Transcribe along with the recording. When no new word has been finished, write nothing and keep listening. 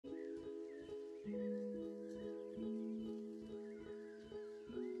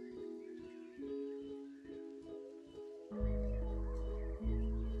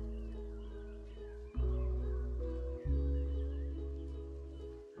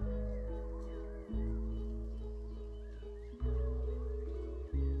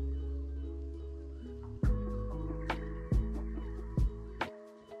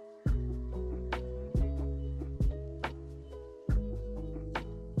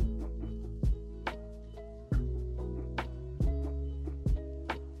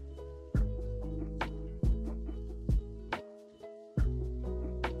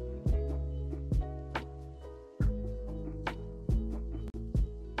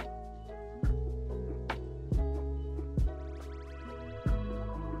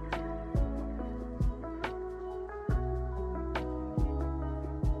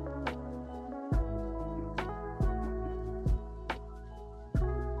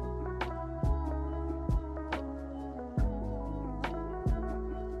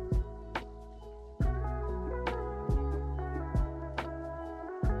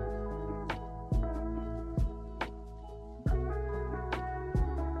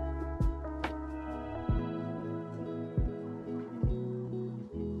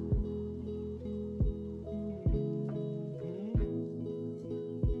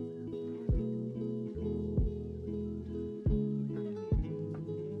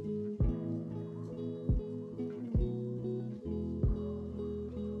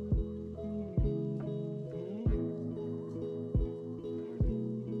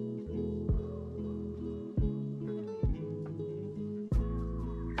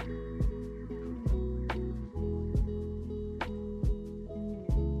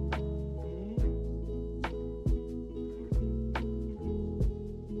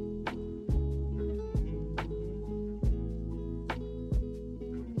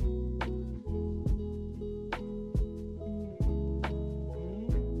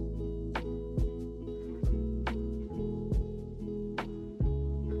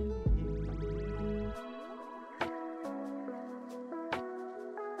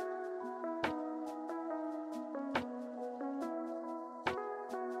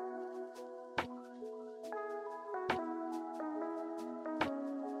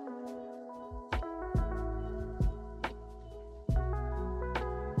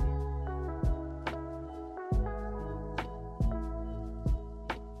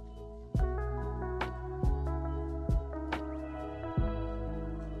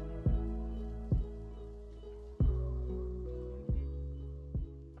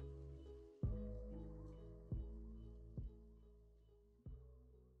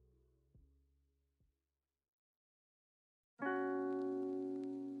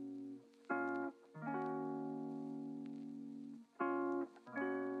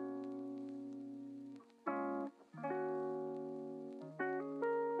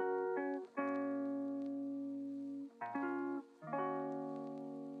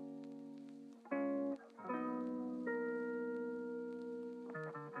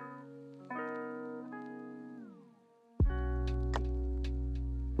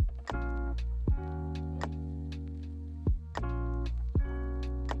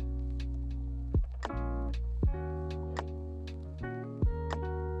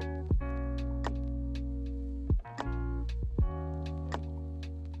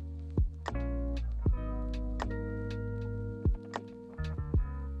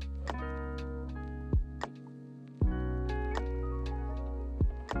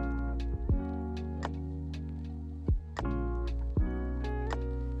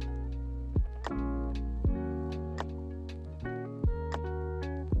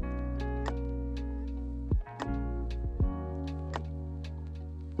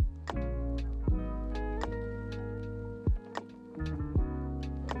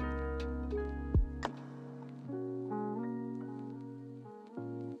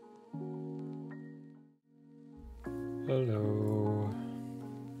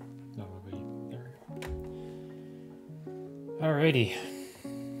Alrighty.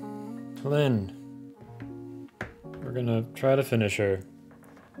 Hlin. We're gonna try to finish her.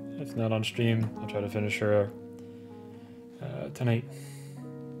 If not on stream, I'll try to finish her tonight.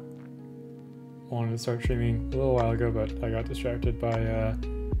 Wanted to start streaming a little while ago, but I got distracted by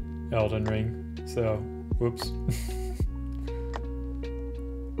Elden Ring, so whoops.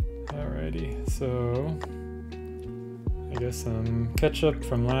 Alrighty, so I guess some catch up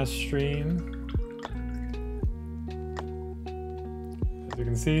from last stream. As you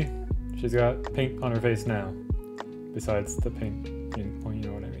can see, she's got paint on her face now, besides the paint, well, you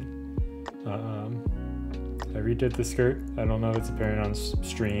know what I mean. I redid the skirt. I don't know if it's appearing on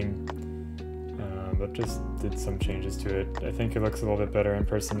stream, but just did some changes to it. I think it looks a little bit better in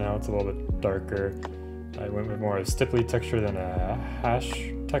person now. It's a little bit darker. I went with more of a stipply texture than a hash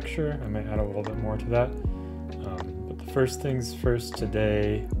texture. I might add a little bit more to that. But the first things first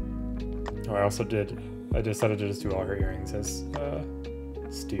today, I decided to just do all her earrings as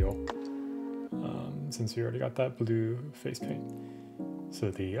steel, since we already got that blue face paint. So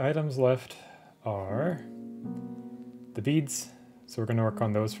the items left are the beads. So we're going to work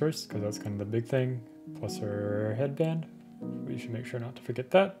on those first, because that's kind of the big thing, plus her headband. We should make sure not to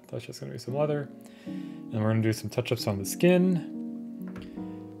forget that. That's just going to be some leather. And we're going to do some touch-ups on the skin.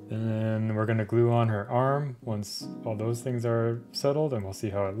 And then we're going to glue on her arm once all those things are settled, and we'll see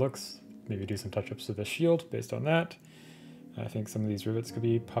how it looks. Maybe do some touch-ups to the shield based on that. I think some of these rivets could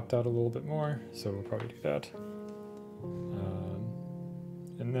be popped out a little bit more, so we'll probably do that.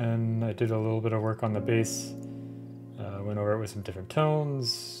 And then I did a little bit of work on the base. Went over it with some different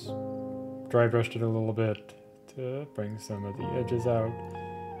tones, dry brushed it a little bit to bring some of the edges out.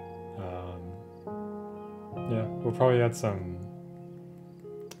 Yeah, we'll probably add some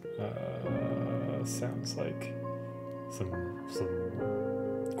sounds like some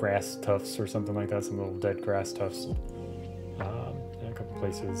grass tufts or something like that, some little dead grass tufts in a couple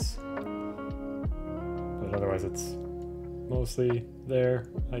places. But otherwise it's mostly there,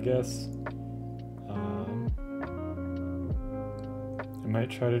 I guess. I might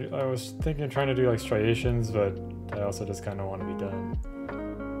try to do, I was thinking of trying to do like striations, but I also just kind of want to be done.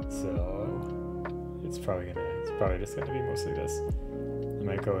 So it's probably just gonna be mostly this. I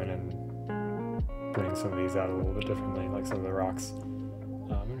might go in and bring some of these out a little bit differently, like some of the rocks,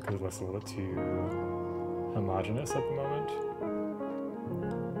 because it looks a little bit too homogeneous at the moment.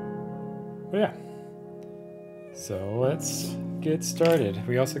 But yeah. So let's get started.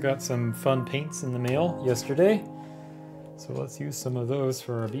 We also got some fun paints in the mail yesterday, so let's use some of those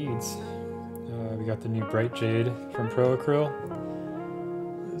for our beads. We got the new Bright Jade from Pro Acryl,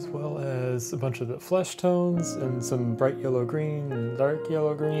 as well as a bunch of the flesh tones and some bright yellow green and dark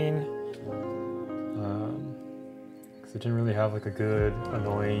yellow green. Because I didn't really have like a good,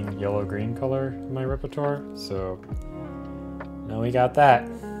 annoying yellow-green color in my repertoire, so now we got that.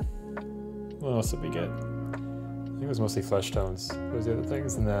 What else did we get? I think it was mostly flesh tones. Those are the other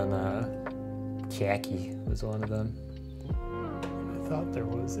things, and then khaki was one of them. I thought there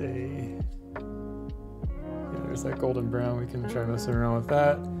was there's that golden brown. We can try messing around with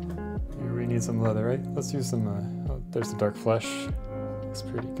that. Here we need some leather, right? Let's use some, there's the dark flesh. Looks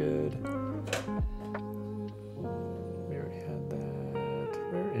pretty good. We already had that.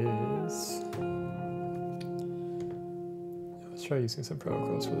 Where is... Let's try using some Pro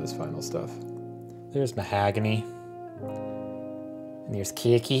Acryls for this final stuff. There's mahogany. And there's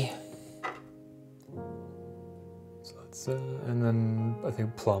khaki. So let's, and then I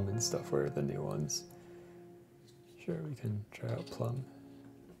think plum and stuff were the new ones. Sure, we can try out plum.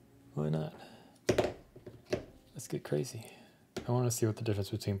 Why not? Let's get crazy. I want to see what the difference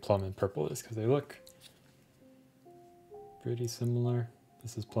between plum and purple is, because they look pretty similar.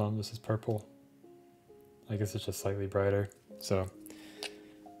 This is plum, this is purple. I guess it's just slightly brighter. So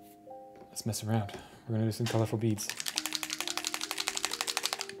let's mess around. We're gonna do some colorful beads.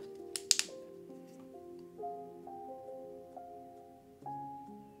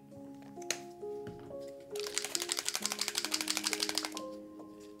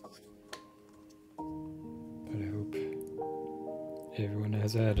 Everyone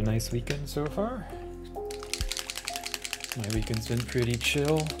has had a nice weekend so far. My weekend's been pretty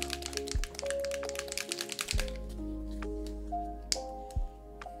chill.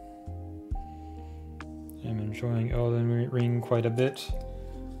 I'm enjoying Elden Ring quite a bit.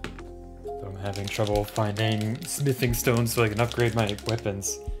 Though I'm having trouble finding smithing stones so I can upgrade my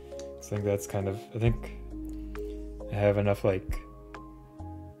weapons. I think that's kind of, I think I have enough like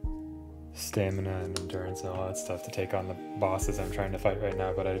stamina and endurance and all that stuff to take on the bosses I'm trying to fight right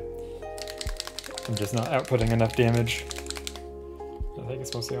now, but I'm just not outputting enough damage. think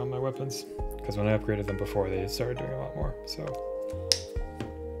it's mostly on my weapons. Because when I upgraded them before, they started doing a lot more. So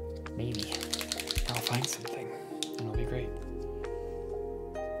maybe I'll find something and it'll be great.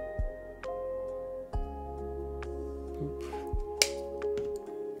 Oop.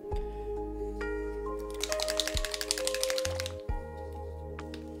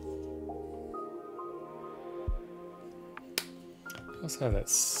 I also have that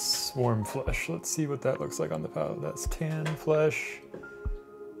swarm flesh. Let's see what that looks like on the palette. That's tan flesh,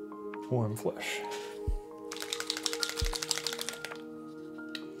 warm flesh.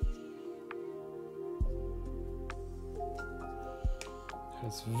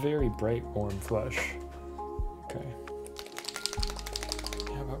 It's very bright warm flesh. Okay.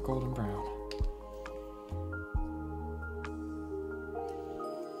 How about golden brown?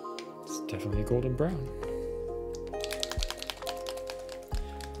 It's definitely golden brown.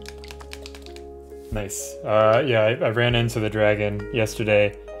 Nice. Yeah, I ran into the dragon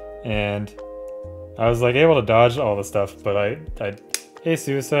yesterday, and I was like able to dodge all the stuff, but hey,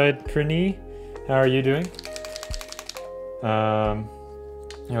 Suicide Prini, how are you doing?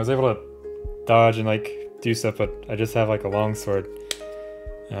 I was able to dodge and like do stuff, but I just have like a long sword,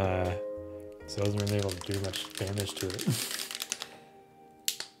 so I wasn't really able to do much damage to it.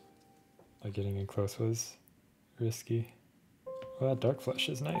 Like getting in close was risky. Well, that dark flesh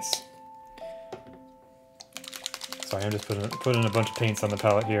is nice. Sorry, I'm just putting a bunch of paints on the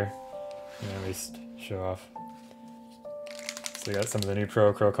palette here, and at least show off. So I got some of the new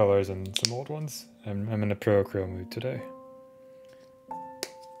Pro Acryl colors and some old ones. I'm in a Pro Acryl mood today.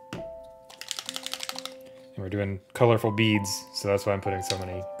 And we're doing colorful beads, so that's why I'm putting so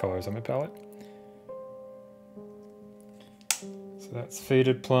many colors on my palette. So that's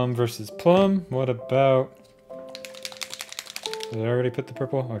Faded Plum versus Plum. What about... Did I already put the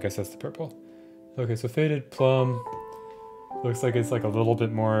purple? Oh, I guess that's the purple. Okay, so Faded Plum looks like it's like a little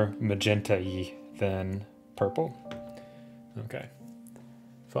bit more magenta-y than purple. Okay,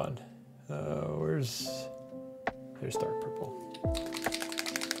 fun. There's dark purple.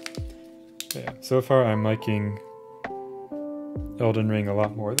 Yeah, so far I'm liking Elden Ring a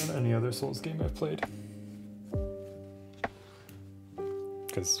lot more than any other Souls game I've played.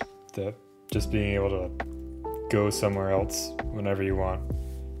 Because just being able to go somewhere else whenever you want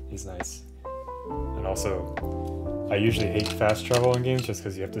is nice. And also, I usually hate fast travel in games just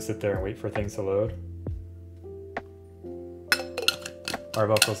because you have to sit there and wait for things to load.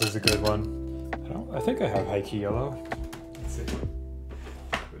 Arbuckles is a good one. I think I have high key yellow. Let's see. It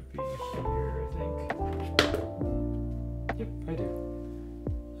would be here, I think. Yep, I do.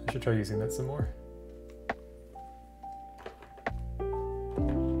 I should try using that some more.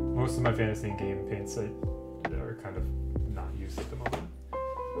 Most of my fantasy game paints are kind of not used at the moment.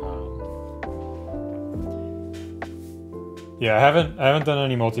 Yeah, I haven't done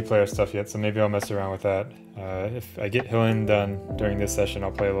any multiplayer stuff yet, so maybe I'll mess around with that. If I get Hlin done during this session, I'll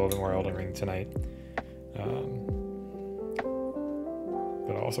play a little bit more Elden Ring tonight. But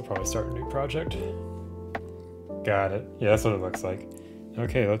I'll also probably start a new project. Got it. Yeah, that's what it looks like.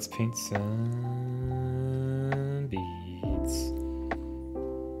 Okay, let's paint some beads.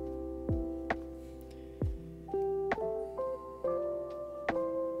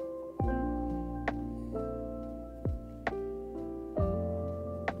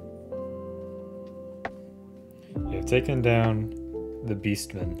 Taken down the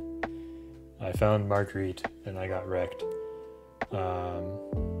Beastman. I found Marguerite and I got wrecked.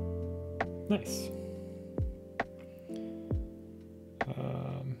 Nice.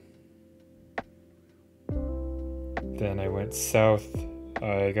 Then I went south.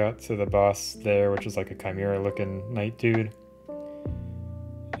 I got to the boss there, which was like a chimera looking knight dude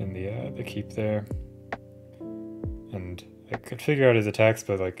in the keep there. And I could figure out his attacks,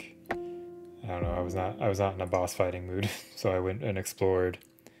 but like I don't know, I was not in a boss fighting mood, so I went and explored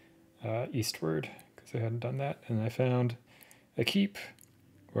eastward because I hadn't done that, and I found a keep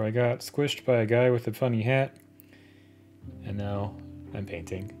where I got squished by a guy with a funny hat, and now I'm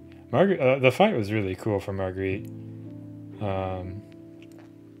painting. The fight was really cool for Marguerite. I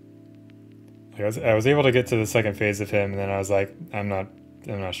was able to get to the second phase of him, and then I was like, I'm not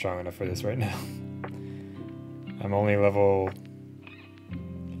strong enough for this right now. I'm only level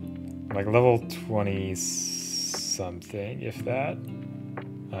 20 something, if that.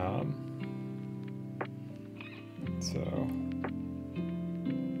 So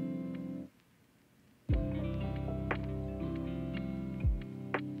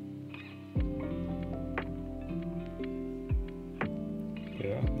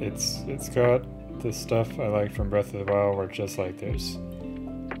yeah, it's got the stuff I like from Breath of the Wild, where it's just like there's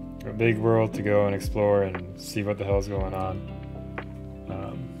a big world to go and explore and see what the hell's going on.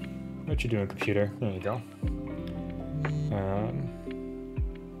 What you doing, computer? There you go.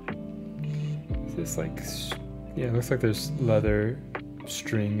 Is this like, yeah, it looks like there's leather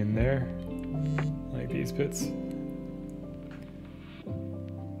string in there, like these bits.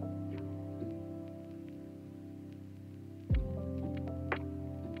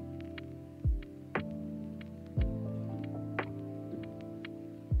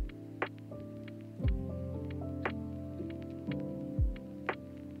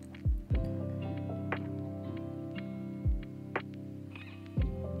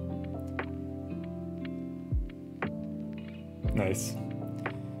 Nice.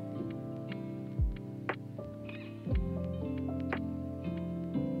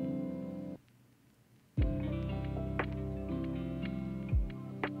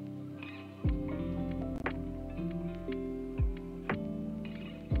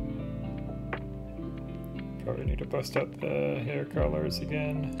 Probably need to bust out the hair colors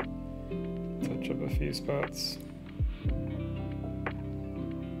again. Touch up a few spots.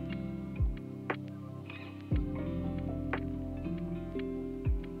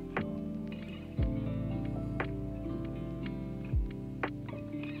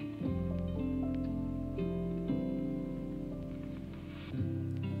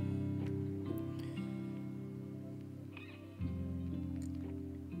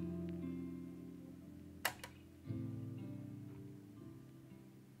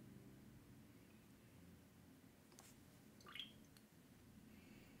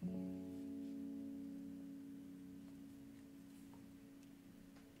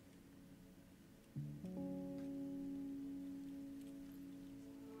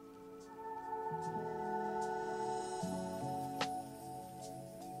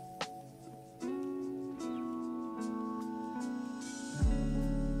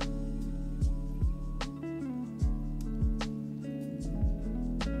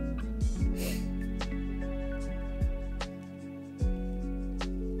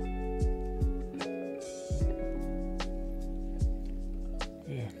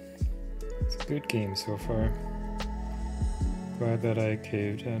 Good game so far. Glad that I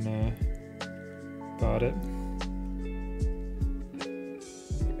caved and bought it.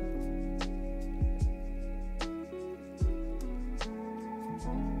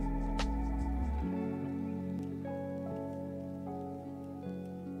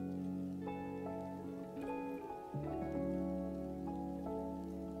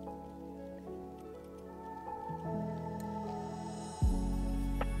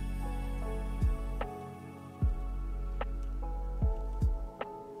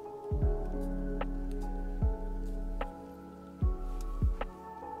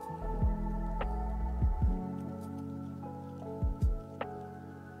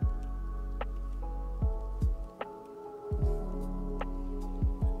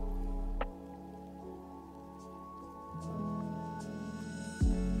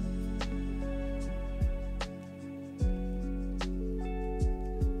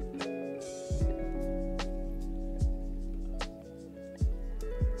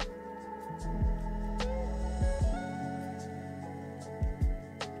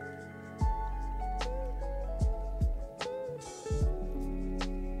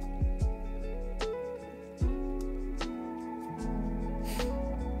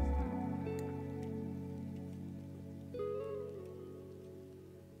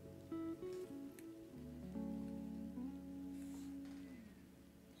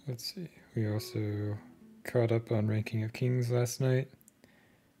 Let's see, we also caught up on Ranking of Kings last night.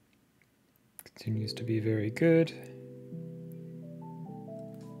 Continues to be very good.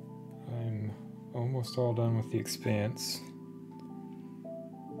 I'm almost all done with The Expanse,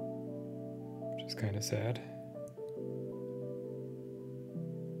 which is kind of sad.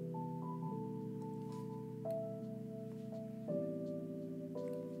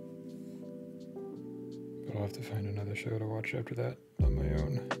 But I'll have to find another show to watch after that on my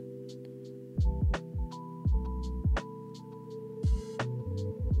own.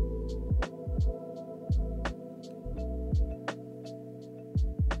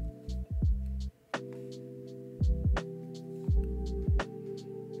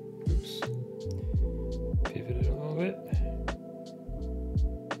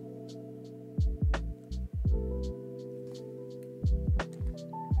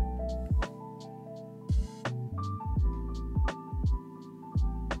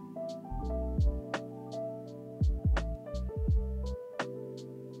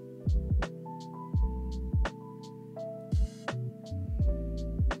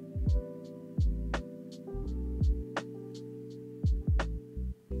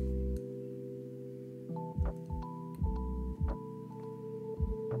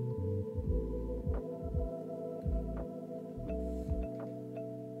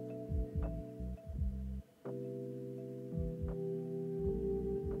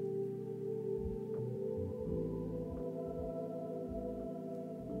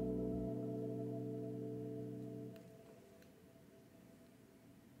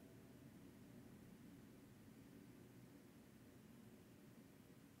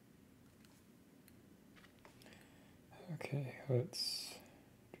 Okay, let's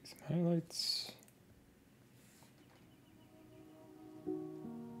do some highlights.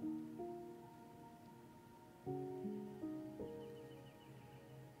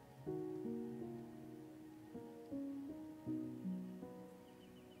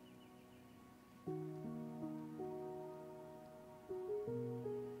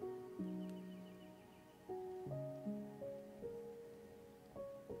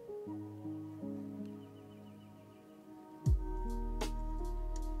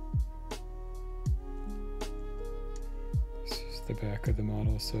 The back of the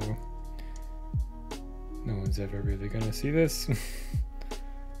model, so no one's ever really gonna see this.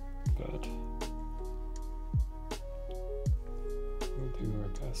 But we'll do our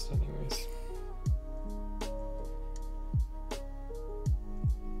best anyways.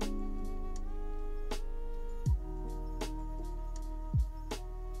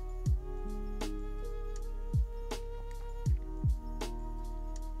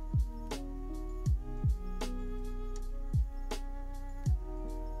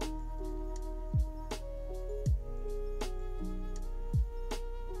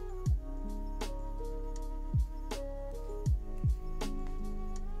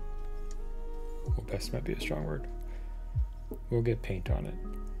 Best might be a strong word. We'll get paint on it.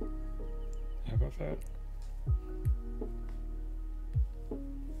 How about that?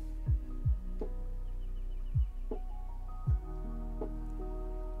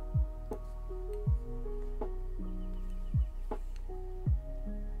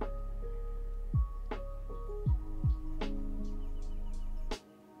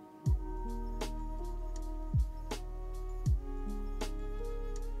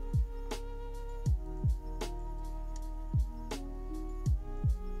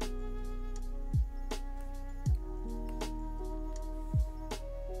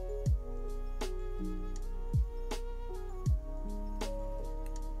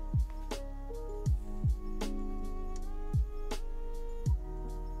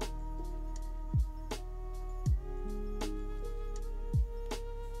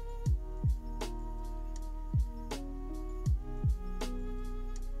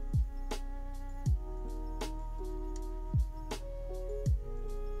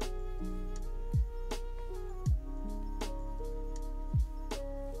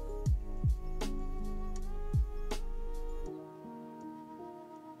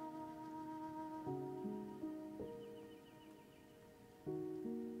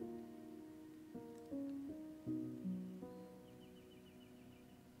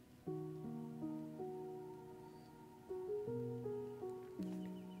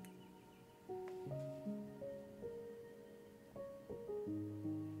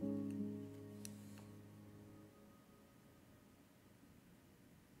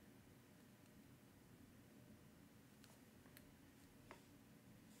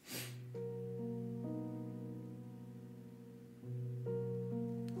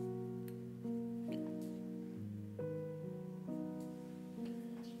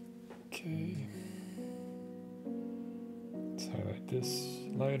 Okay. Let's highlight this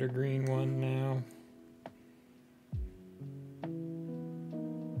lighter green one now.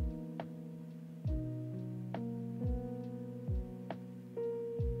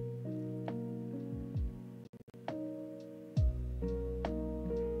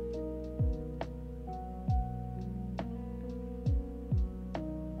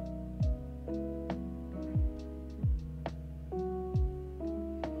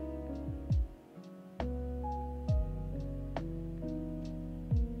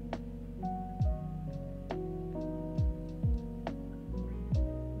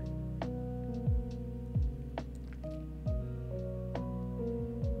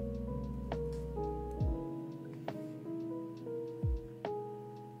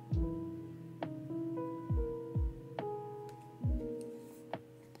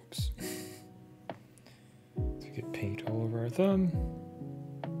 Get paint all over our thumb.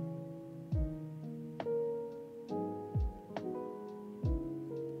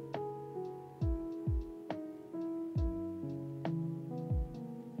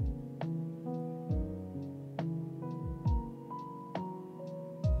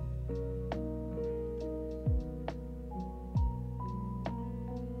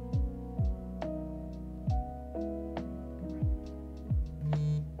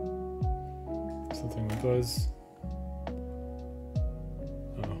 Something with buzz.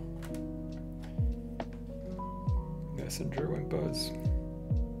 Messenger went buzz.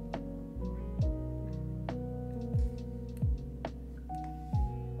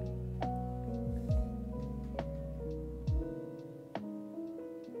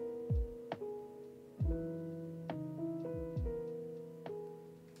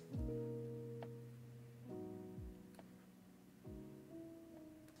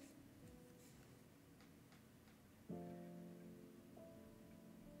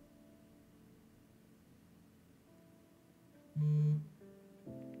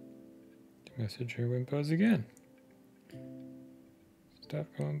 Message her when buzz again. Stop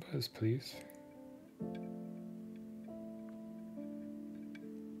going buzz, please.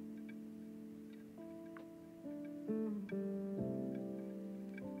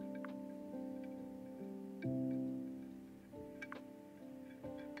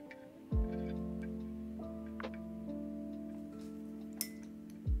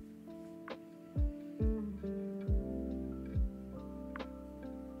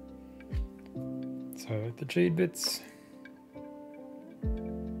 So I like the jade bits.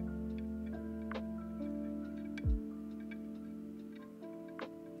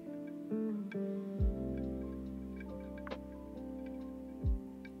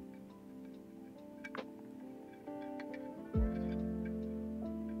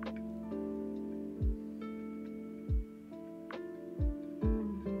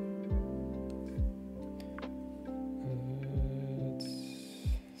 Let's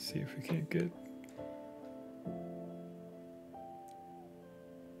see if we can't get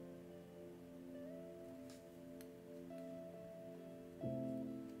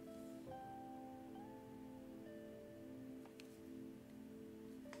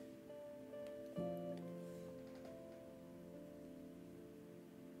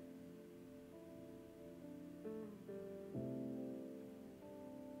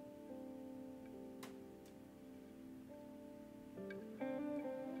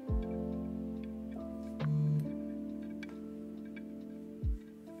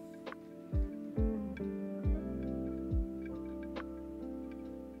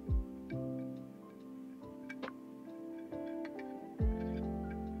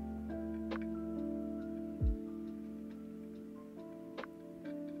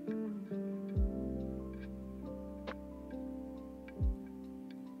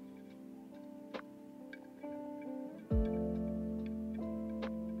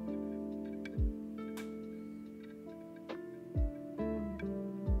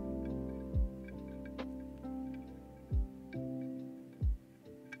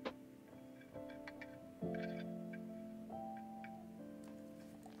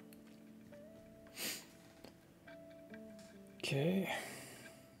okay.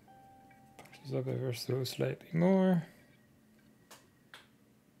 Punches up ever so slightly more.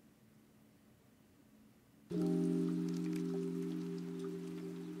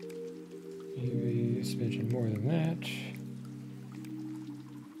 Maybe a smidgen more than that.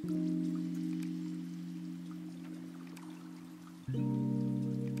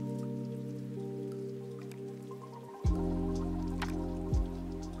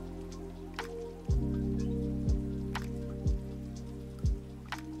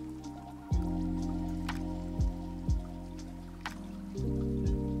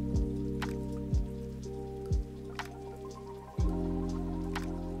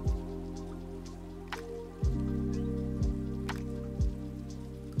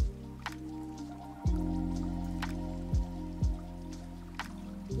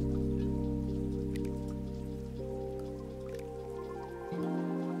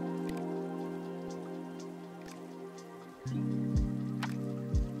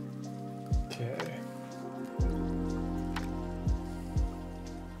 Okay.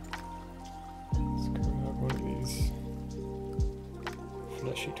 Let's grab one of these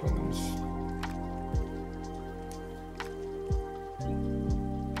fleshy tones.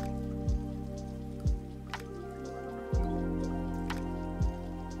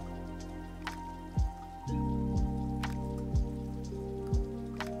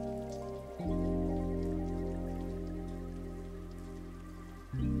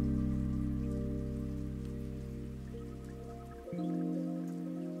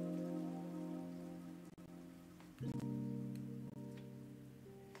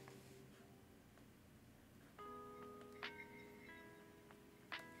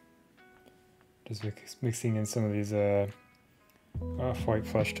 Just mixing in some of these off-white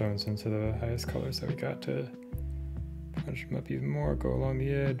flesh tones into the highest colors that we got to punch them up even more, go along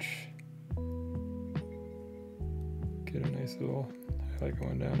the edge, get a nice little highlight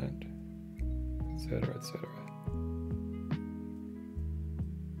going down it, etc., etc.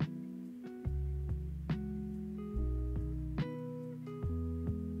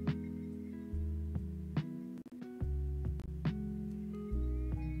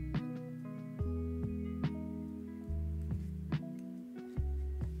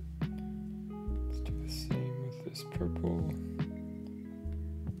 Purple.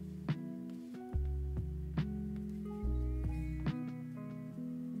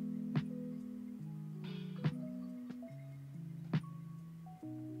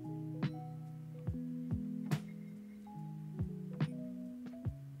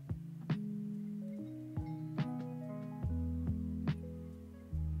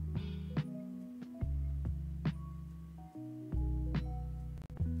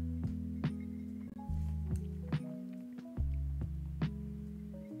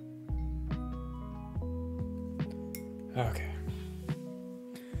 Okay.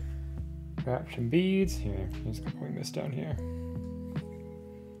 Wrap some beads. Here, there's a couple we missed down here.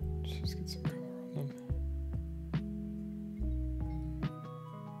 Let's just get some color on them.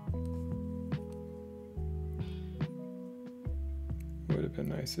 Would have been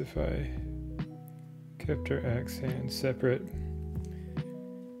nice if I kept our axe hand separate.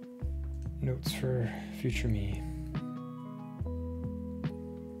 Notes for future me.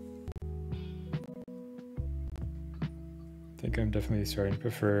 I think I'm definitely starting to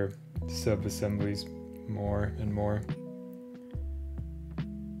prefer sub-assemblies more and more.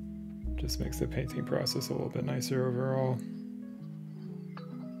 Just makes the painting process a little bit nicer overall.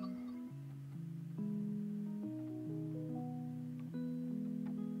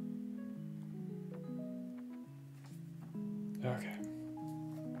 Okay.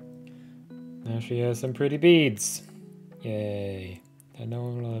 Now she has some pretty beads. Yay. That no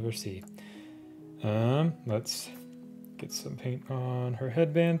one will ever see. Let's get some paint on her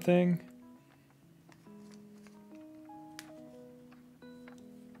headband thing.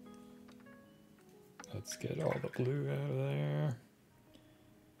 Let's get all the blue out of there.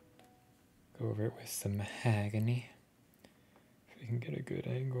 Go over it with some mahogany. If we can get a good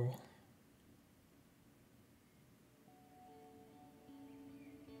angle.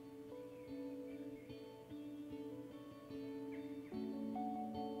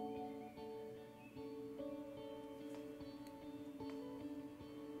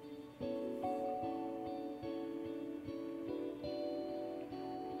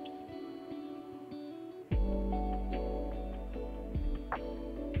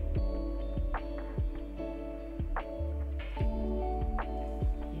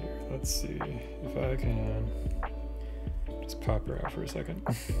 Let's see if I can just pop her out for a second.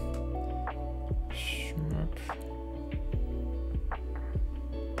 Schmuck.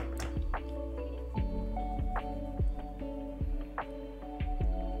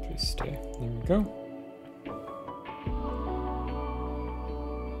 Just stay. There we go.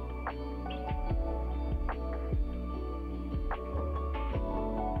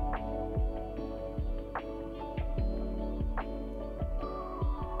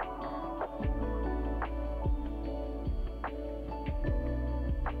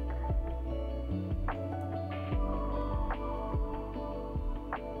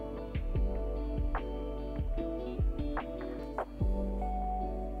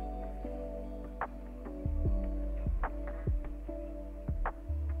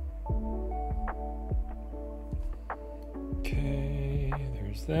 Okay,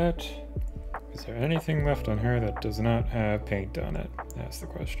 there's that. Is there anything left on her that does not have paint on it? That's the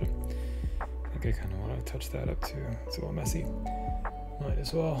question. I think I kind of want to touch that up too. It's a little messy. Might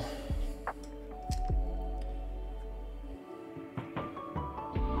as well.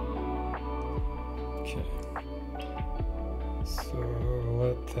 Okay. So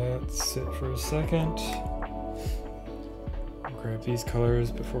let that sit for a second. I'll grab these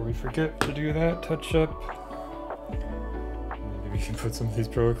colors before we forget to do that touch up. Maybe we can put some of these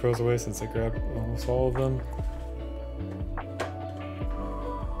Pro Acryls away since I grabbed almost all of them.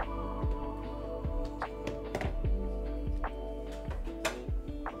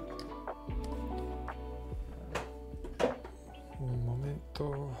 Un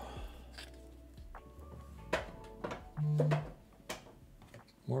momento.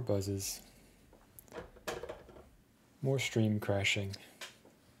 More buzzes. More stream crashing.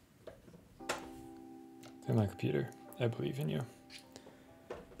 And my computer, I believe in you.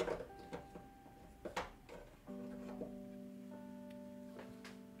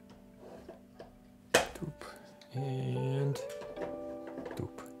 Doop. And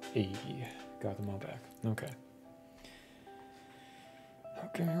doop. Hey, got them all back. Okay.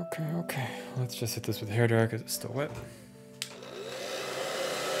 Okay. Let's just hit this with a hair dryer because it's still wet.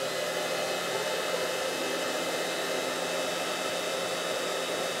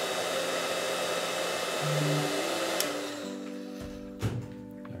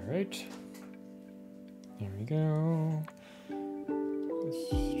 Alright, there we go.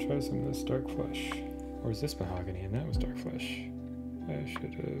 Let's try some of this dark flesh. Or is this mahogany and that was dark flesh? I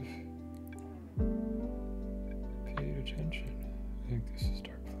should have paid attention. I think this is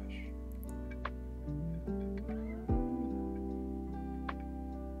dark flesh.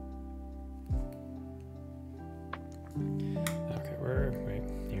 Okay, wait,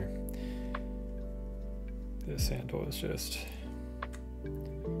 here. This handle is just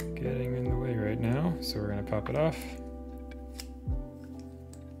getting in the way right now, so we're gonna pop it off.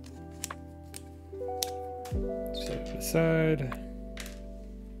 Set it aside.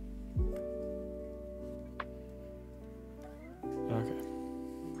 Okay.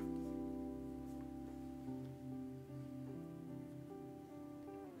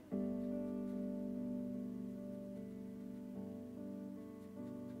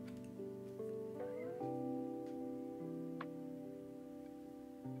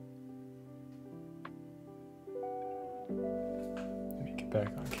 Let me get back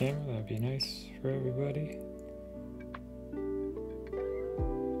on camera, that'd be nice for everybody.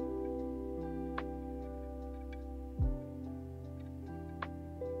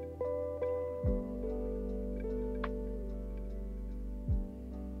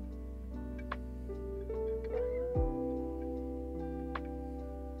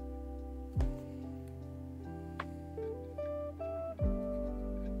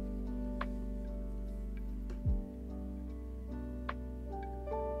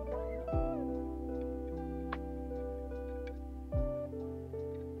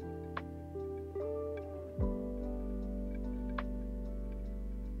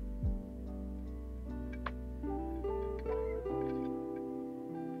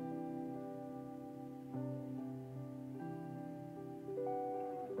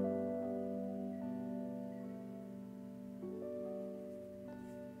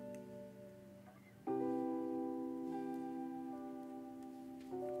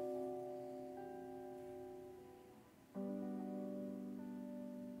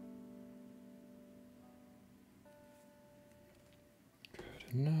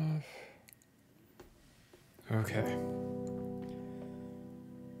 Enough. Okay.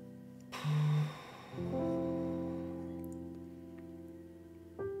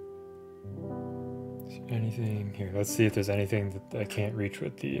 Is there anything here? Let's see if there's anything that I can't reach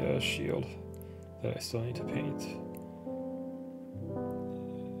with the shield that I still need to paint.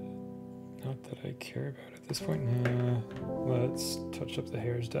 Not that I care about at this point. Let's touch up the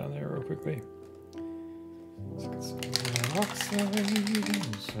hairs down there real quickly. Let's get some oxide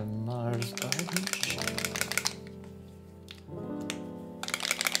and some Mars Irish.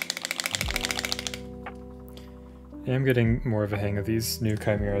 I am getting more of a hang of these new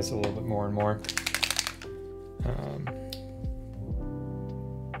chimeras a little bit more and more.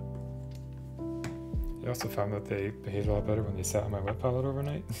 I also found that they behaved a lot better when they sat on my wet palette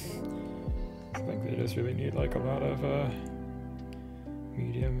overnight. I think they just really need like a lot of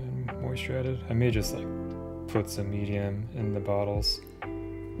medium and moisture added. I may just like put some medium in the bottles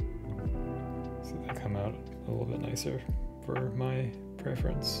so they come out a little bit nicer for my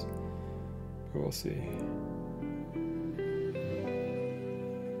preference, but we'll see.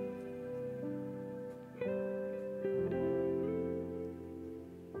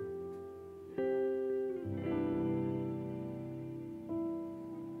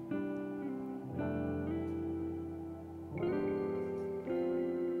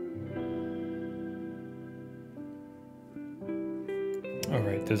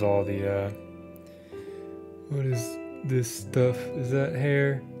 Alright, there's all the, what is this stuff? Is that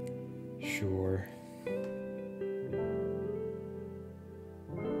hair? Sure.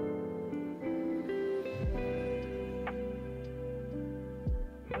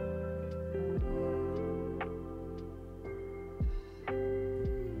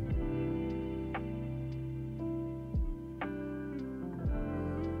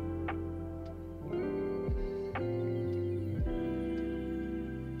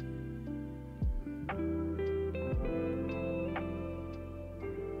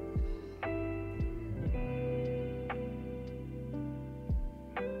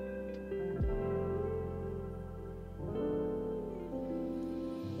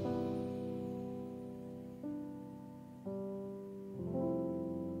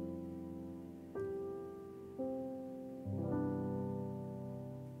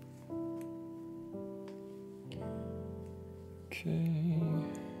 Okay.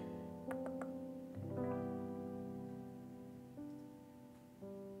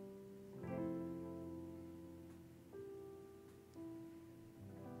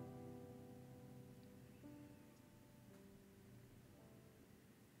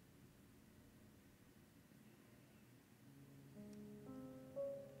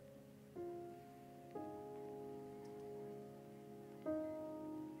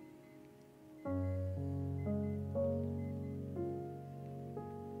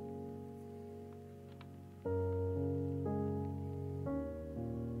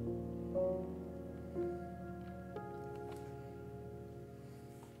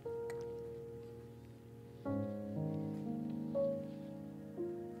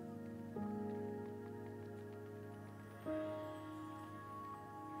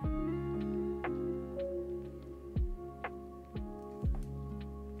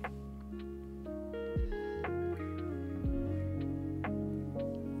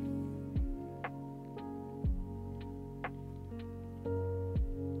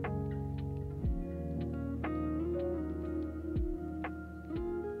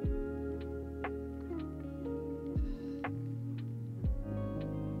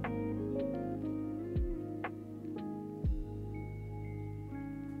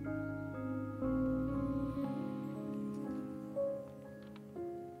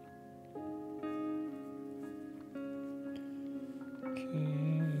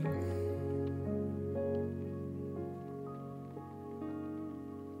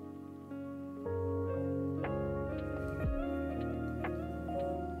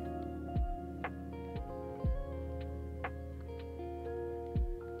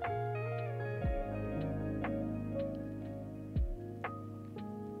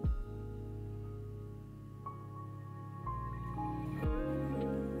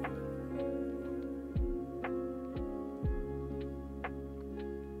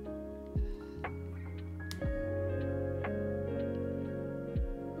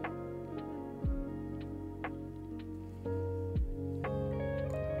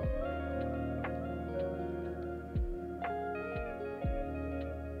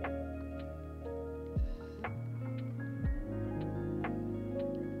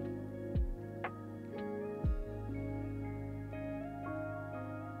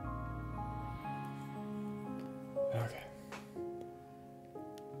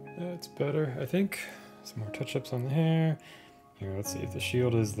 That's better, I think. Some more touch-ups on the hair. Here, let's see if the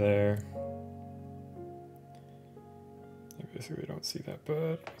shield is there. Obviously we don't see that,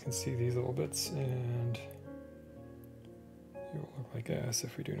 but we can see these little bits, and it will look like ass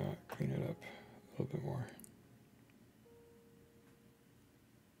if we do not clean it up a little bit more.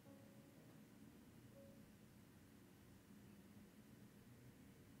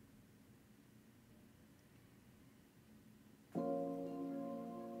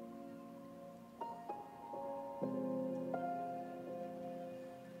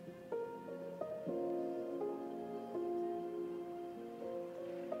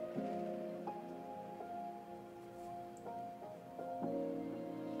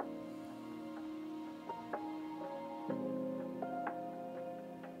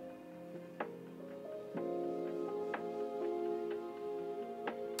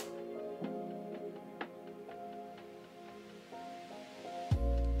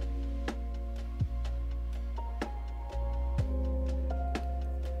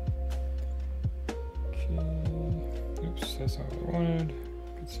 Oops, that's not what I wanted.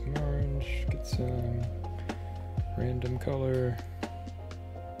 Get some orange, get some random color.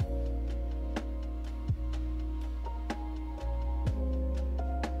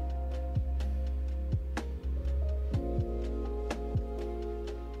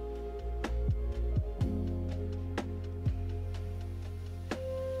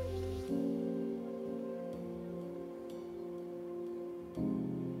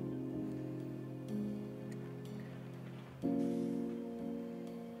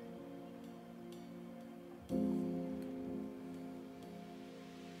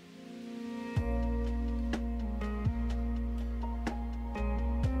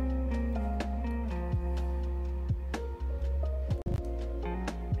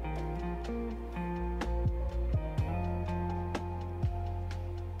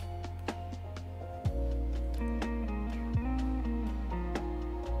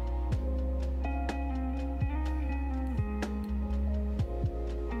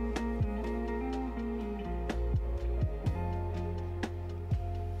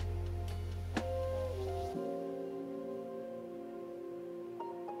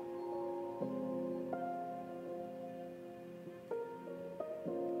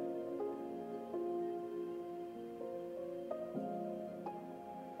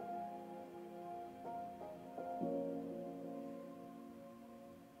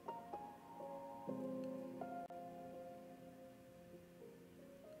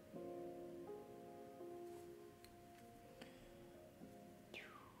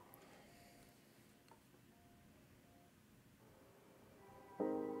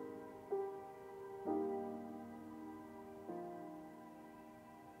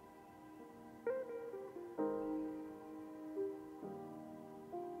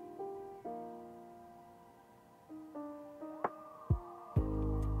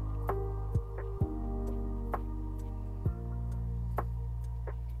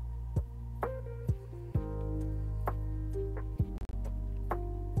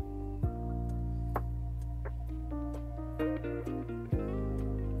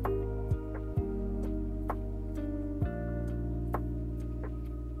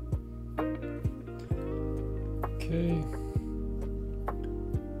 Okay.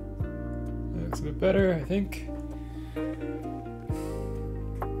 That looks a bit better, I think.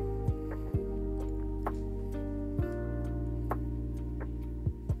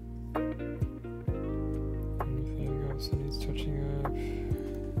 Anything else that needs touching up?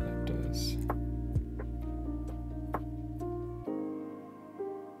 That does.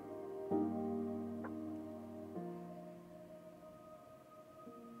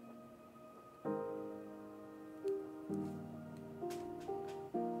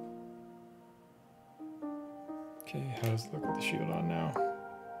 Okay, how does it look with the shield on now?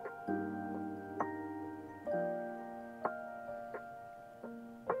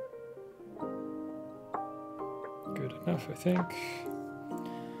 Good enough, I think.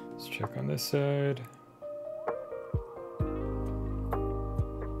 Let's check on this side.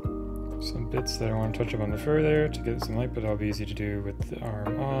 Some bits that I want to touch up on the fur there to get some light, but that'll be easy to do with the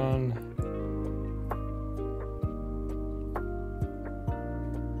arm on.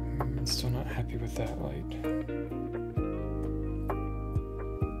 I'm still not happy with that light.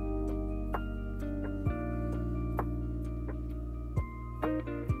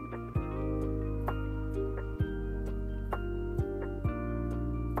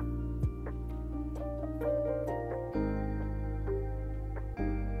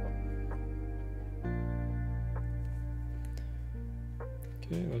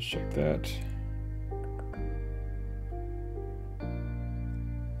 Okay, let's check that.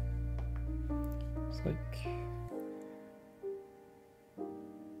 like.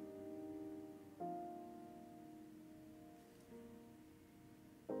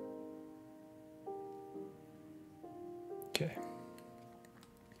 Okay.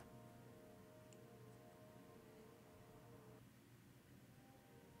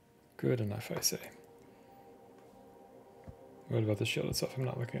 Good enough, I say. What about the shield itself? I'm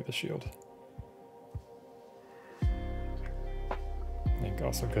not looking at the shield. I think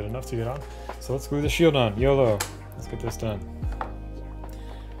also good enough to get on. So let's glue the shield on. YOLO. Let's get this done.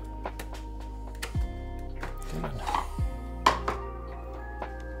 Come on.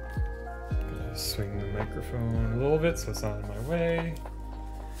 Gotta swing the microphone a little bit so it's not in my way.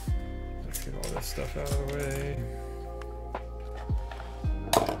 Let's get all this stuff out of the way.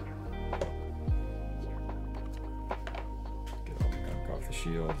 Get all the gunk off the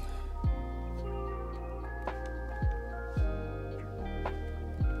shield.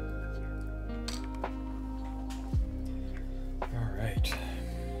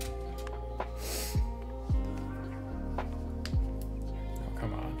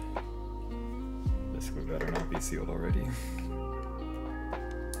 Sealed already.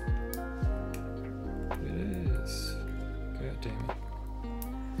 It is. God damn it.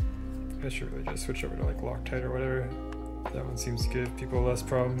 I should really just switch over to like Loctite or whatever. That one seems to give people less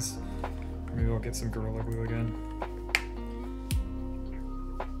problems. Maybe I'll get some Gorilla Glue again.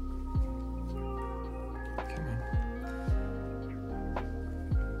 Come on.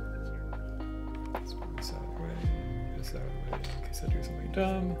 Let's move this out of the way. Move this out of the way in case I do something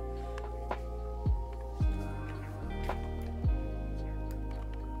dumb.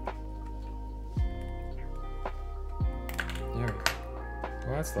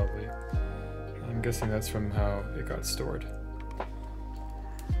 Well, that's lovely. I'm guessing that's from how it got stored,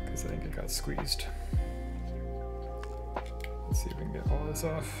 because I think it got squeezed. Let's see if we can get all this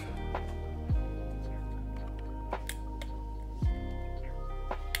off.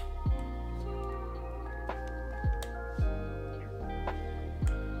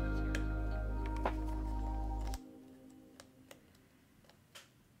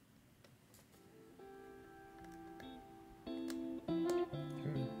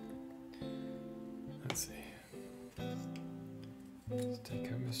 Let's see. Let's take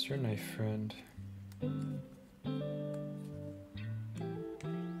out Mr. Knife Friend.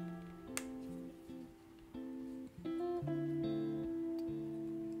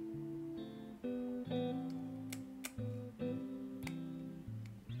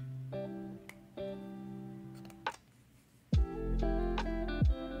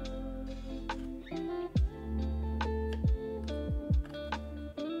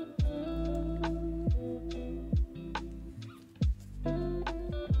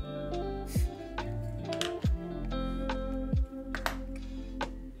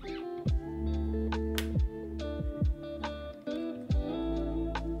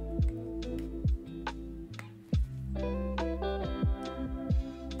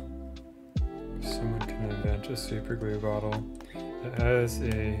 A super glue bottle that has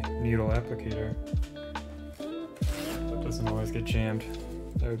a needle applicator that doesn't always get jammed.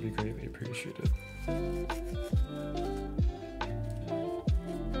 That would be greatly appreciated.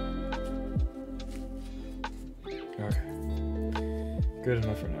 Okay, good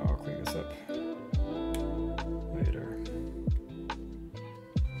enough for now. I'll clean this up later.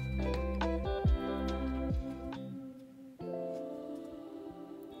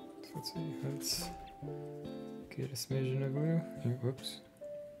 So let's see, let's get a smidgen of glue. Here, whoops.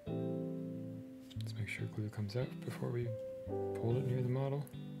 Let's make sure glue comes out before we hold it near the model.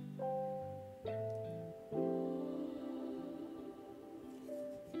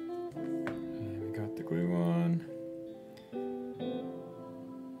 And we got the glue on.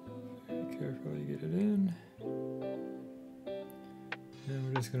 Very carefully get it in. And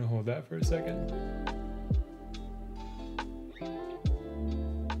we're just gonna hold that for a second.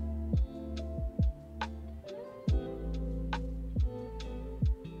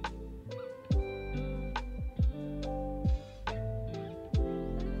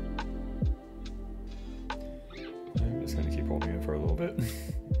 Holding it for a little bit.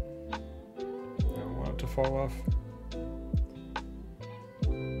 I don't want it to fall off.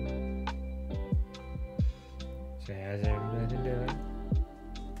 So how's everybody doing?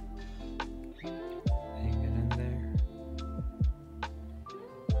 Hanging in there.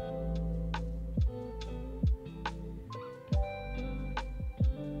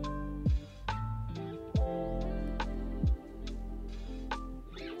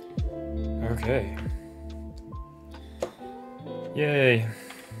 Okay. Yay.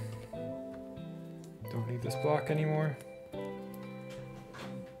 Don't need this block anymore.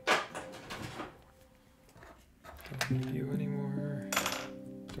 Don't need you anymore.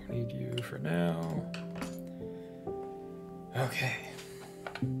 Don't need you for now. Okay.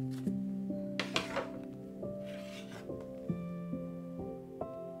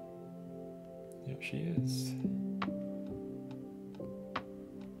 There she is.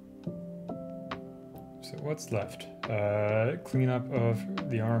 So what's left? Cleanup of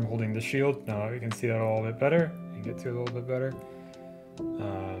the arm holding the shield. Now we can see that a little bit better and get to it a little bit better.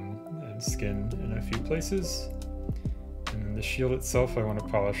 And skin in a few places. And then the shield itself, I want to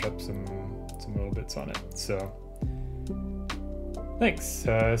polish up some little bits on it. So thanks,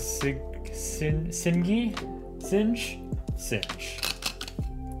 Singe.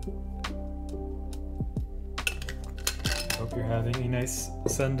 Hope you're having a nice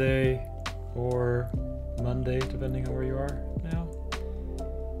Sunday or Monday, depending on where you are now.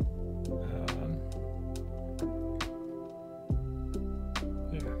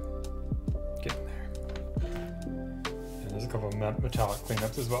 Yeah, getting there. And there's a couple of metallic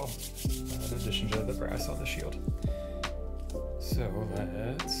cleanups as well, in addition to the brass on the shield. So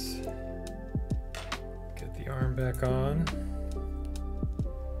let's get the arm back on.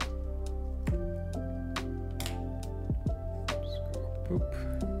 Just go boop.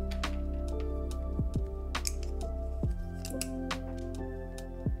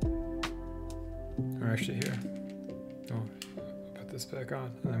 Or actually here. Oh, I'll put this back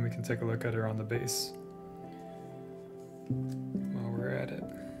on, and then we can take a look at her on the base while we're at it.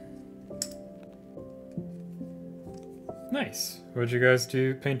 Nice. What'd you guys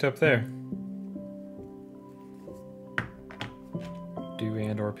do? Paint up there? Do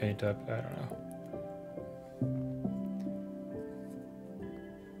and or paint up? I don't know.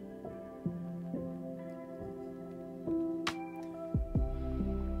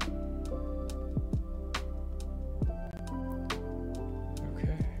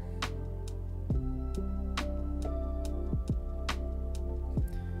 Okay.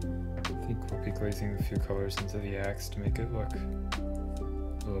 I think we'll be glazing a few colors into the axe to make it look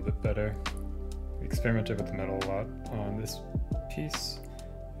a little bit better. We experimented with the metal a lot on this piece,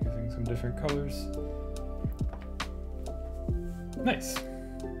 using some different colors. Nice.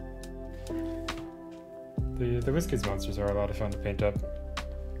 The WizKids monsters are a lot of fun to paint up.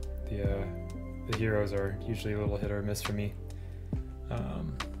 The heroes are usually a little hit or miss for me. Or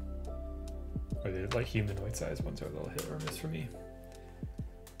the like humanoid sized ones are a little hit or miss for me.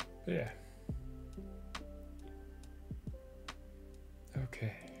 But yeah.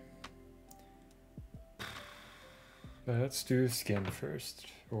 Okay. Let's do skin first,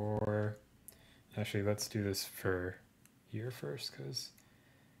 or actually let's do this for here first, because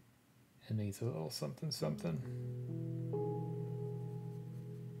it needs a little something something.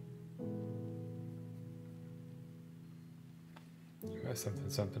 By something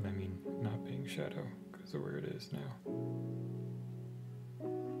something I mean not being shadow, because of where it is now.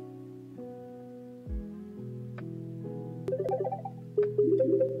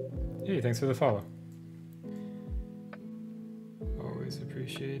 Hey, thanks for the follow. Always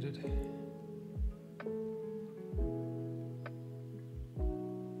appreciated.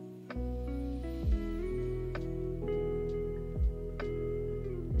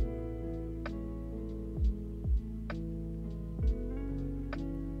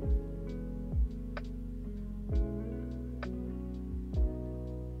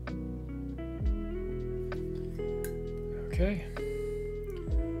 Okay.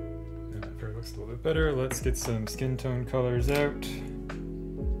 That looks a little bit better. Let's get some skin tone colors out.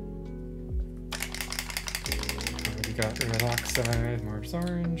 Already got red oxide, Mars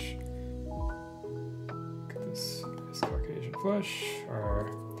orange. Look at this Caucasian flesh.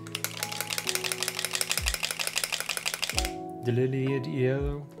 Our Delineated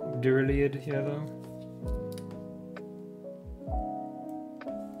yellow. Delineated yellow.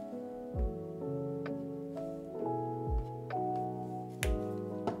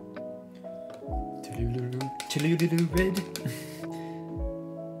 Tuludulu red.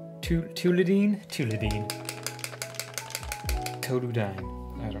 Tulidine? Tulidine. Toludine.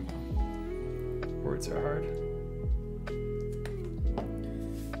 I don't know. Words are hard.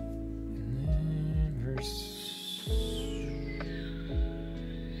 And then verse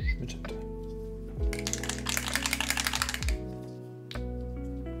magenta.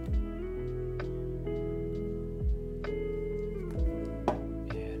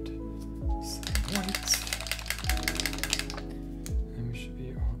 And some white.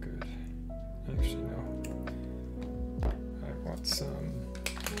 Actually, no. I want some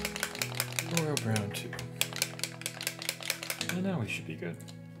royal brown too. And now we should be good.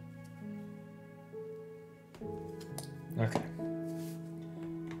 Okay.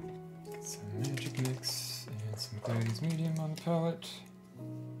 Get some magic mix and some glaze medium on the palette.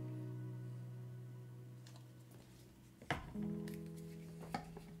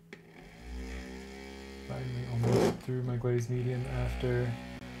 Finally almost through my glaze medium after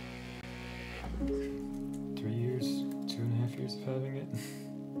 3 years, 2.5 years of having it.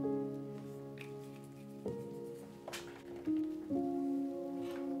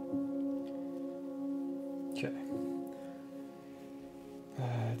 Okay.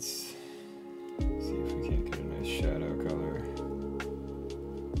 Let's see if we can't get a nice shadow color.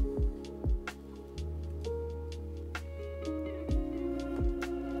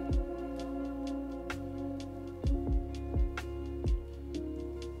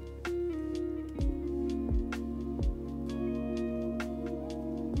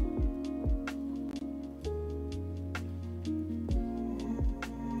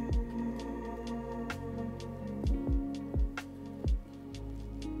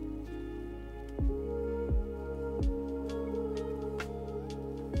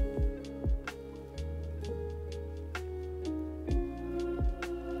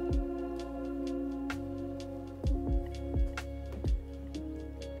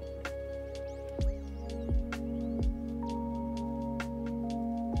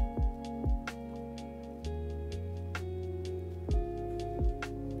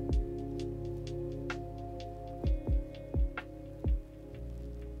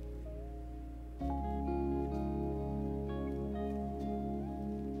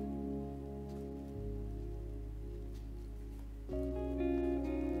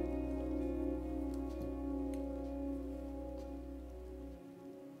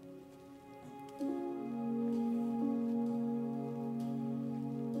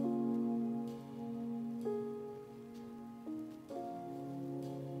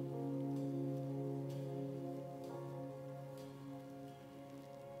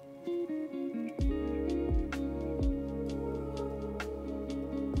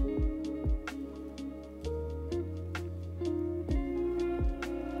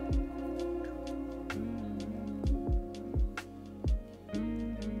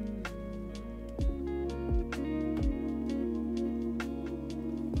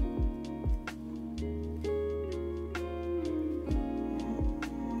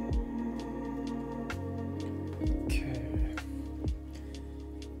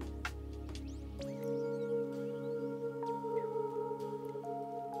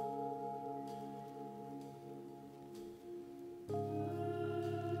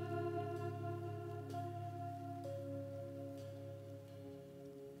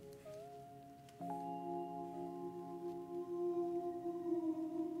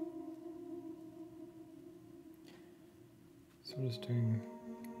 So I'm just doing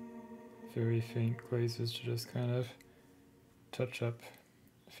very faint glazes to just kind of touch up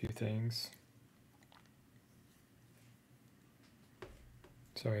a few things.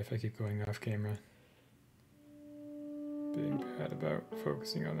 Sorry if I keep going off camera. Being bad about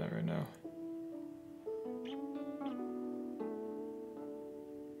focusing on that right now.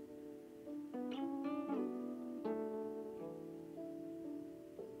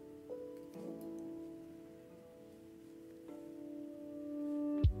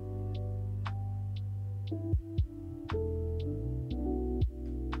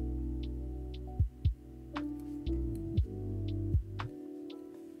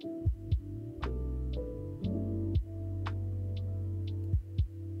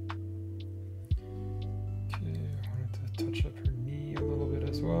 Touch up her knee a little bit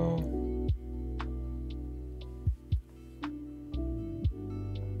as well.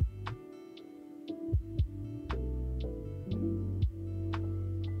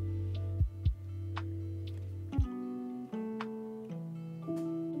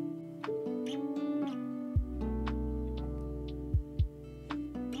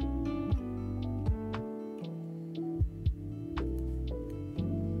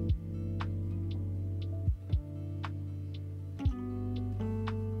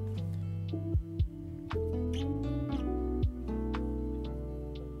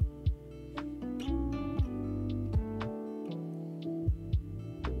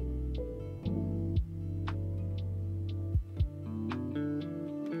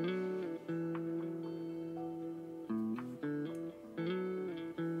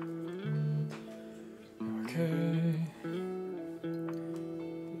 Okay,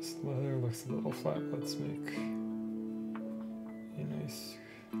 this leather looks a little flat. Let's make a nice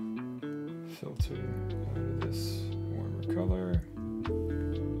filter out of this warmer color.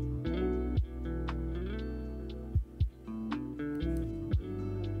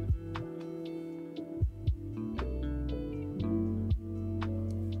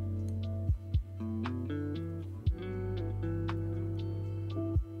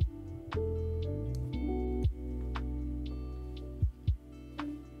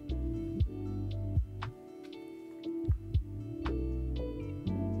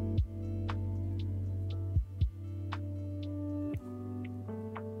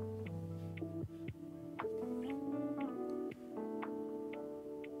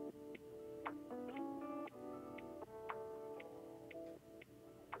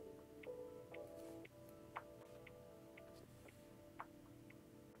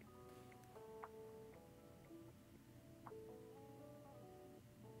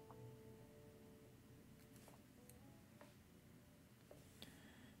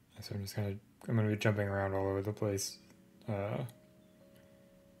 So I'm gonna be jumping around all over the place,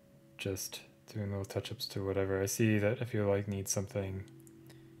 just doing little touch-ups to whatever I see that I feel like needs something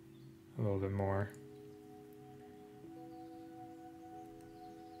a little bit more.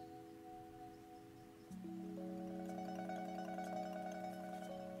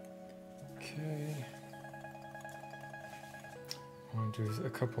 Okay. I want to do a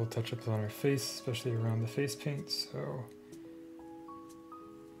couple of touch-ups on her face, especially around the face paint, so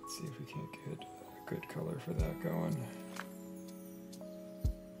let's see if we can't get a good color for that going.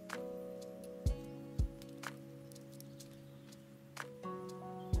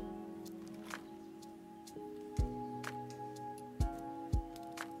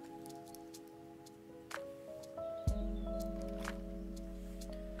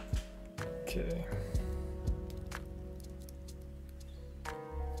 Okay.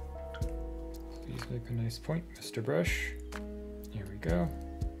 Please make a nice point, Mr. Brush. Here we go.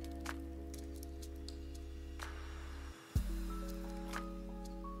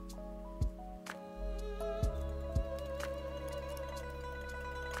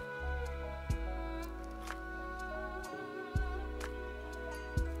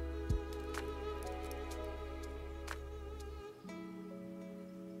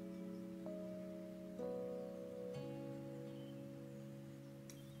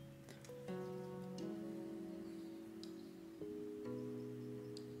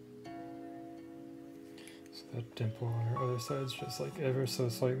 That dimple on her other side's just like ever so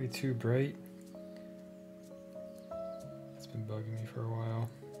slightly too bright. It's been bugging me for a while.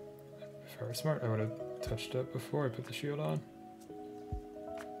 If I were smart, I would have touched up before I put the shield on.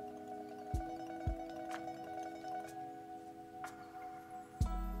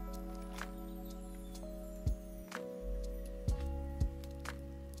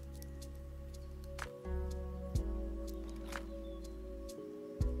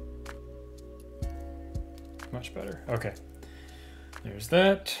 Much better. Okay. There's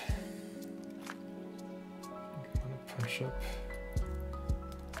that. I'm gonna punch up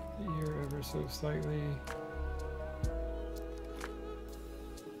the ear ever so slightly.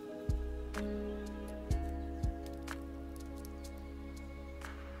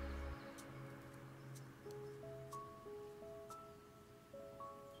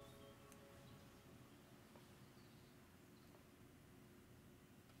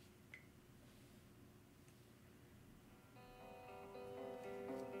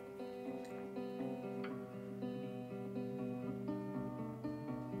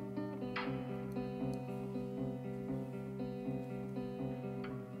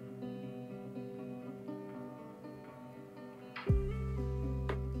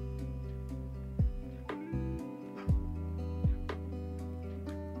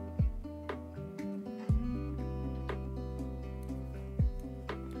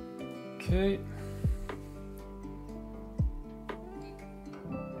 Okay.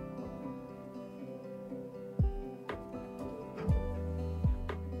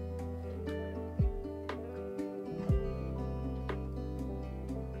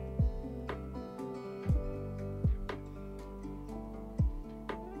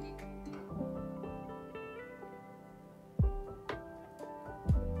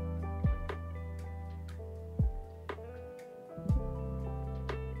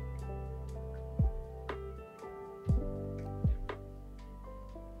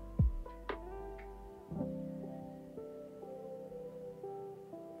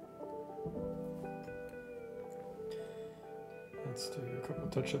 Let's do a couple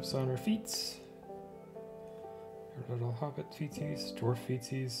touch-ups on her feet. Her little hobbit feeties, dwarf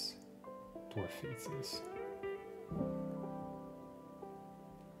feeties, dwarf feeties.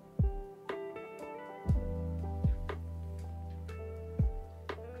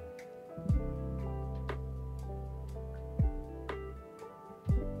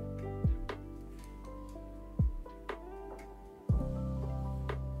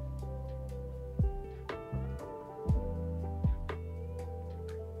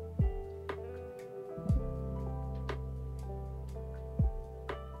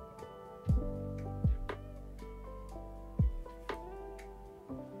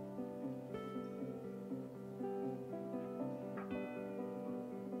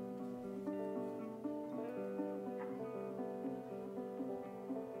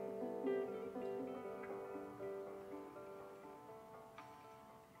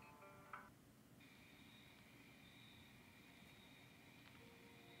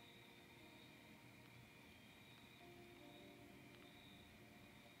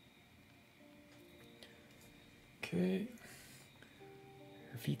 Okay,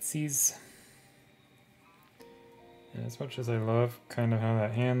 her feetsies. And as much as I love kind of how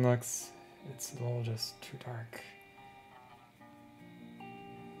that hand looks, it's all just too dark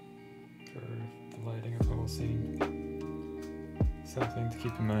for the lighting of the whole scene. Something to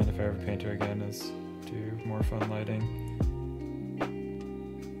keep in mind if I ever paint her again is do more fun lighting.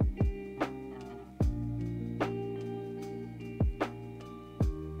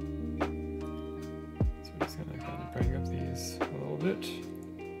 So I'm just gonna kind of bring up these a little bit.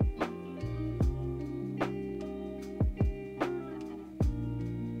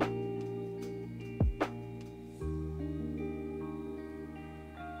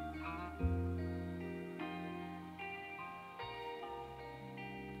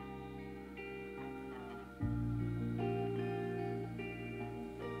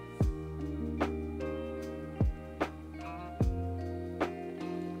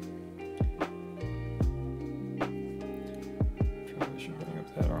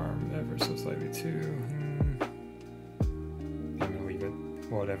 That arm ever so slightly too. I'm gonna leave it.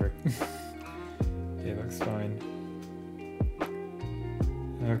 Whatever. It looks fine.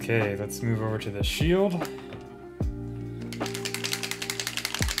 Okay, let's move over to the shield. I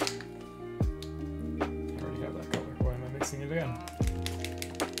already have that color. Why am I mixing it again?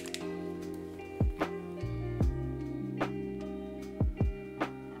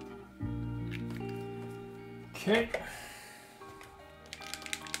 Okay.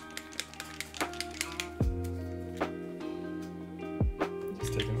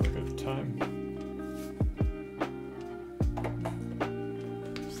 Taking a look at the time.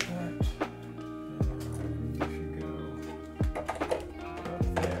 There's that. If you go up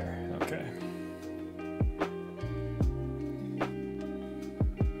there, okay.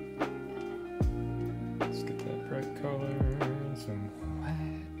 Let's get that bright color, some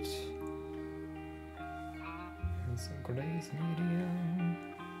white, and some glaze medium.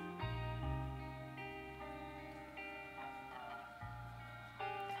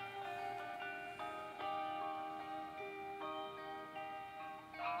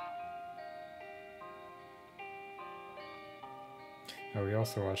 Oh, we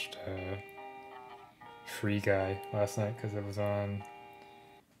also watched Free Guy last night because it was on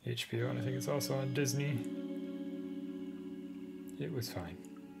HBO and I think it's also on Disney. It was fine.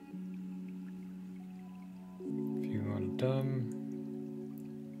 If you want a dumb,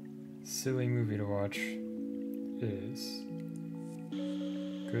 silly movie to watch, it is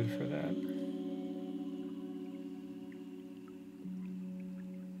good for that.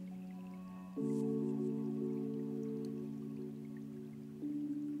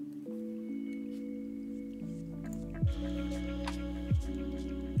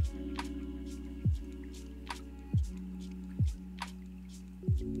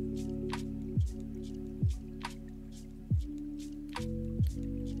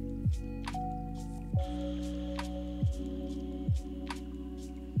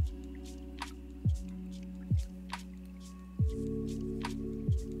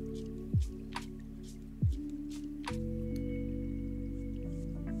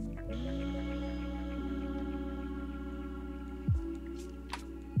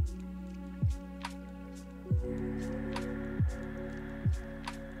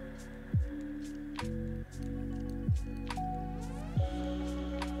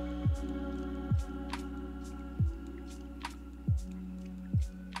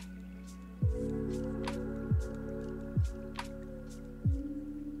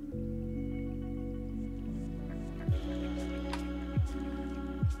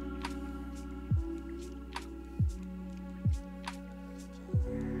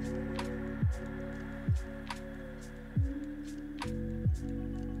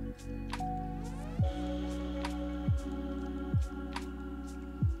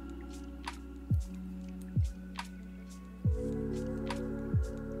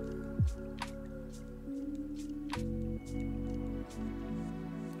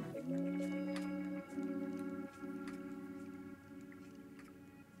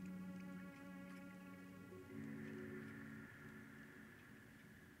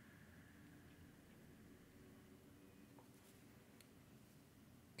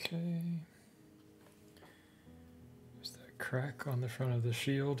 Okay. There's that crack on the front of the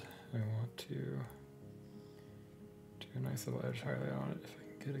shield. I want to do a nice little edge highlight on it if I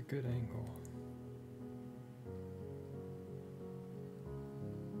can get a good angle.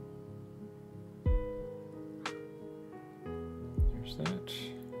 There's that.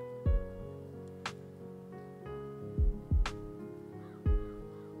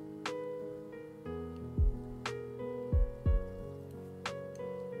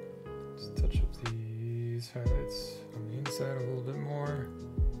 Touch up these highlights on the inside a little bit more.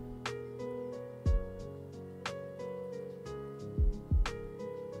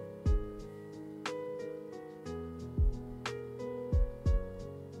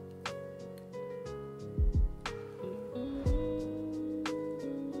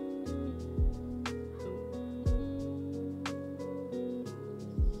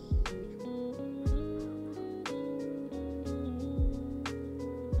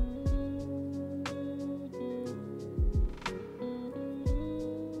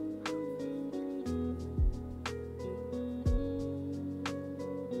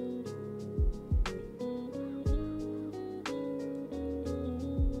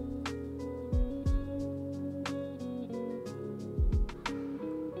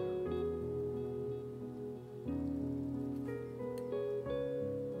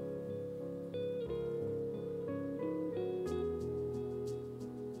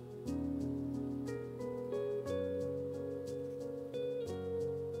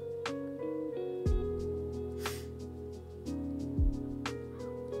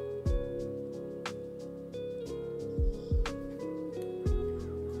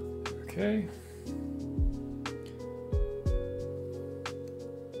 Okay.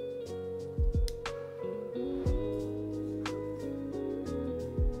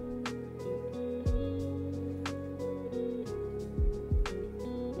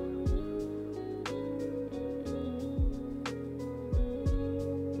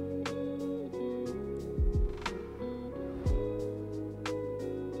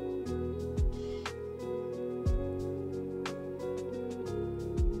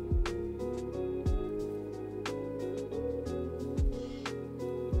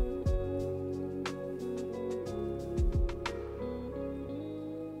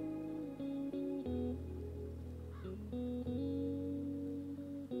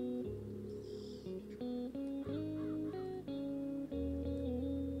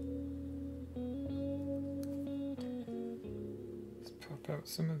 Out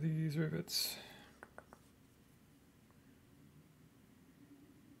some of these rivets.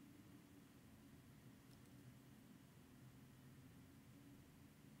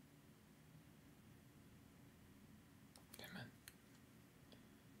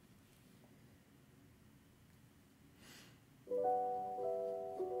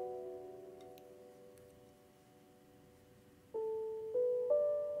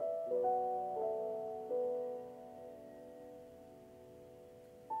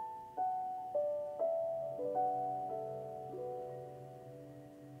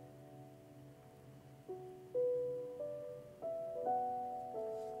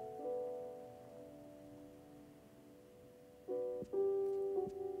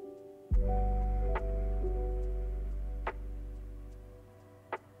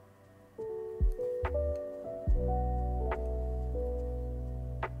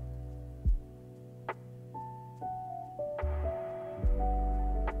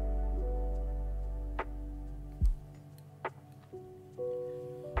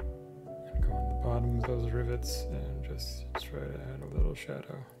 Those rivets and just try to add a little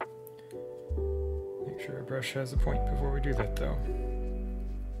shadow. Make sure our brush has a point before we do that though.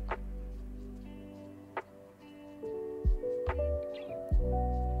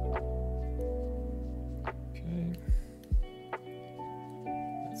 Okay.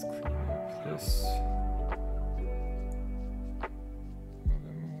 Let's clean up this.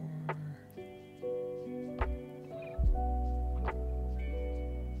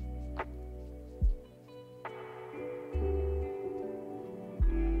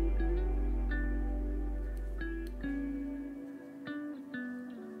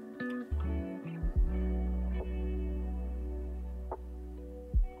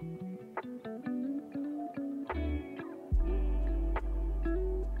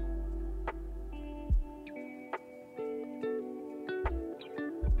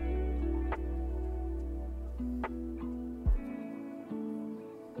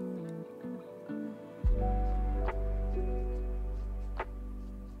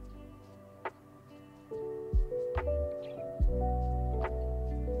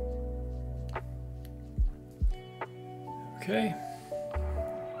 Okay.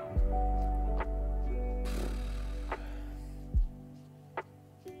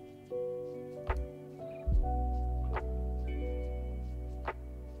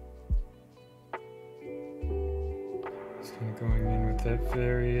 Just kind of going in with that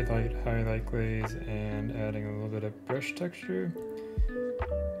very light highlight glaze and adding a little bit of brush texture,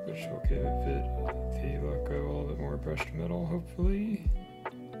 which will give it the look of a little bit more brushed metal, hopefully.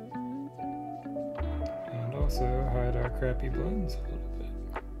 And also hide our crappy blends a little bit.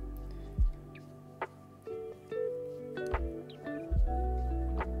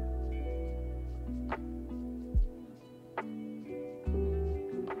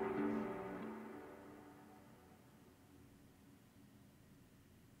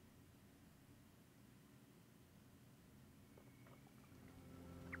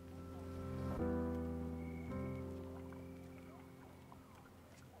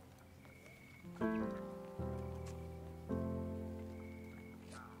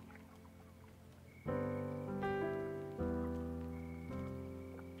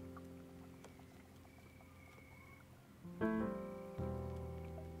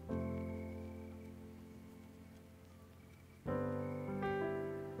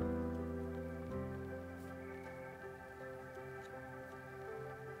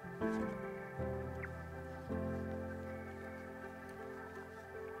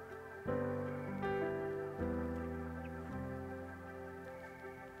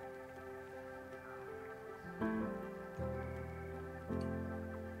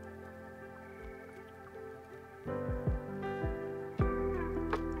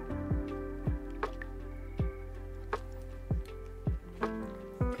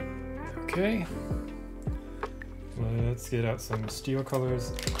 Okay. Let's get out some steel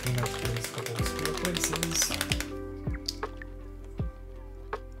colors, clean up these couple of steel places.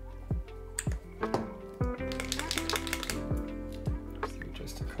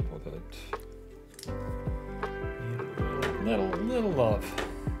 Just a couple that need a little love.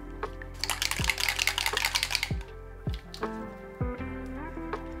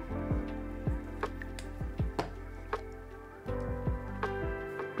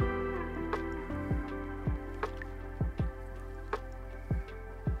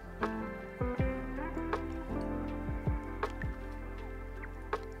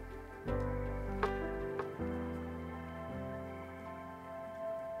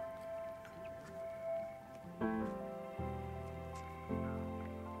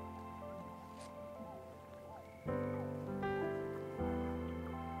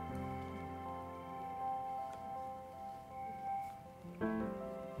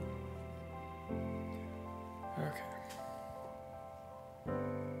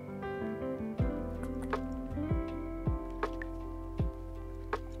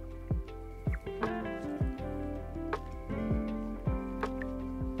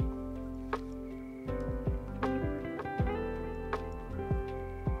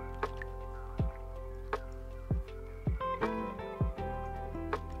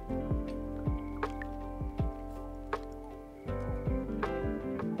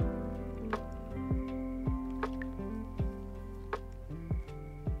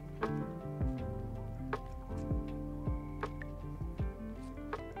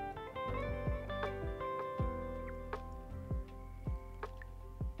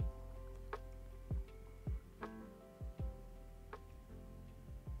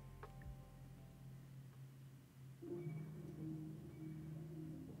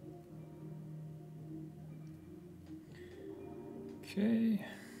 Okay.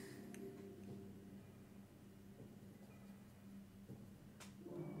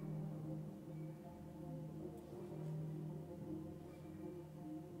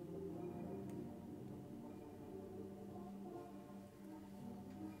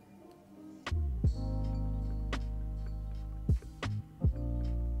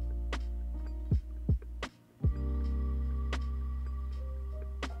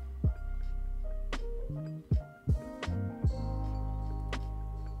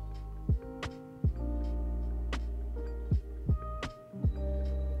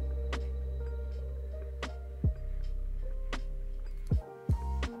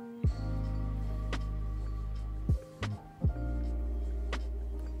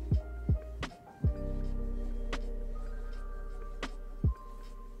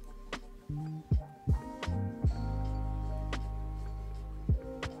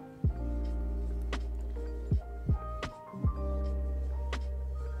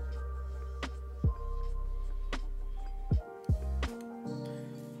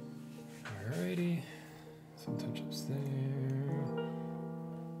 Alrighty, some touch-ups there.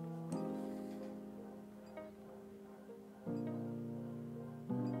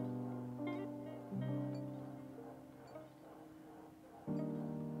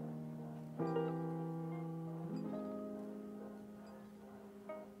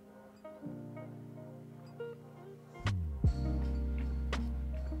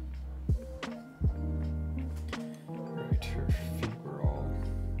 Right, her feet were all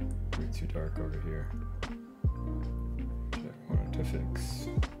way too dark over here. Which I wanted to fix.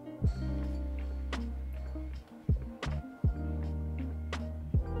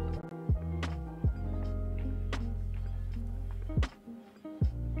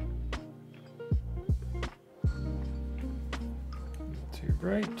 Too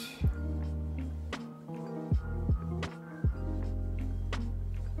bright.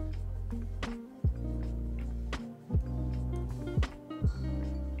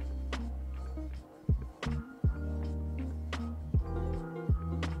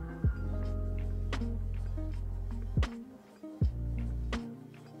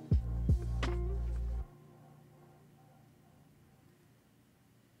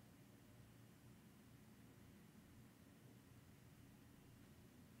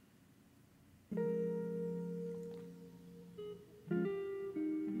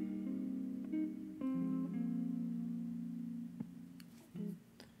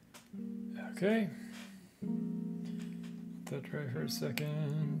 Okay, let that dry for a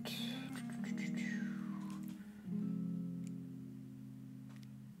second.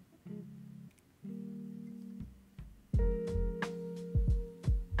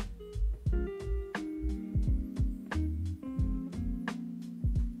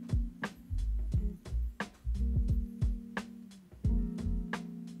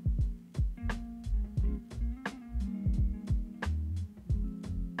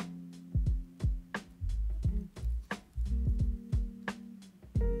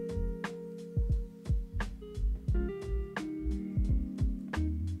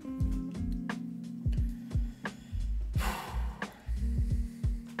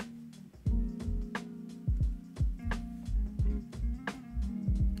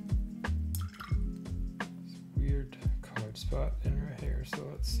 spot in right here, so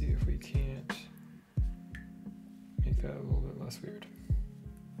let's see if we can't make that a little bit less weird.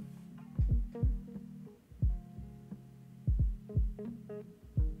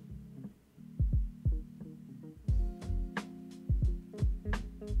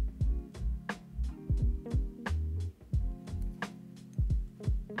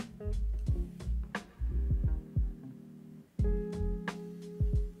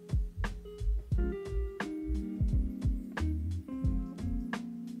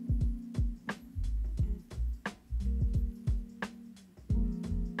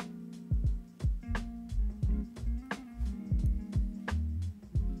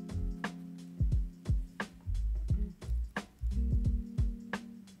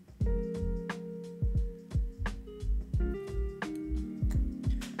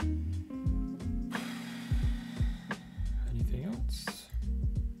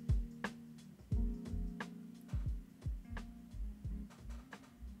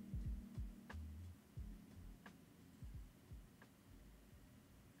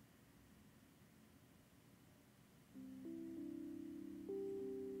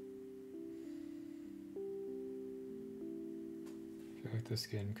 I feel like the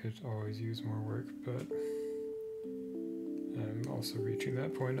skin could always use more work, but I'm also reaching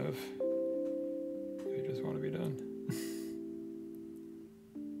that point of I just want to be done.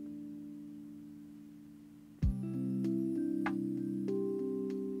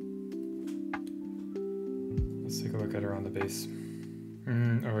 Let's take a look at her on the base.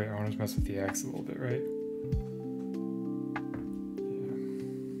 Oh wait, I want to mess with the axe a little bit, right?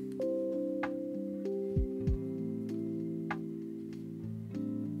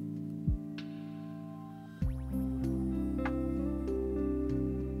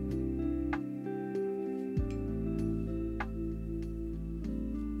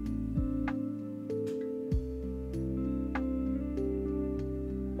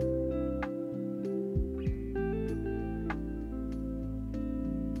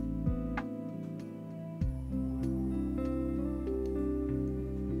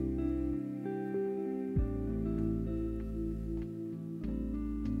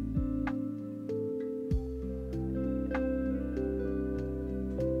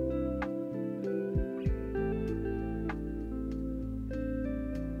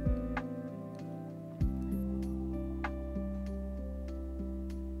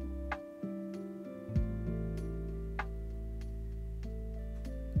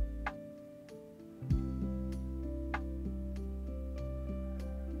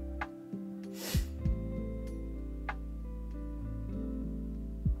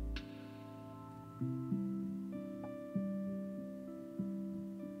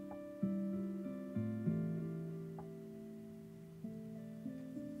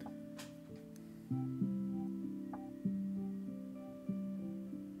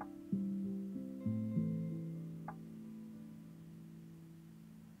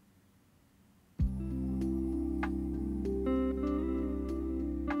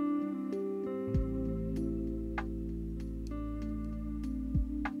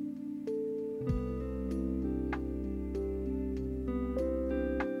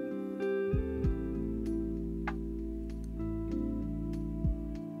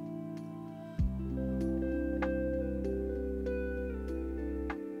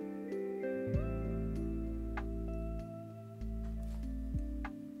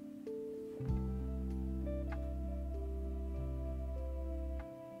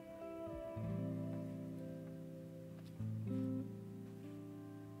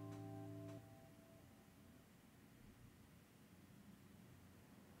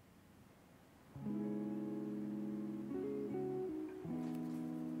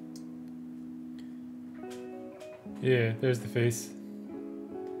 Yeah, there's the face.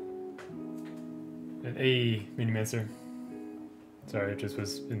 An A Minimancer. Sorry, it just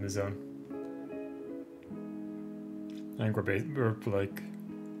was in the zone. I think we're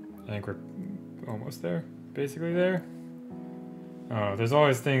almost there. Basically there. Oh, there's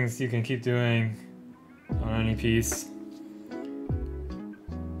always things you can keep doing on any piece.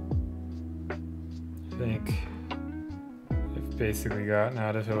 I think I've basically gotten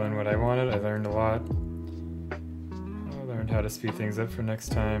out of Hlin what I wanted. I learned a lot. I learned how to speed things up for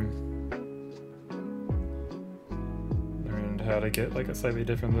next time. Learned how to get like a slightly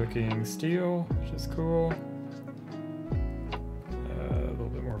different looking steel, which is cool. A little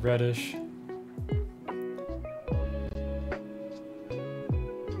bit more reddish.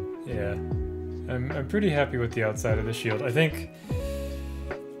 Yeah, I'm pretty happy with the outside of the shield. I think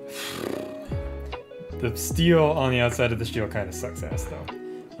the steel on the outside of the shield kind of sucks ass though.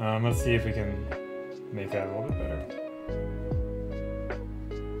 Let's see if we can make that a little bit better.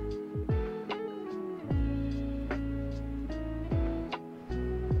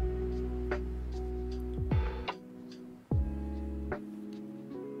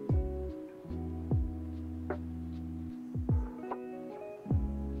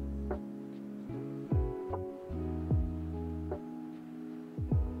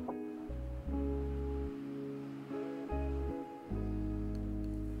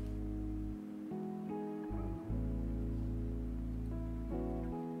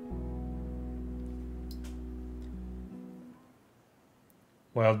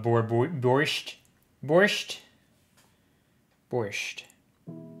 Wild boar borscht. Borscht. Borscht.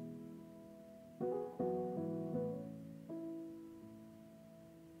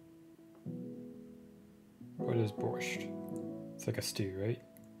 What is borscht? It's like a stew, right?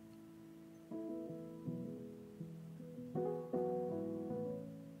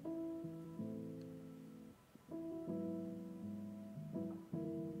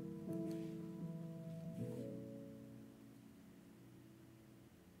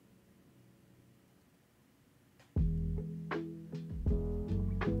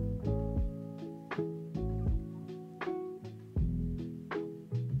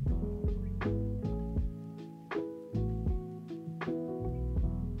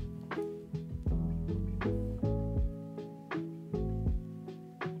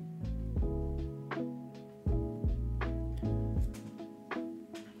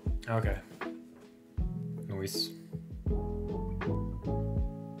 Okay. Nice.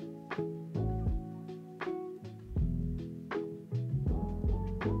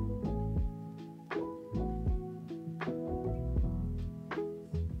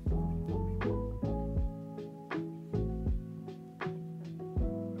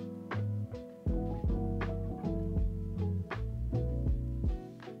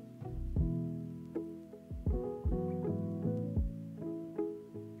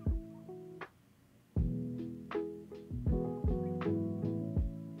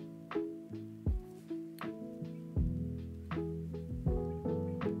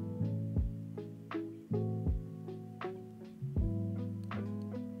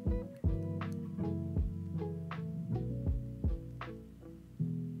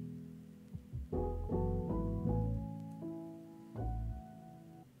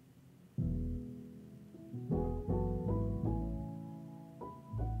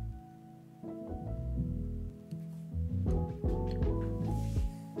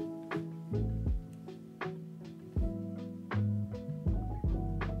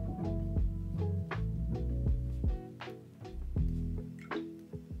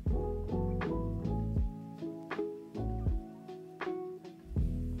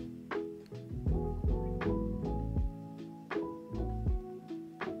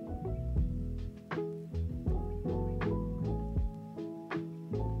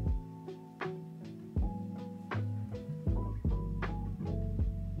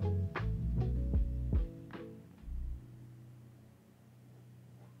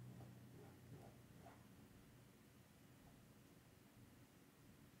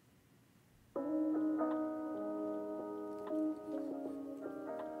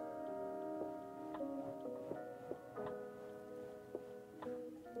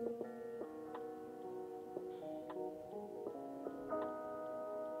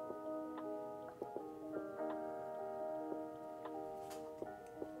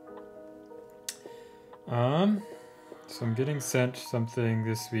 So I'm getting sent something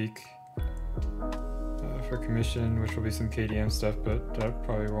this week for commission, which will be some KDM stuff, but that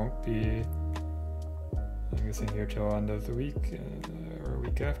probably won't be, I'm guessing, here till end of the week or a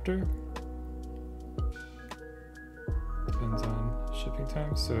week after. Depends on shipping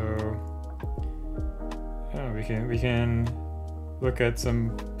time. So I don't know, we can look at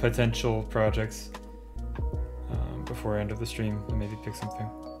some potential projects before end of the stream and maybe pick something.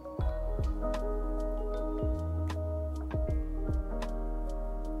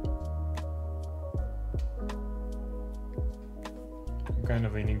 Kind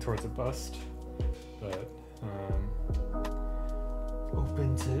of leaning towards a bust, but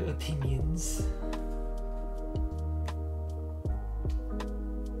open to opinions.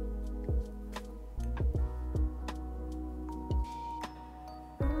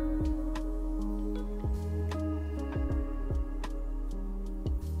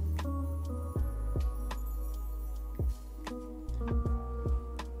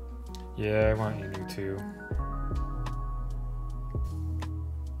 Yeah, I want Inu too.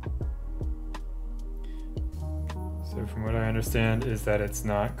 So from what I understand is that it's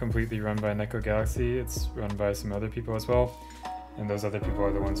not completely run by Neko Galaxy, it's run by some other people as well, and those other people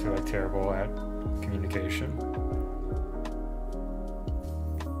are the ones who are like terrible at communication.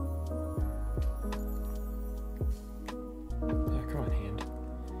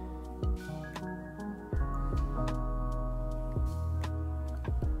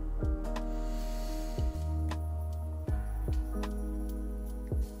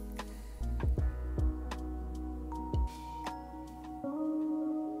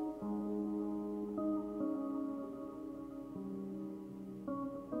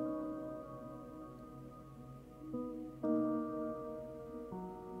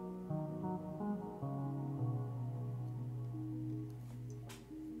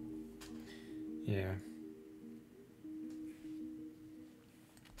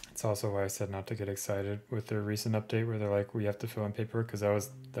 That's also why I said not to get excited with their recent update where they're like, we have to fill in paperwork, because that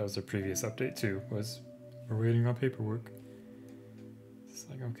was their previous update too, was we're waiting on paperwork. It's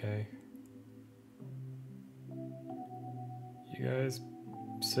like, okay. You guys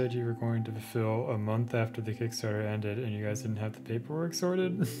said you were going to fill a month after the Kickstarter ended and you guys didn't have the paperwork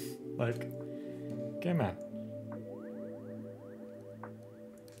sorted? Like, come on.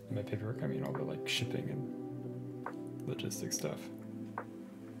 By paperwork, I mean all the like shipping and logistic stuff.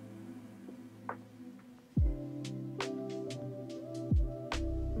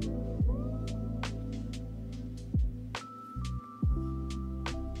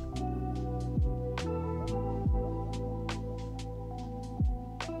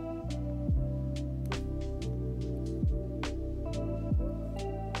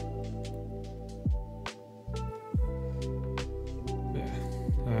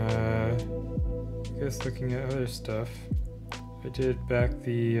 Looking at other stuff, I did back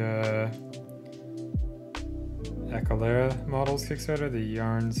the Akalera models Kickstarter, the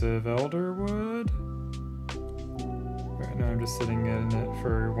Yarns of Elderwood. Right now I'm just sitting in it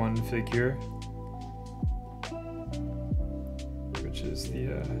for one figure, which is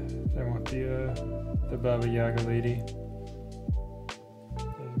the I want the Baba Yaga lady. I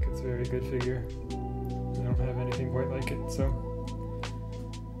think it's a very good figure. I don't have anything quite like it, so.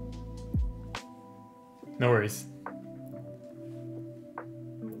 No worries.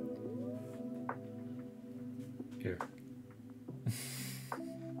 Here.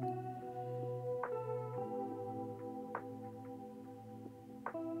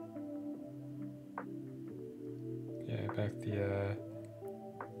 Yeah, back the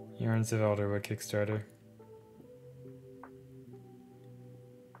Yarns of Elderwood Kickstarter.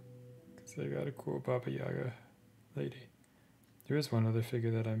 Because they got a cool Baba Yaga lady. There is one other figure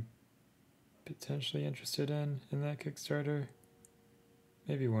that I'm potentially interested in that Kickstarter.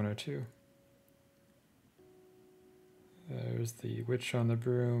 Maybe one or two. There's the witch on the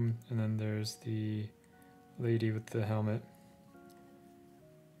broom, and then there's the lady with the helmet.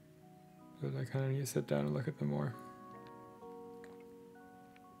 But I kind of need to sit down and look at them more.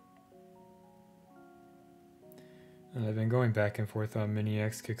 And I've been going back and forth on Mini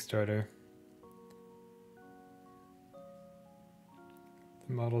X Kickstarter.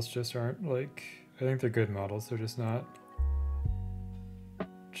 The models just aren't like, I think they're good models, they're just not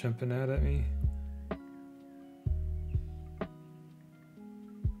jumping out at me.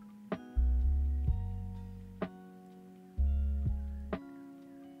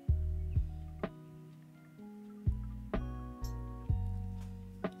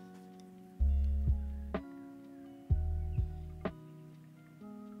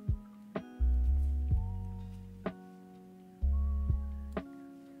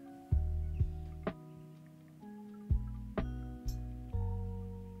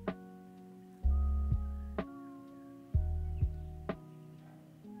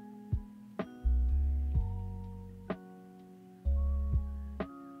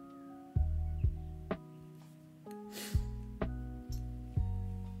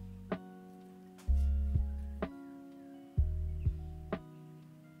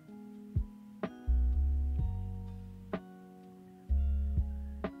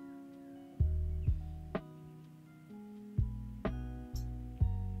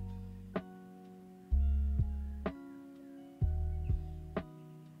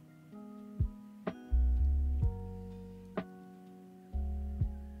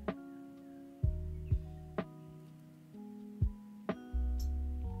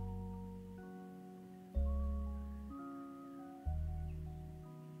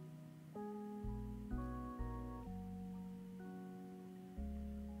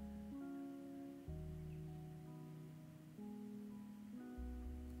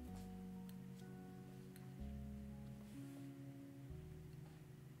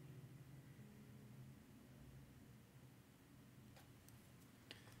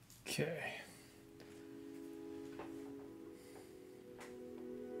 Okay.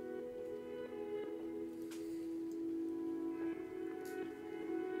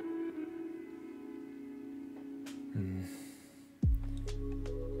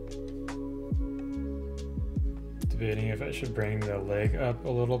 Debating if I should bring the leg up a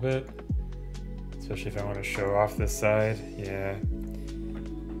little bit, especially if I want to show off this side. Yeah.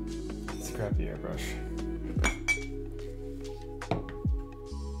 Let's grab the airbrush.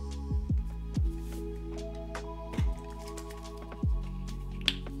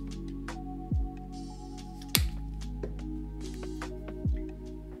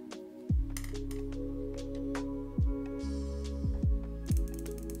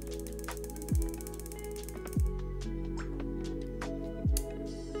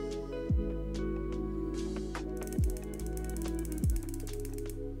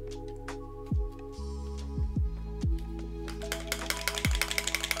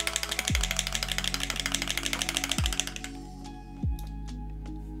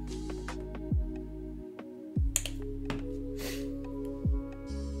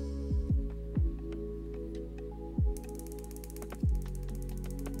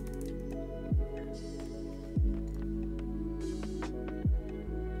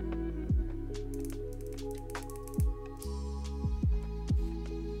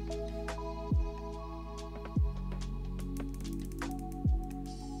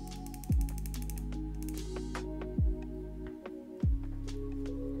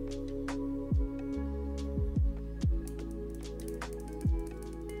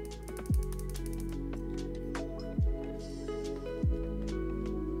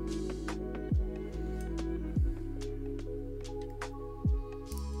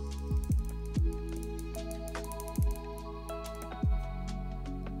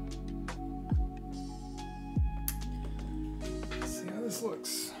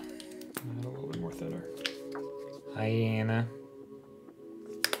 Hi, Anna.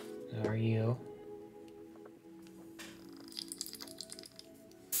 How are you?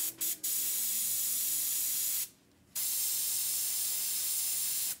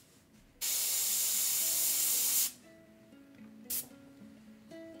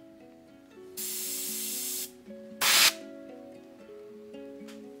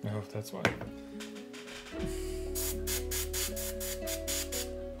 I hope that's why.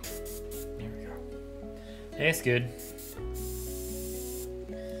 There we go. That's good. I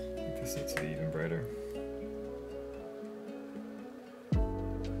think this needs to be even brighter.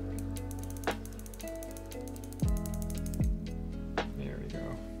 There we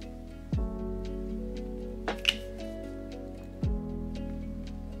go.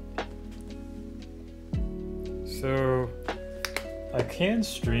 So I can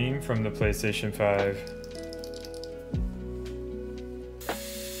stream from the PlayStation 5.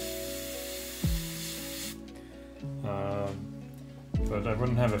 But I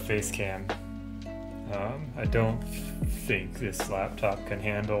wouldn't have a face cam. I don't think this laptop can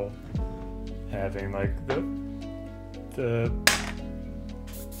handle having like the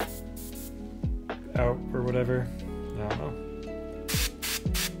out or whatever. I don't know.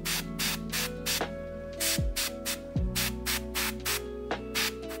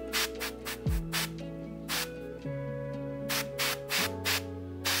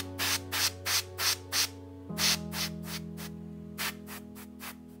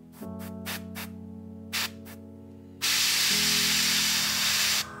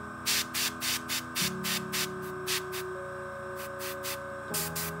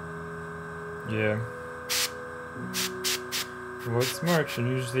 Yeah. Well, it's March, and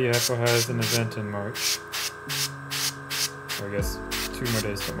usually Apple has an event in March. Or I guess 2 more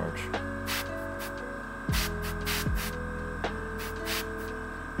days till March.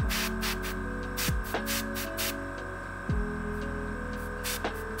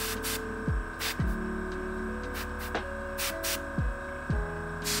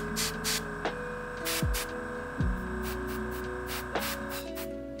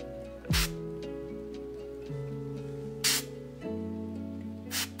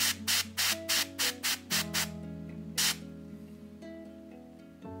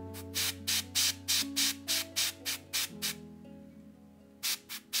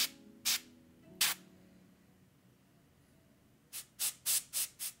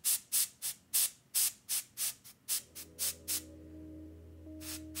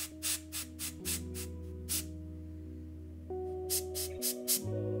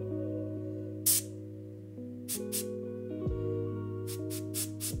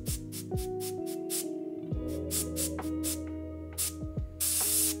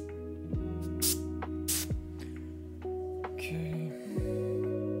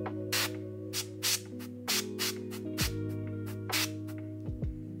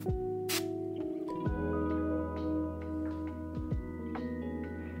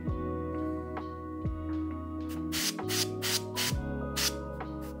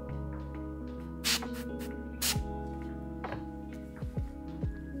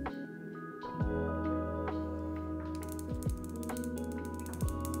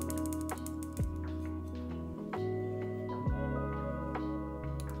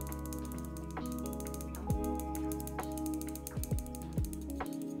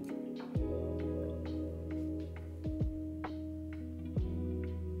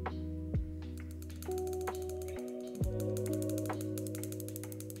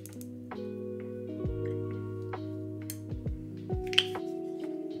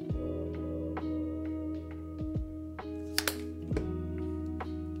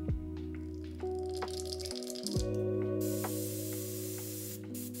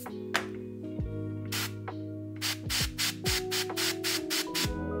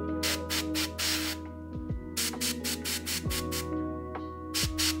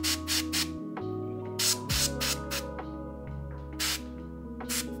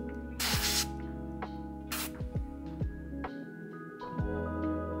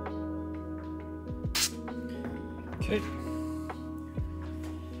 Okay.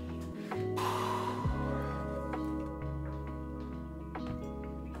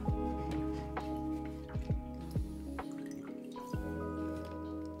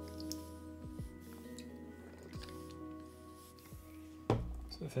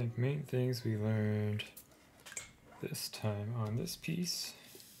 So I think main things we learned this time on this piece.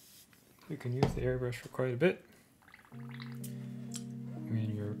 We can use the airbrush for quite a bit.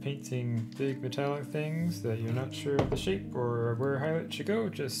 When you're painting big metallic things that you're not sure of the shape or where highlight should go,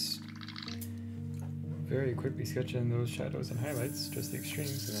 just very quickly sketch in those shadows and highlights, just the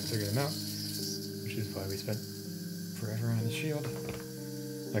extremes, and then figure them out, which is why we spent forever on the shield.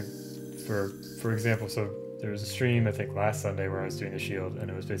 Like, for example, so there was a stream, I think last Sunday, where I was doing the shield, and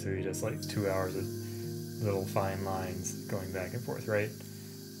it was basically just like 2 hours of little fine lines going back and forth, right?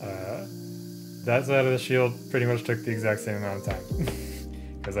 That side of the shield pretty much took the exact same amount of time.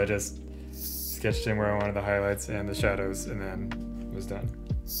 Because I just sketched in where I wanted the highlights and the shadows, and then was done.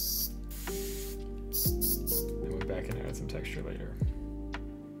 And went back and added some texture later.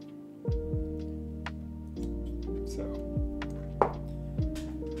 So,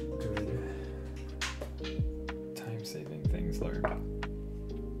 good time-saving things learned.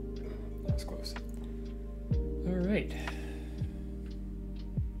 That was close. All right.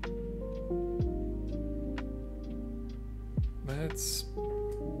 Let's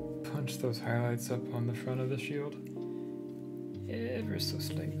punch those highlights up on the front of the shield ever so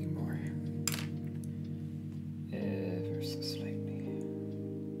slightly more. Ever so slightly.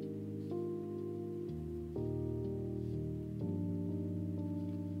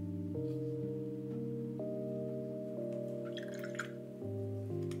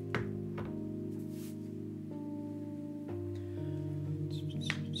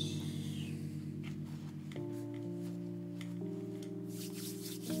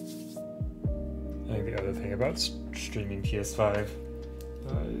 I think the other thing about streaming PS5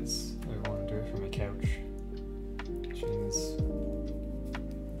 is I want to do it from my couch, which means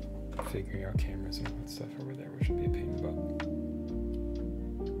figuring out cameras and all that stuff over there, which would be a pain in the butt.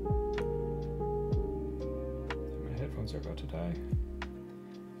 And my headphones are about to die,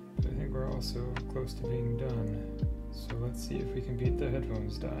 but I think we're also close to being done, so let's see if we can beat the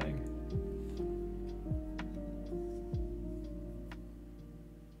headphones dying.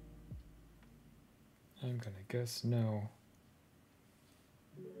 I'm gonna guess no.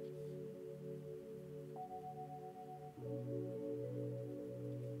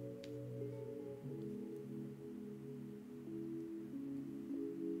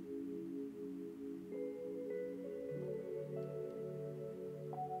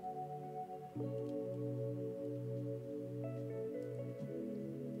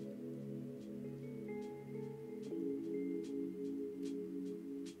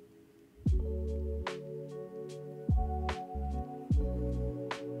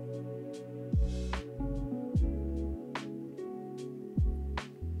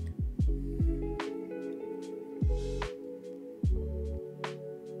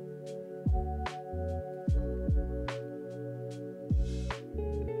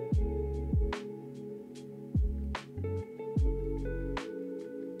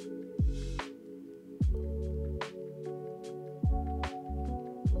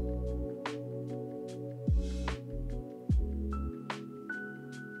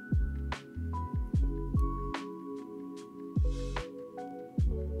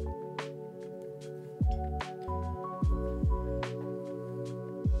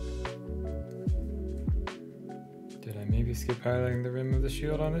 Did I maybe skip highlighting the rim of the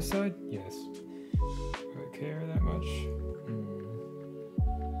shield on this side? Yes. Do I care that much?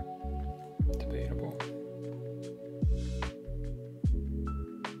 Debatable.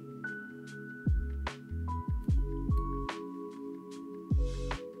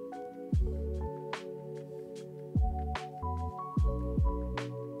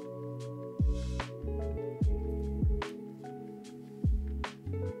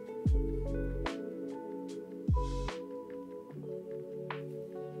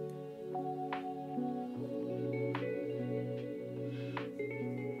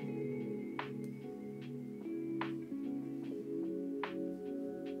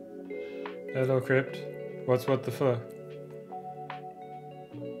 Hello, Crypt. What the fuck?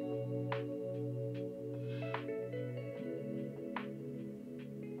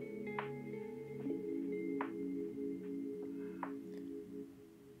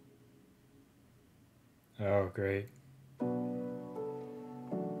 Oh, great.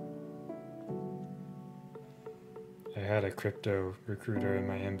 I had a crypto recruiter in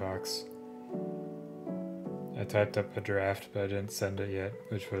my inbox. I typed up a draft, but I didn't send it yet,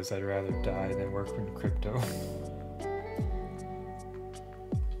 which was I'd rather die than work in crypto.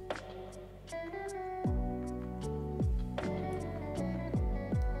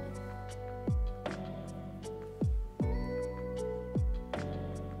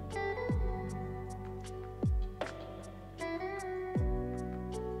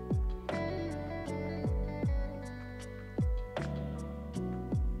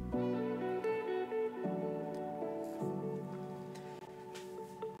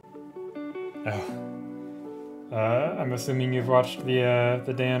 I'm assuming you've watched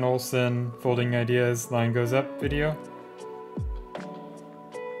the Dan Olsen Folding Ideas Line Goes Up video?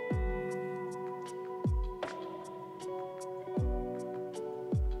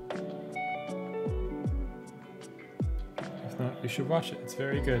 You should watch it. It's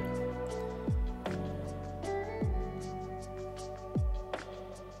very good.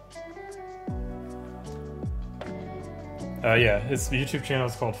 Yeah, his YouTube channel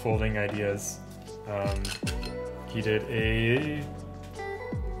is called Folding Ideas. He did a...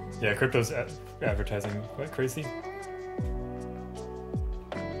 Yeah, crypto's advertising like crazy.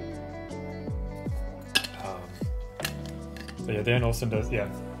 But yeah, Dan Olson does, yeah.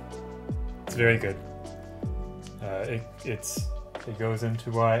 It's very good. It goes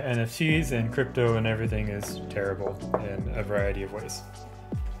into why NFTs and crypto and everything is terrible in a variety of ways.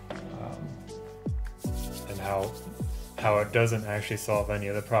 And how it doesn't actually solve any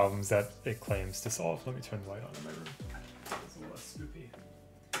of the problems that it claims to solve. Let me turn the light on in my room. It's a little less spoopy.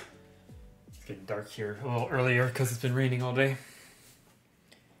 It's getting dark here a little earlier because it's been raining all day.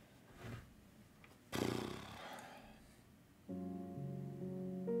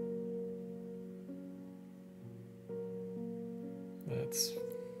 Let's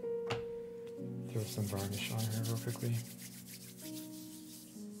throw some varnish on here real quickly.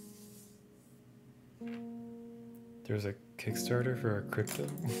 There's a Kickstarter for a crypto.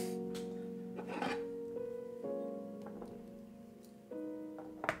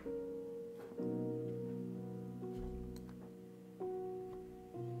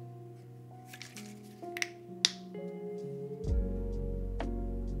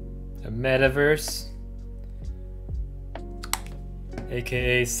 A metaverse.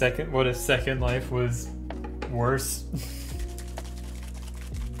 AKA what if Second Life was worse?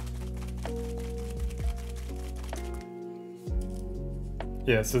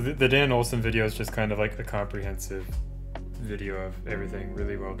 Yeah, so the Dan Olson video is just kind of like a comprehensive video of everything,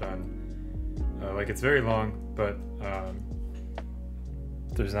 really well done. Like it's very long, but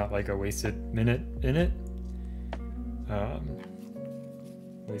there's not like a wasted minute in it. At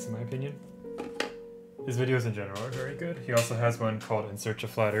least in my opinion. His videos in general are very good. He also has one called In Search of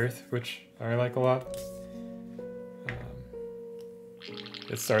Flat Earth, which I like a lot.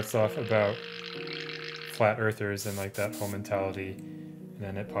 It starts off about flat earthers and like that whole mentality, and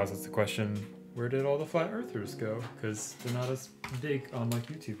then it posits the question, where did all the flat earthers go? Because they're not as big on like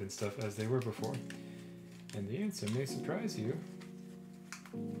YouTube and stuff as they were before. And the answer may surprise you.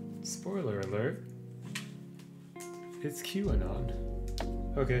 Spoiler alert. It's QAnon.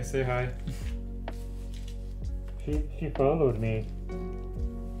 Okay, say hi. She followed me.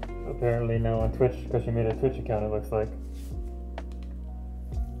 Apparently now on Twitch, because she made a Twitch account, it looks like.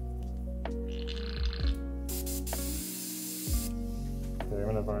 Okay, I'm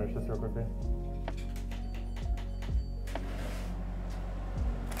gonna varnish this real quickly.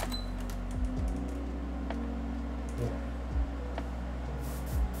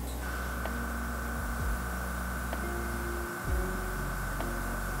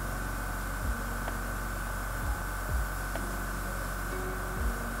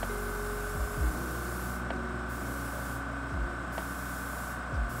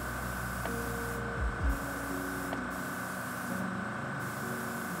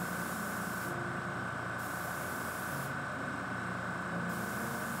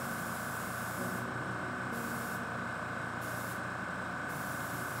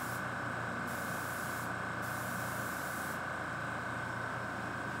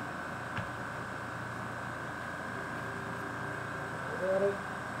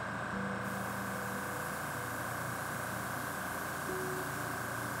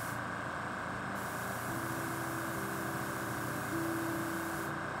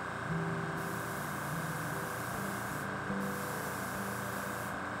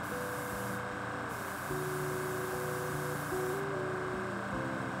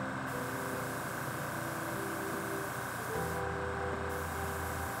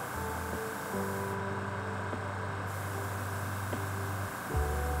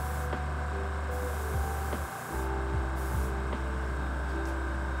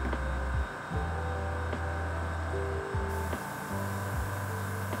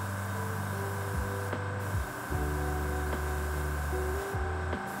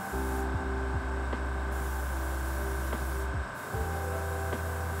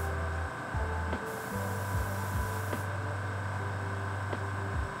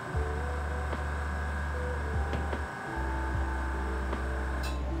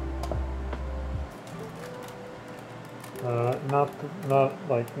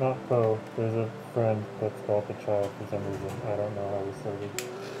 Not Poe. There's a friend that's called the child for some reason. I don't know how we started.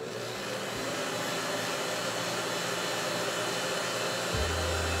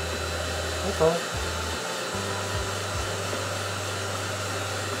 Hey Poe.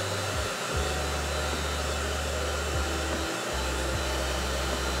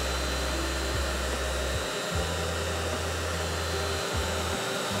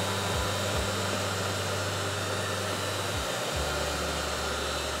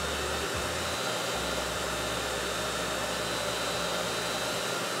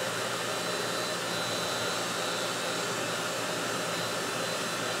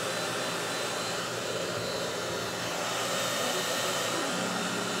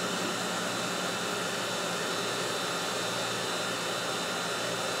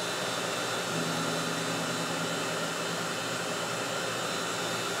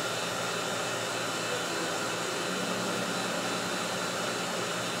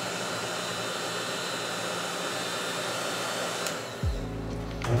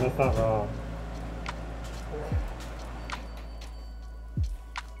 that's not wrong.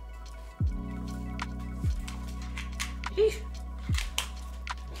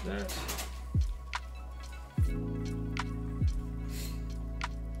 That.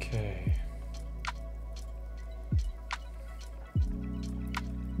 Okay.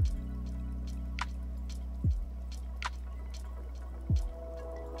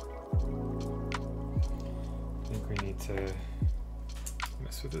 I think we need to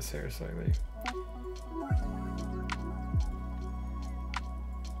mess with this hair slightly.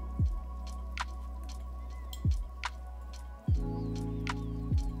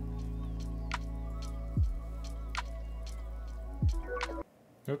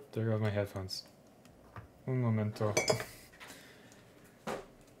 Oh, there go my headphones. Un momento. Let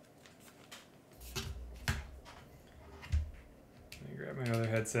me grab my other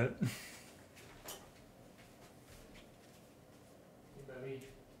headset.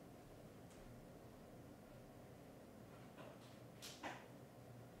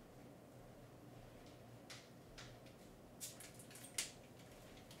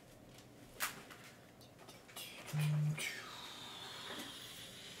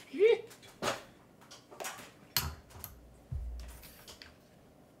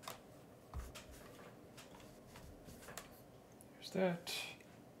 That.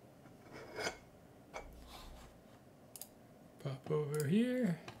 Pop over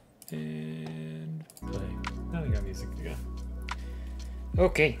here and play. Now we got music again.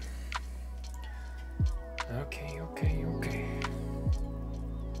 Okay. Okay.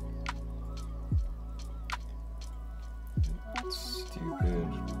 Stupid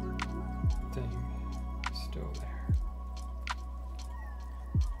thing still there.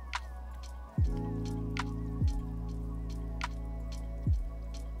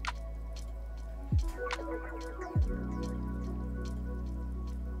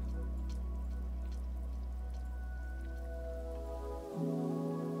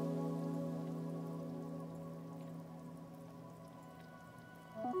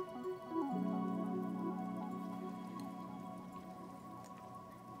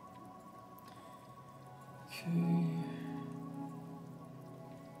 Okay.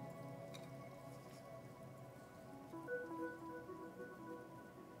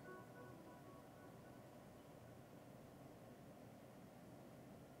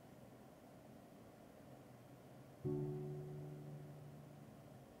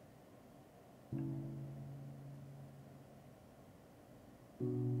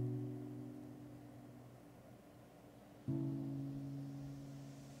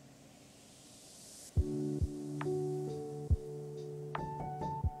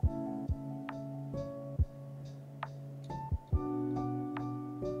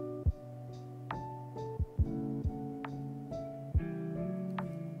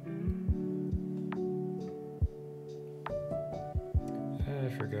 I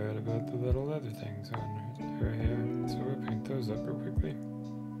forgot about the little leather things on her hair, so we'll paint those up real quickly.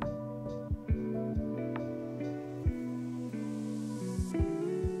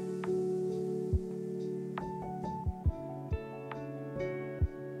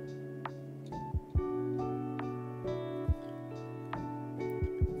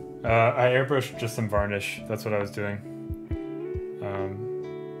 I airbrushed just some varnish, that's what I was doing.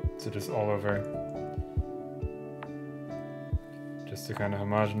 So just all over. Just to kind of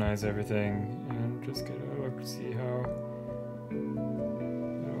homogenize everything and just get a look to see how it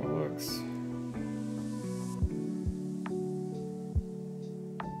all looks.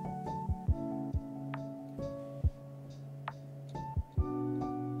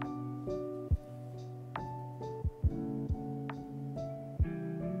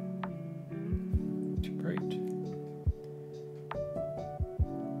 Too bright.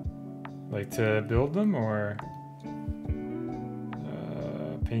 Like to build them or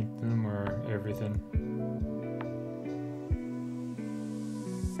paint them or everything?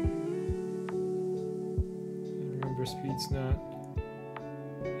 And remember, speed's not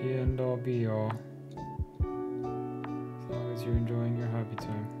the end all be all, as long as you're enjoying your hobby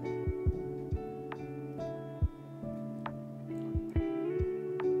time.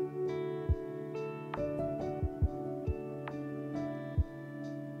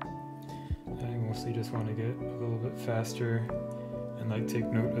 I mostly just want to get a little bit faster and like take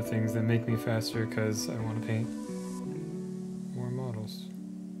note of things that make me faster because I want to paint more models.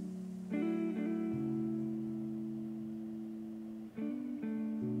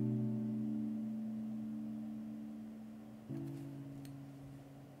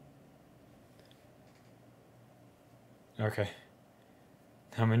 Okay.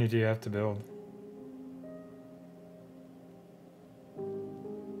 How many do you have to build?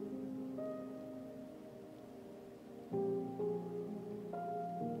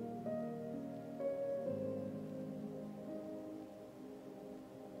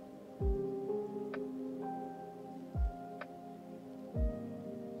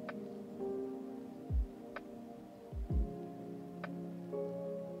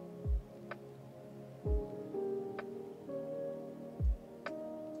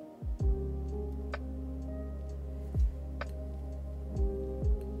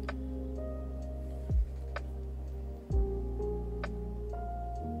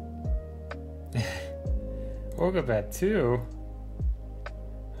 woke up at 2?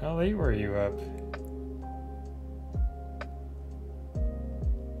 How late were you up?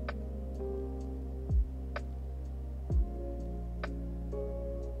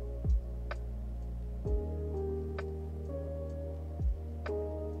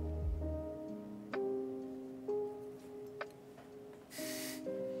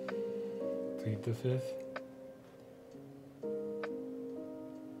 Plead the 5th.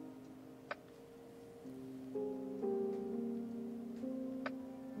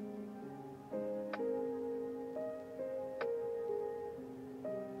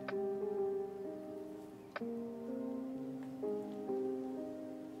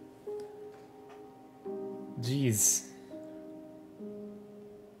 Jeez.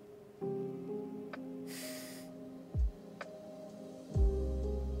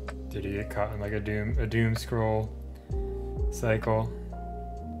 Did he get caught in like a doom scroll cycle?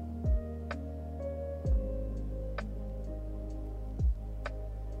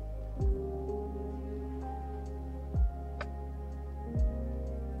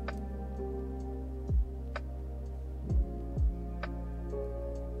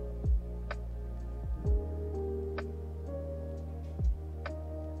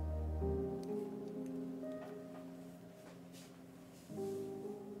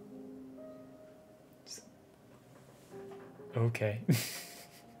 Okay.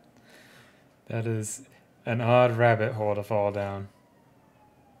 That is an odd rabbit hole to fall down.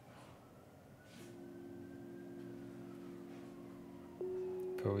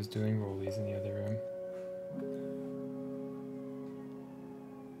 Poe is doing rollies in the other room.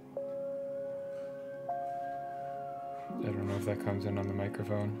 I don't know if that comes in on the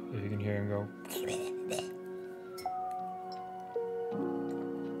microphone, if you can hear him go.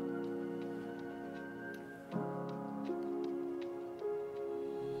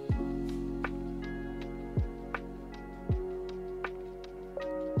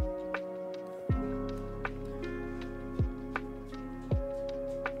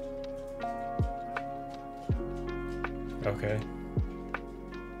 Okay.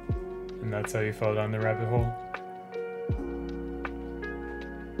 And that's how you fell down the rabbit hole?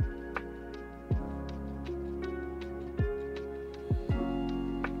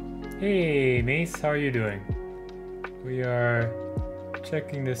 Hey, Mace, how are you doing? We are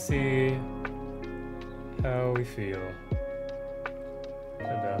checking to see how we feel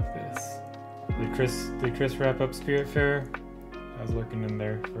about this. Did Chris wrap up Spirit Fair? I was looking in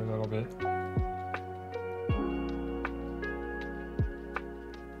there for a little bit.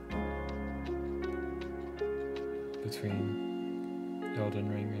 Between Elden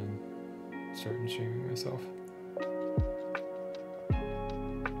Ring and starting streaming myself.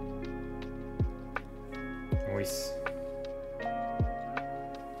 Nice.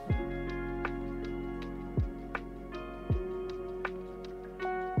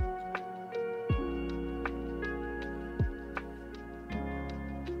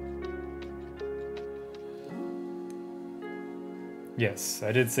 Yes,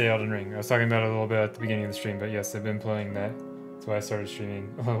 I did say Elden Ring. I was talking about it a little bit at the beginning of the stream, but yes, I've been playing that. That's why I started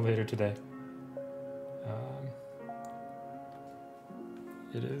streaming a little later today.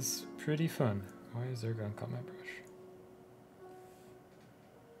 It is pretty fun. Why is there gunk on my brush?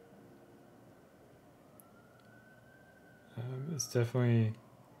 It's definitely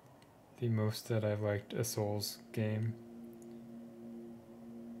the most that I've liked a Souls game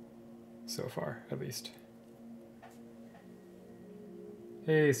so far, at least.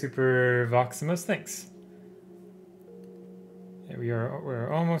 Hey, Super Voximus, thanks. Yeah,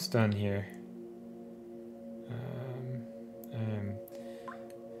 we're almost done here.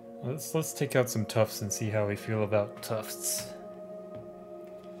 Let's take out some tufts and see how we feel about tufts.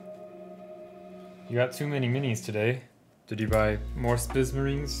 You got too many minis today. Did you buy more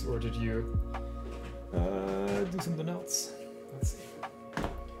Spizmarines or did you do something else? Let's see.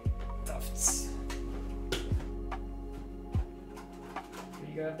 Tufts.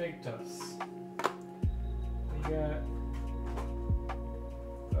 We got big tufts. We got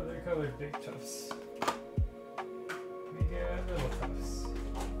other colored big tufts. We got little tufts.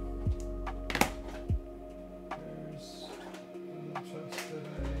 There's little tufts that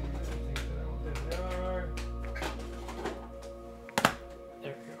I think that I want. There they are.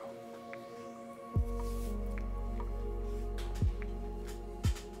 There we go.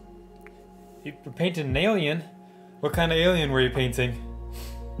 You were painting an alien? What kind of alien were you painting?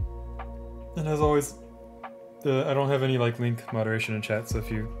 And as always, I don't have any like link moderation in chat, so if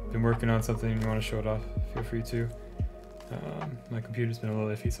you've been working on something and you want to show it off, feel free to. My computer's been a little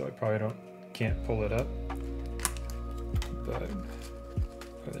iffy, so I probably can't pull it up. But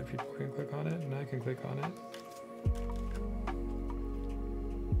other people can click on it, and I can click on it.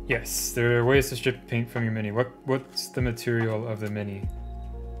 Yes, there are ways to strip paint from your mini. What's the material of the mini?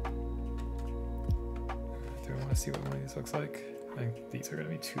 Do I want to see what one of these looks like? I think these are going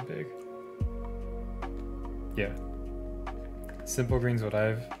to be too big. Yeah. Simple green's what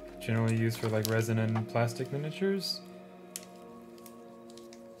I've generally used for like resin and plastic miniatures.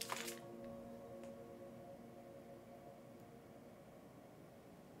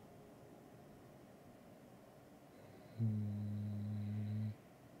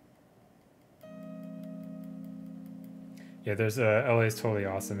 Yeah, there's LA's Totally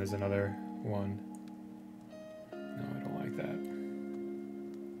Awesome is another one. No, I don't like that.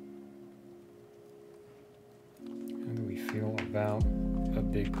 How do we feel about a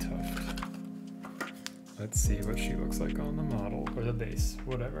big tuft? Let's see what she looks like on the model, or the base,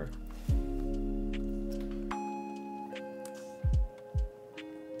 whatever.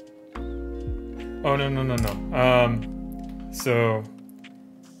 Oh, no. So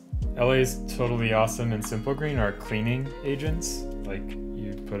LA's Totally Awesome and Simple Green are cleaning agents. Like,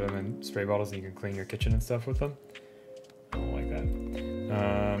 you put them in spray bottles and you can clean your kitchen and stuff with them. I don't like that.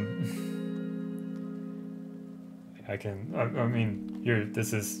 I mean,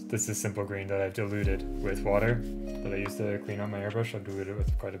 this is Simple Green that I've diluted with water that I used to clean out my airbrush. I've diluted it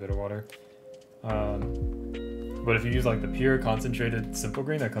with quite a bit of water. But if you use like the pure concentrated Simple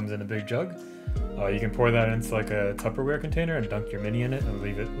Green that comes in a big jug, you can pour that into like a Tupperware container and dunk your mini in it and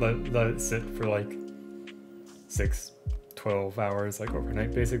leave it, let it sit for like 12 hours, like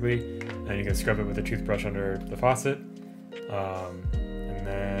overnight basically. And you can scrub it with a toothbrush under the faucet. And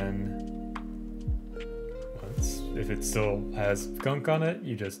then if it still has gunk on it,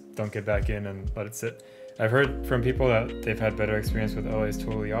 you just dunk it back in and let it sit. I've heard from people that they've had better experience with LA's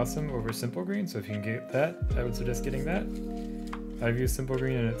Totally Awesome over Simple Green, so if you can get that, I would suggest getting that. I've used Simple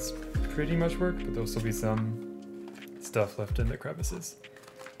Green and it's pretty much worked, but there'll still be some stuff left in the crevices.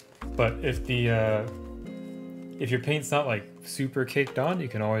 But if your paint's not like super caked on, you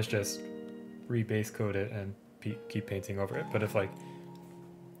can always just rebase coat it and keep painting over it. But if like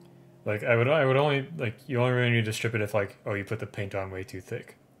I would only, like, you only really need to strip it if like, oh, you put the paint on way too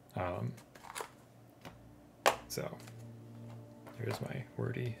thick. So here's my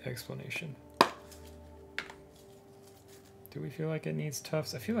wordy explanation. Do we feel like it needs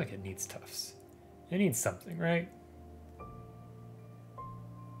tufts? I feel like it needs tufts. It needs something, right?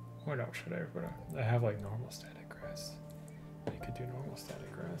 What else should I put on? I have like normal static grass. I could do normal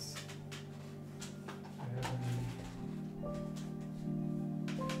static grass.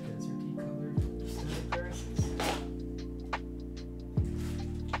 Desert-y colored static grasses.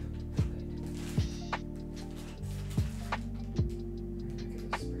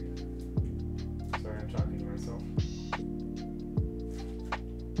 Sorry, I'm talking to myself.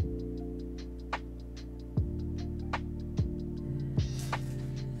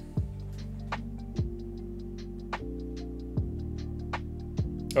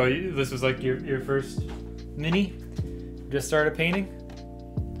 Oh, this was like your first mini? Just started painting?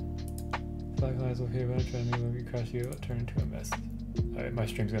 Black lines will here, but I'm trying to move you across you, it'll turn into a mess. Alright, my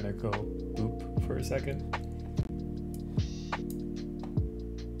stream's gonna go boop for a second.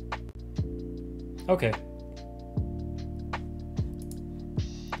 Okay.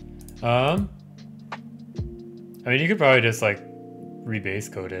 I mean, you could probably just like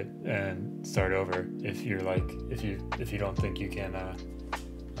rebase coat it and start over if you're like, if you don't think you can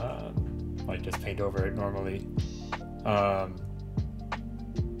like just paint over it normally.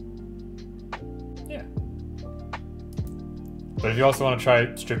 Yeah. But if you also want to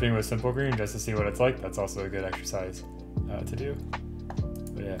try stripping with Simple Green just to see what it's like, that's also a good exercise to do.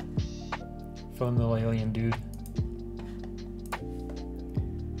 But yeah, fun little alien dude.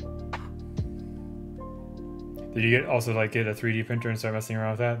 Did you also like get a 3D printer and start messing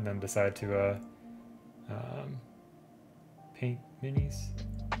around with that, and then decide to paint minis?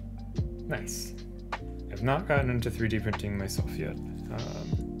 Nice. I've not gotten into 3D printing myself yet.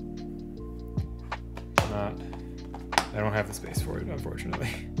 I don't have the space for it,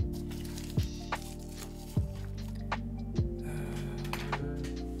 unfortunately.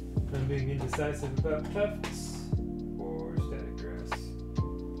 I'm being indecisive about tufts or static grass.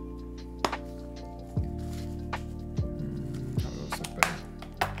 How do those look better?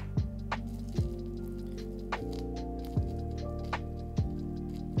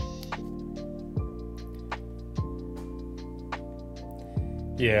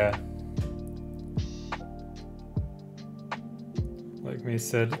 Yeah. Like May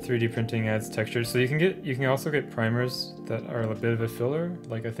said, 3D printing adds texture. So you can also get primers that are a bit of a filler.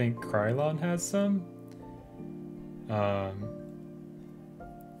 Like I think Krylon has some.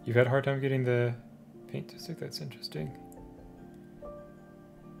 You've had a hard time getting the paint to stick? That's interesting.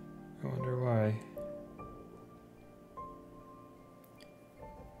 I wonder why.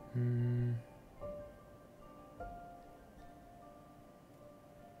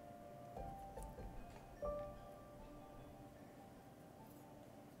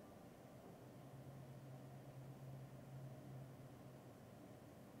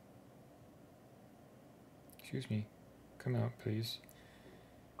 Excuse me. Come out, please.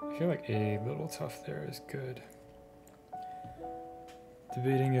 I feel like a little tough there is good.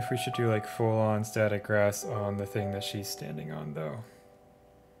 Debating if we should do like full-on static grass on the thing that she's standing on, though.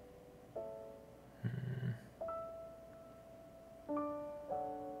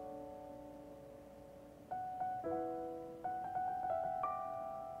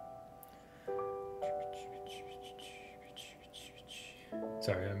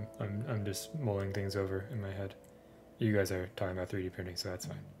 Sorry, I'm just mulling things over in my head. You guys are talking about 3D printing, so that's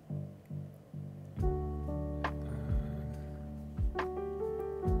fine.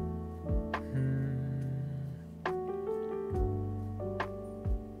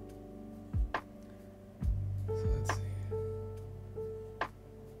 So let's see.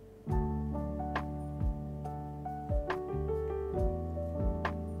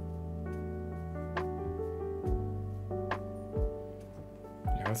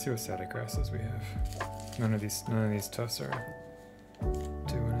 Let's see what static grasses we have. None of these tufts are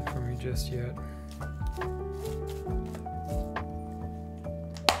doing it for me just yet.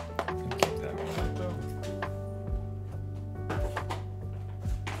 Gonna keep that one up though.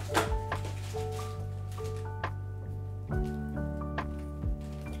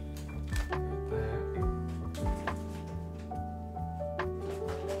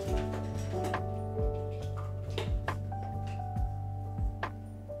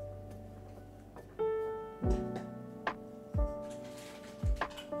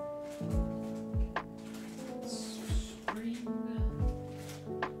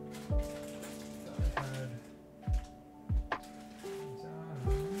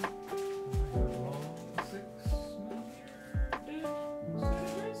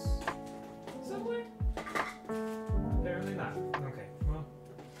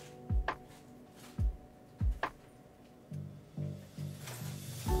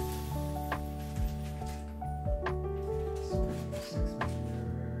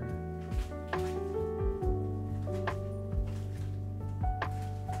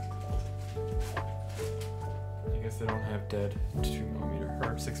 They don't have dead 2mm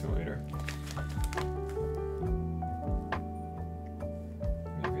or 6mm.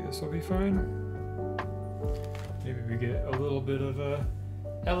 Maybe this will be fine. Maybe we get a little bit of a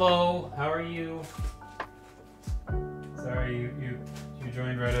hello, how are you? Sorry, you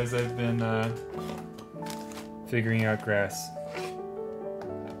joined right as I've been figuring out grass.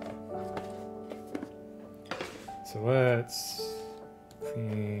 So let's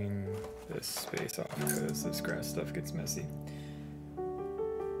clean this space off because this grass stuff gets messy.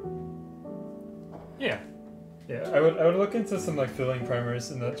 Yeah, I would look into some like filling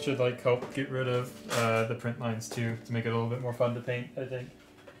primers, and that should like help get rid of the print lines too, to make it a little bit more fun to paint, I think.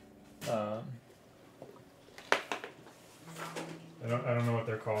 I don't know what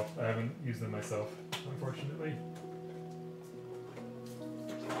they're called. I haven't used them myself, unfortunately.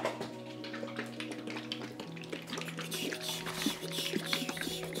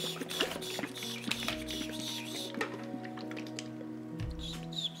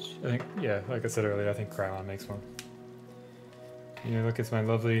 I think, yeah, like I said earlier, I think Krylon makes one. Here, look, it's my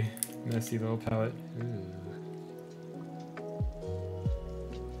lovely, messy little palette. Ooh.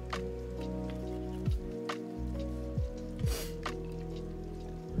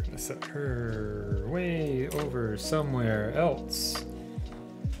 We're gonna set her way over somewhere else.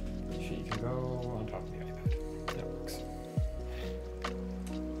 She can go on top of the iPad. That works.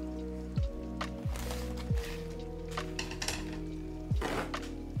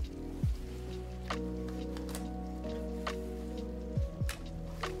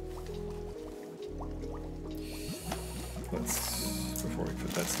 Before we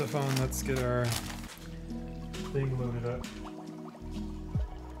put that stuff on, let's get our thing loaded up.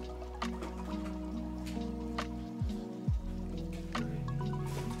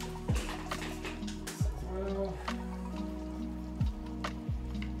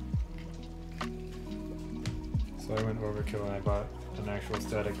 So I went overkill and I bought an actual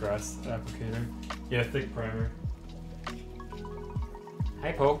static grass applicator. Yeah, thick primer.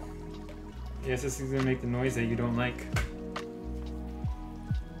 Hi, Poe. Yes, this is gonna make the noise that you don't like.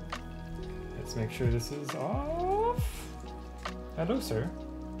 Let's make sure this is off. Hello, sir.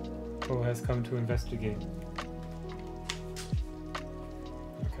 Poe has come to investigate.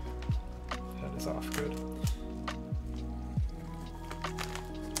 Okay, that is off. Good.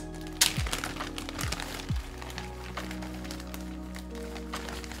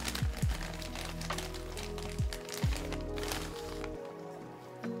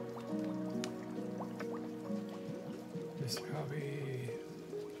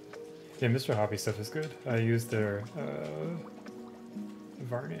 Yeah, Mr. Hobby stuff is good. I use their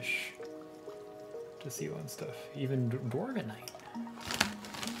varnish to seal on stuff, even Dwarvenite.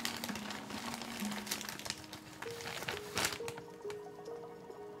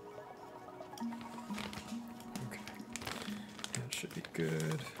 Okay, that should be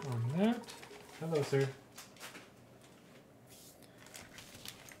good on that. Hello, sir.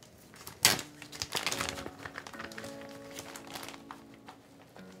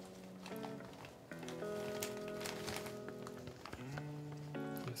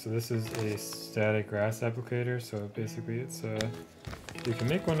 So this is a static grass applicator, so basically it's you can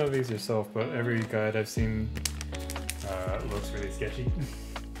make one of these yourself, but every guide I've seen looks really sketchy. You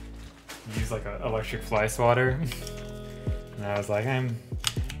use like an electric fly swatter, and I was like, I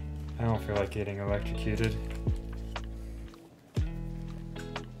don't feel like getting electrocuted.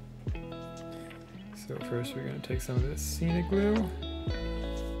 So first we're gonna take some of this scenic glue,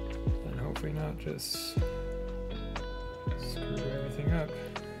 and hopefully not just screw everything up.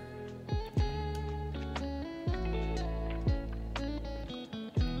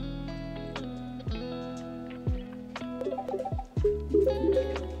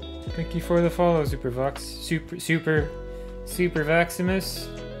 Thank you for the follow, Super Vaximus.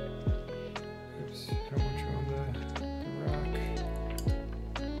 Oops, I don't want you on the rock.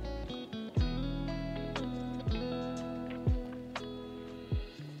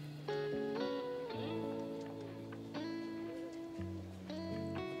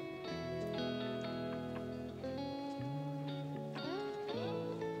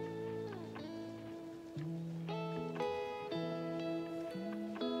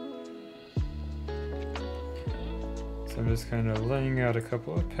 So I'm just kind of laying out a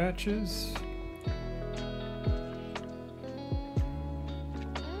couple of patches.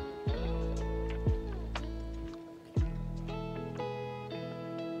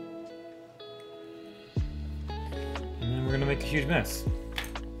 And then we're gonna make a huge mess.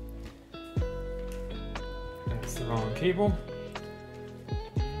 That's the wrong cable.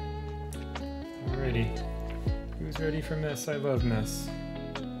 Alrighty. Who's ready for mess? I love mess.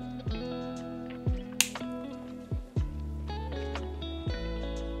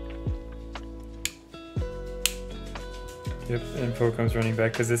 Yep, info comes running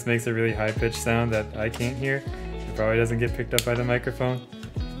back because this makes a really high-pitched sound that I can't hear. It probably doesn't get picked up by the microphone,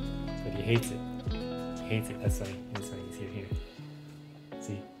 but he hates it. He hates it. That's why he's here.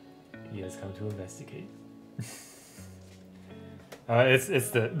 See, he has come to investigate. It's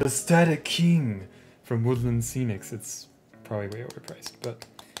the Static King from Woodland Scenics. It's probably way overpriced, but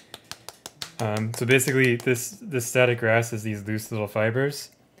so basically this static grass is these loose little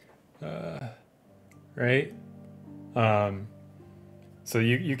fibers, right? So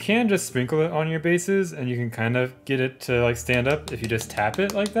you can just sprinkle it on your bases and you can kind of get it to like stand up if you just tap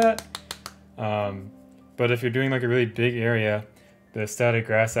it like that. But if you're doing like a really big area, the static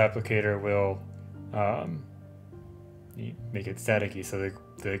grass applicator will make it staticky, so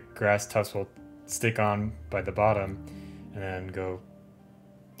the grass tufts will stick on by the bottom and then go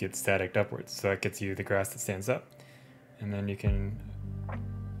get staticked upwards. So that gets you the grass that stands up. And then you can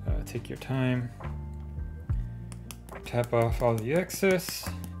take your time, tap off all the excess,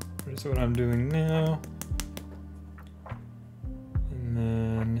 which is what I'm doing now. And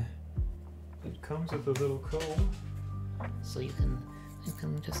then it comes with a little comb. So you can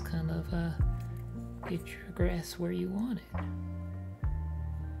just kind of get your grass where you want it.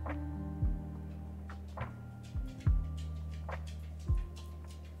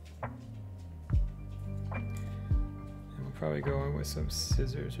 And we'll probably go in with some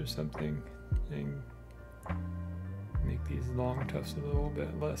scissors or something and make these long tufts a little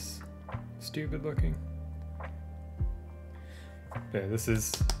bit less stupid looking. Yeah, this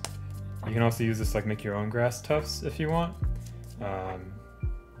is, you can also use this like make your own grass tufts if you want.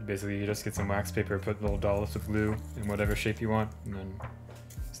 Basically you just get some wax paper, put little dollops of glue in whatever shape you want, and then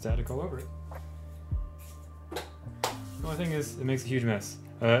static all over it. The only thing is, it makes a huge mess.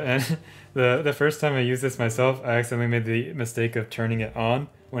 And the first time I used this myself, I accidentally made the mistake of turning it on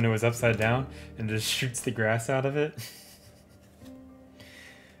when it was upside down, and it just shoots the grass out of it.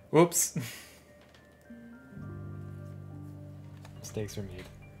 Whoops. Mistakes are made.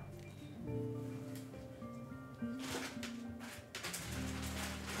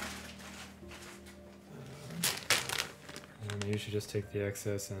 And you should just take the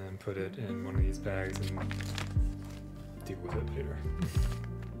excess and then put it in one of these bags and deal with it later.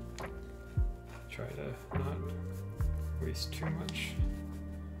 Try to not waste too much.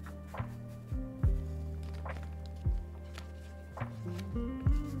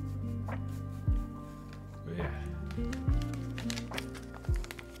 But yeah.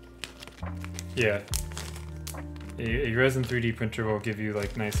 Yeah. A resin 3D printer will give you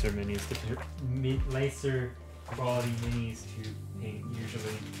like nicer minis, nicer quality minis to paint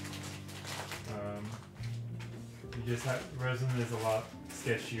usually. You just have resin is a lot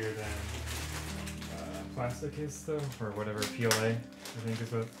sketchier than plastic is though, or whatever PLA I think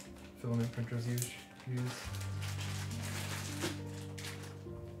is what filament printers use.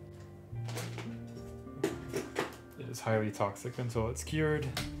 It is highly toxic until it's cured.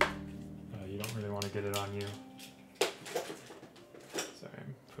 You don't really want to get it on you. Sorry,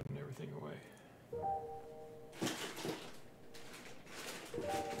 I'm putting everything away.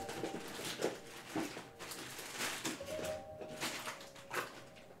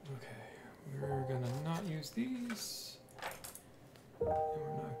 Okay, we're gonna not use these. And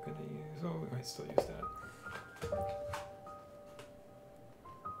we're not gonna use, oh, we might still use that.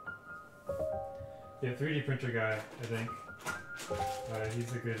 Yeah, 3D printer guy, I think.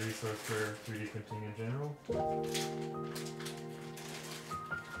 He's a good resource for 3D printing in general.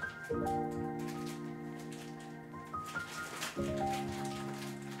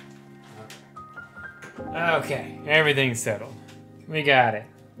 Okay, everything's settled. We got it.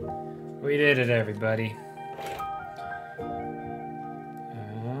 We did it, everybody.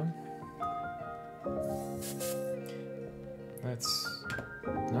 Let's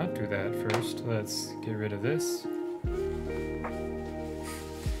not do that first. Let's get rid of this.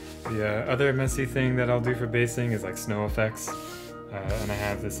 The other messy thing that I'll do for basing is like snow effects. And I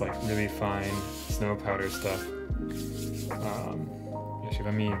have this like really fine snow powder stuff. Actually,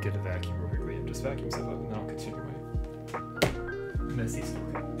 let me get a vacuum real quickly and just vacuum stuff up, and then I'll continue my messy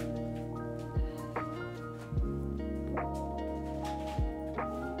story.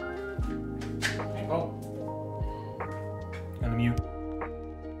 Hey, Paul. Unmute.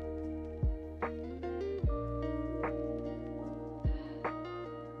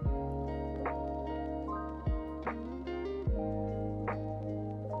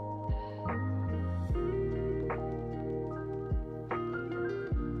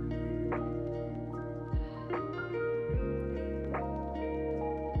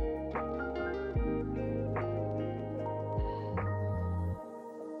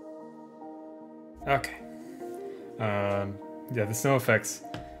 Okay. Yeah, the snow effects.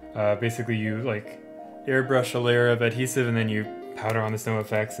 Basically, you like airbrush a layer of adhesive, and then you powder on the snow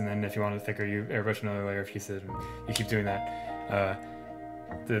effects, and then if you want it thicker, you airbrush another layer of adhesive, and you keep doing that.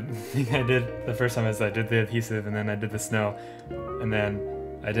 The thing I did the first time is I did the adhesive, and then I did the snow, and then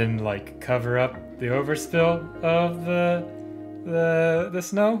I didn't like cover up the overspill of the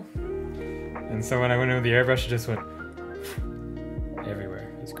snow, and so when I went in with the airbrush, it just went everywhere.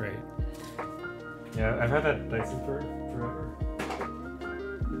 It's great. Yeah, I've had that Dyson for forever.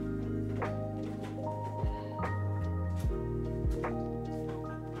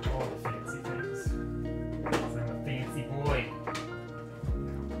 All the fancy things. Because I'm a fancy boy.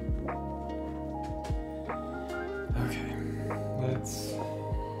 Okay, let's...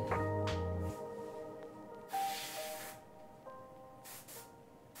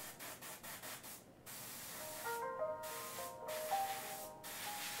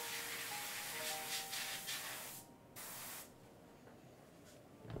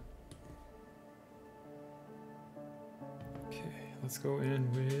 Let's go in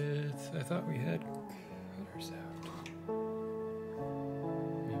with, I thought we had cutters out.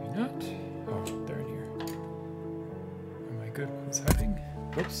 Maybe not. Oh, they're in here. Are my good ones hiding?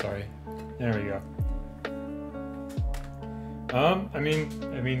 Oops, sorry. There we go. I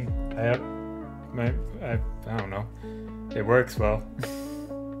mean, I have my, I don't know. It works well.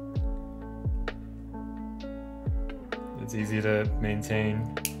 It's easy to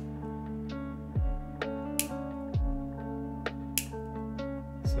maintain.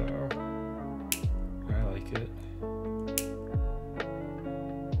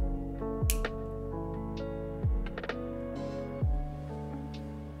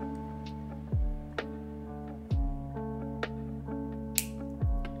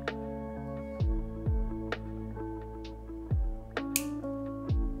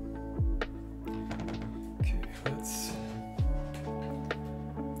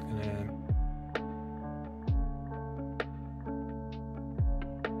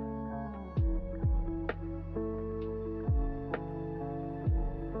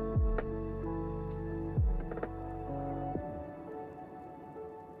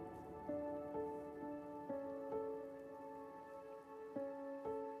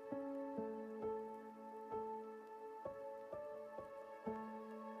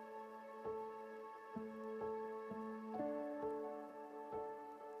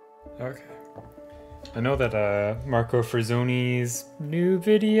 Okay. I know that Marco Frazzoni's new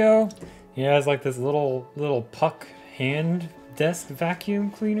video He has like this little puck hand desk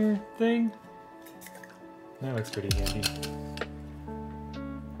vacuum cleaner thing. That looks pretty handy.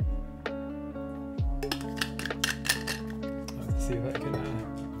 Let's see if I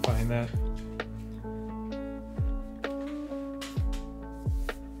can find that.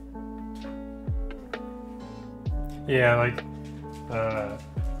 Yeah, like,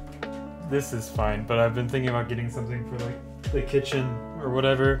 this is fine, but I've been thinking about getting something for like the kitchen or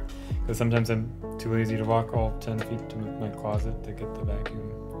whatever, because sometimes I'm too lazy to walk all 10 feet to my closet to get the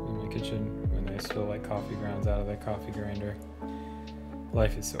vacuum in my kitchen when I spill like coffee grounds out of the coffee grinder.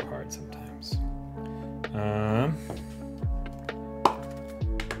 Life is so hard sometimes.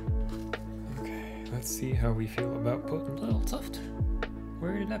 Okay, let's see how we feel about putting little tuft.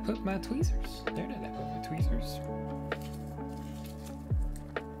 Where did I put my tweezers? There did I put my tweezers.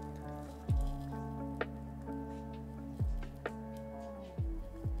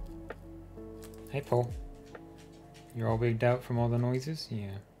 Hey, Paul. You're all wigged out from all the noises?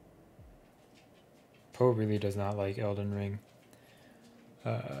 Yeah. Poe really does not like Elden Ring.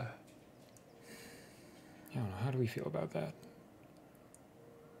 I don't know, how do we feel about that?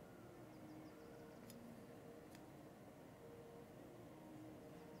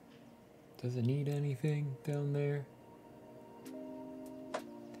 Does it need anything down there?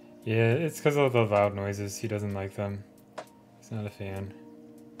 Yeah, it's because of the loud noises. He doesn't like them. He's not a fan.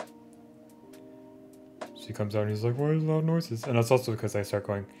 So he comes out and he's like, why are loud noises? And it's also because I start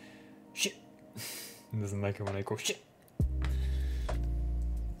going, shit. He doesn't like it when I go, shit.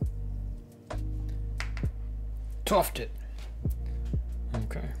 Tufted.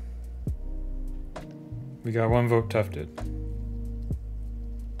 Okay. We got 1 vote tufted.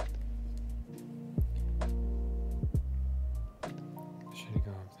 Should he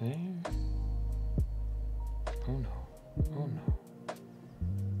go up there? Oh no. Oh no.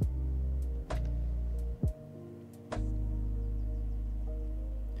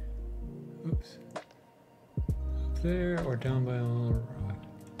 Oops. Up there or down by a little rock.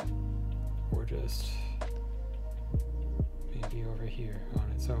 Or just maybe over here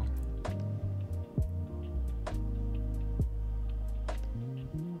on its own.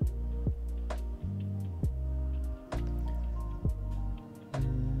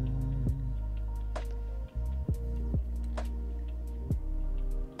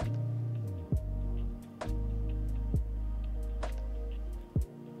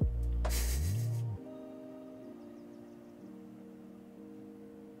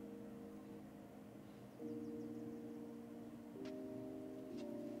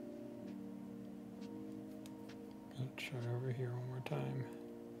 Try over here one more time.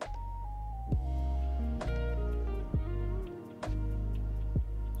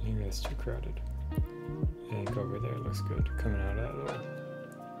 I think that's too crowded. I think over there looks good. Coming out of that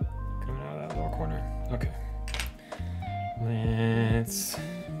little corner. Okay. Let's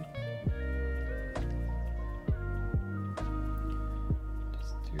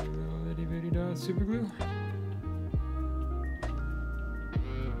just do a little itty bitty dot super glue.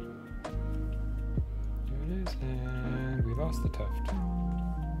 And we lost the tuft.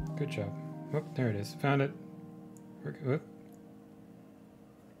 Good job. Oh, there it is. Found it. We're good.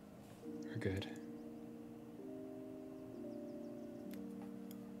 We're good.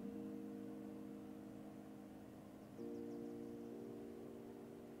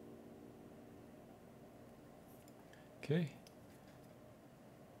 Okay.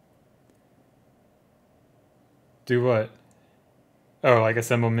 Do what? Oh, like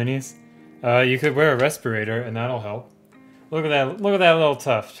assemble minis? You could wear a respirator, and that'll help. Look at that! Look at that little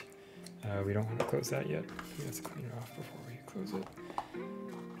tuft. We don't want to close that yet. We have to clean it off before we close it.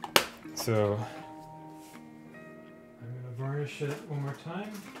 So I'm gonna varnish it one more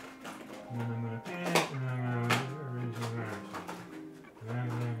time, and then I'm gonna paint it, and then I'm gonna arrange the varnish.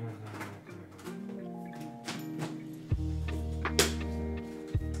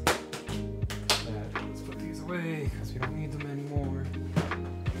 Let's put these away because we don't need them anymore.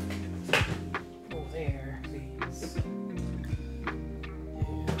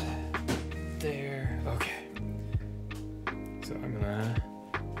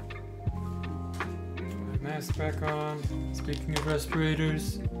 Back on. Speaking of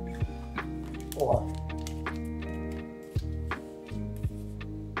respirators. Oh.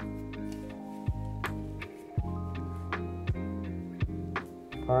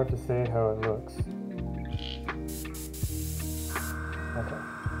 Hard to say how it looks. Okay.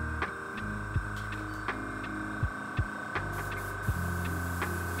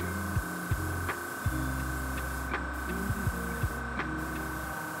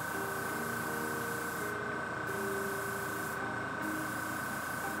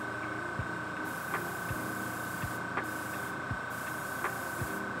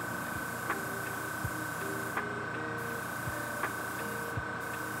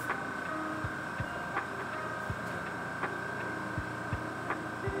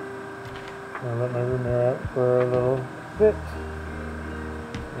 let my room air out for a little bit.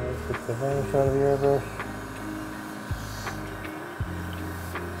 Let's get the varnish out of the airbrush.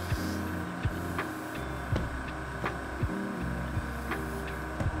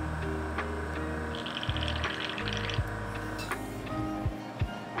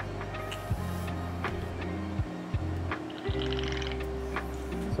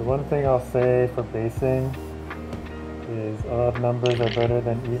 So one thing I'll say for basing is odd numbers are better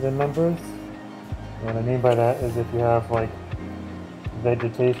than even numbers. And what I mean by that is if you have like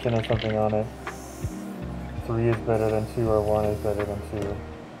vegetation or something on it, 3 is better than 2 or 1 is better than 2.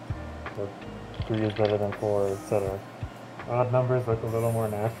 Or 3 is better than 4, etc. Odd numbers look a little more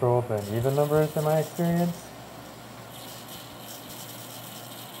natural than even numbers in my experience.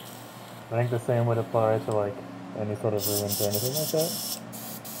 I think the same would apply to like any sort of ruins or anything like that.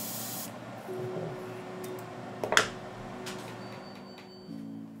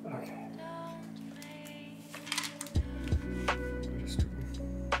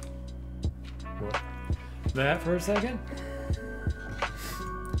 That for a second.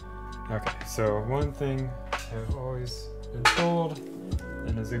 Okay, so one thing I've always been told,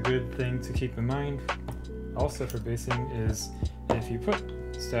 and is a good thing to keep in mind, also for basing, is if you put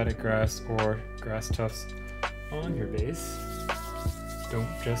static grass or grass tufts on your base, don't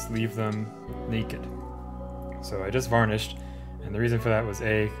just leave them naked. So I just varnished, and the reason for that was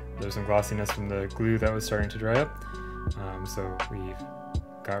A, there's some glossiness from the glue that was starting to dry up, so we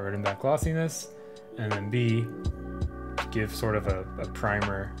got rid of that glossiness. And then B, give sort of a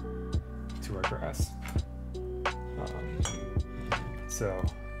primer to our grass. So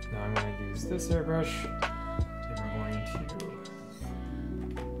now I'm going to use this airbrush, and we're going to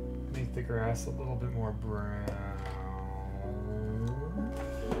make the grass a little bit more brown.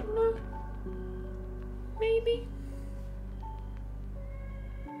 Maybe.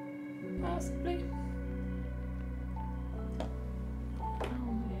 Possibly.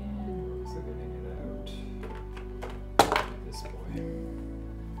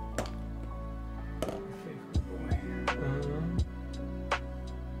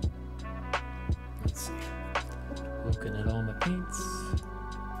 Looking at all my paints,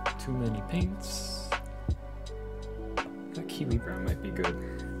 too many paints. That kiwi brown might be good.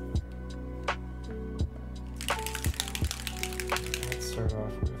 Let's start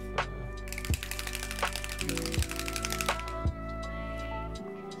off with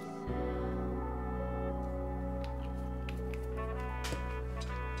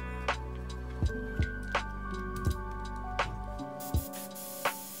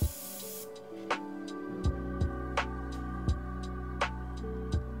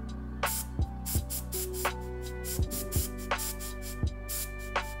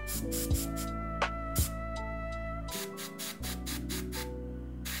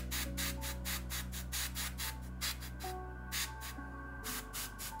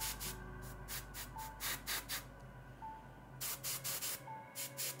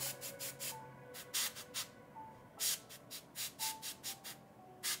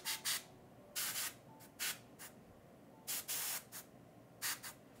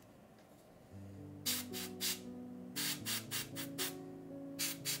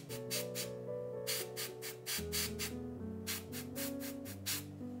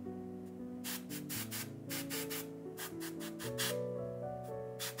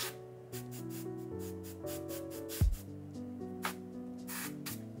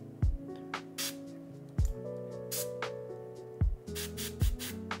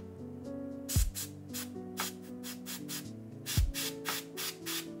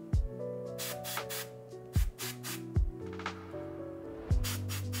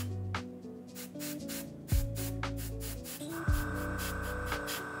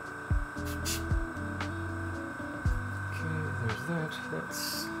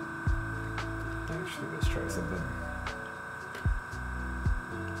let's try something.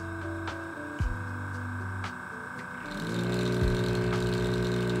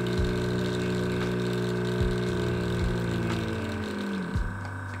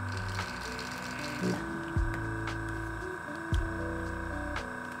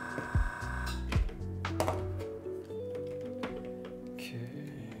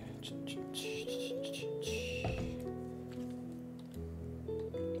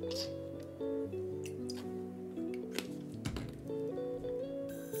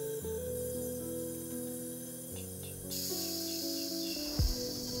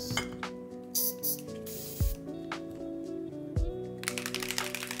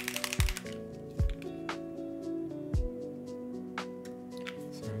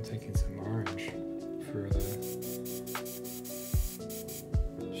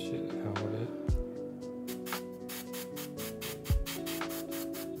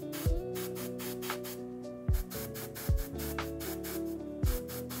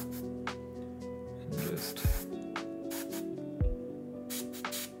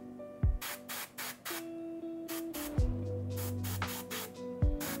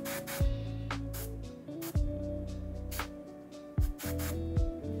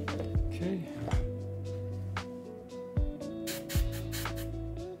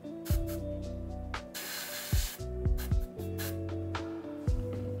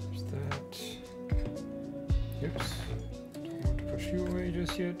 Oops. Don't want to push you away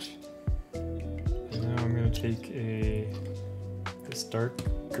just yet. And now I'm going to take this dark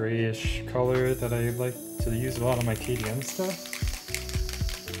grayish color that I like to use a lot on my KDM stuff.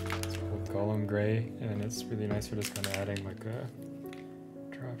 It's called Golem Gray, and it's really nice for just kind of adding like a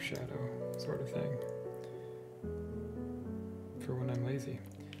drop shadow sort of thing for when I'm lazy.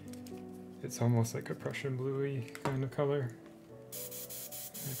 It's almost like a Prussian bluey kind of color.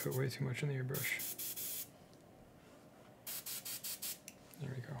 I put way too much in the airbrush.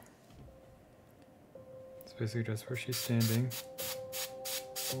 There we go. It's basically just where she's standing.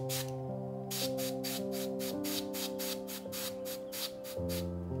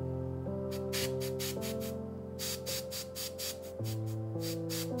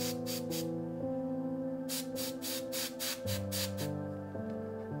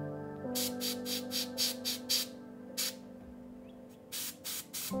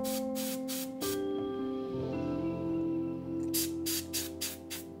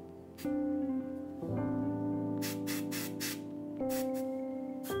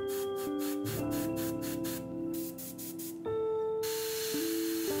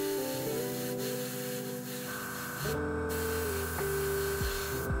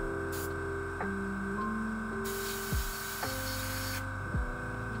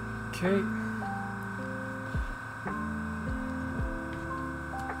 Okay.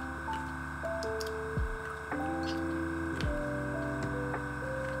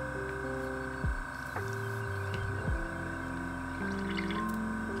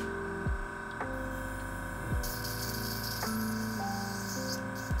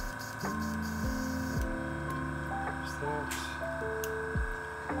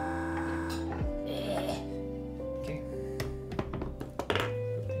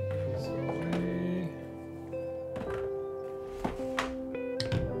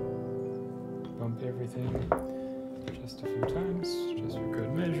 Everything just a few times, just for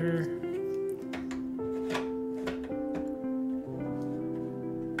good measure.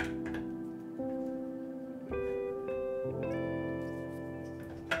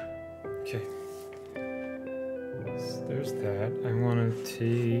 Okay, so there's that. I want to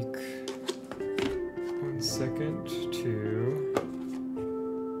take 1 second to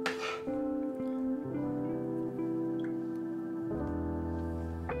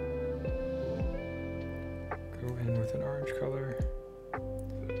go in with an orange color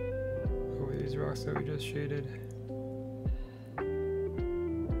over these rocks that we just shaded.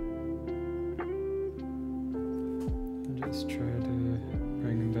 And just try to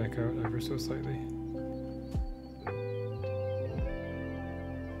bring them back out ever so slightly.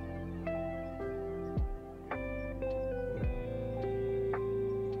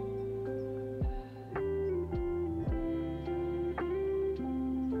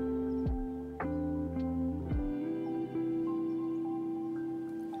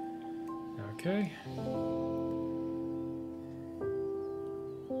 Okay.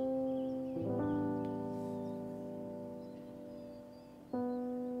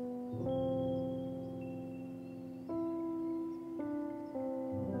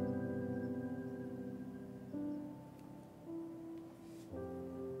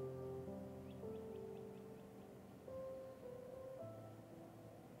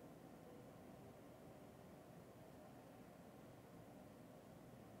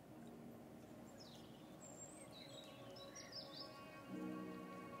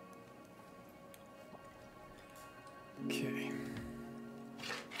 Okay.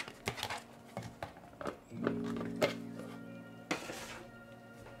 Make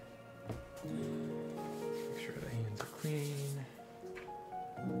sure the hands are clean.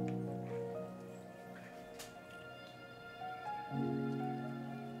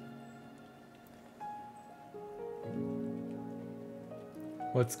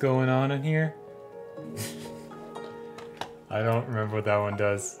 What's going on in here? I don't remember what that one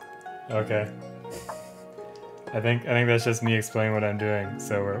does. Okay. I think that's just me explaining what I'm doing.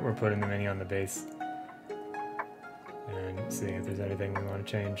 So we're putting the mini on the base and seeing if there's anything we want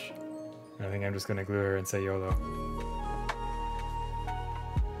to change. And I think I'm just gonna glue her and say YOLO.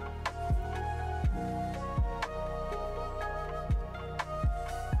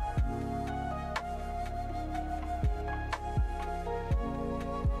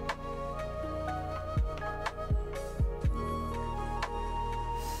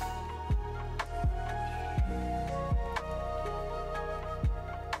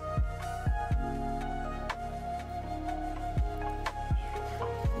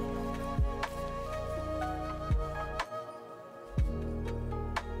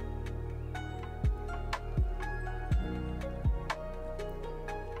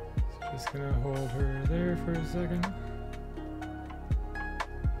 Just gonna hold her there for a second.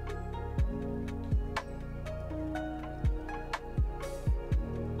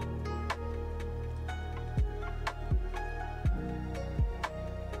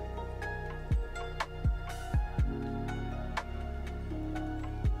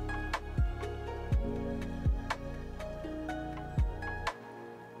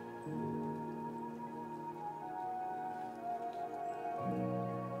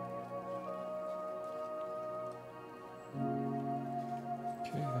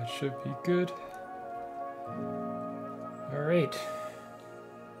 Okay, that should be good. All right.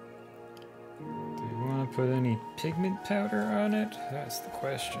 Do we want to put any pigment powder on it? That's the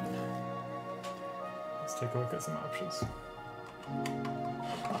question. Let's take a look at some options.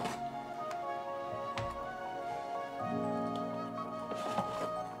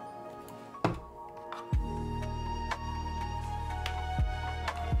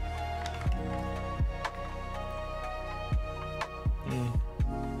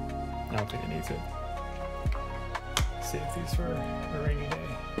 I don't think it needs it. Save these for a rainy day.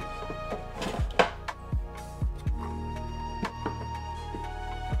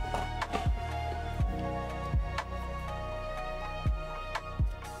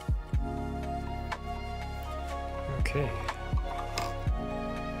 Okay.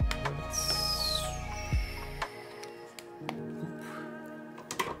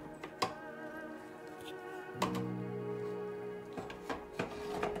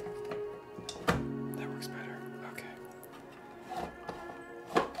 That works better. Okay.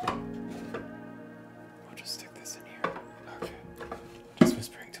 I'll just stick this in here. Okay. Just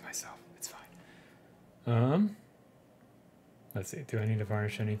whispering to myself. It's fine. Let's see. Do I need to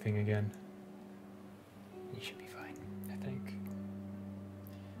varnish anything again? You should be fine, I think.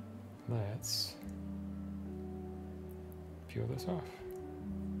 Let's peel this off.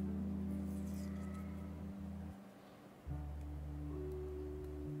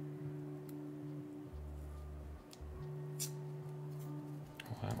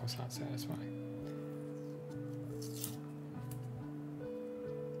 Oh, that was not satisfying.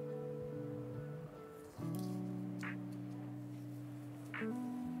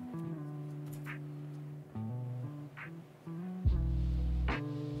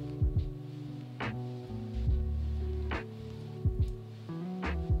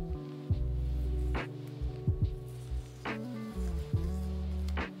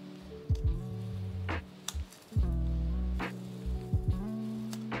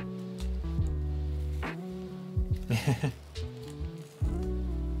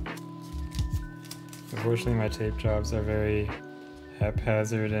 Unfortunately, my tape jobs are very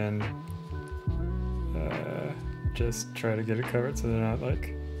haphazard and just try to get it covered so they're not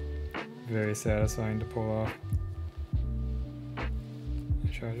like very satisfying to pull off. I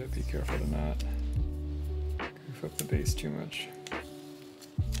try to be careful to not goof up the base too much.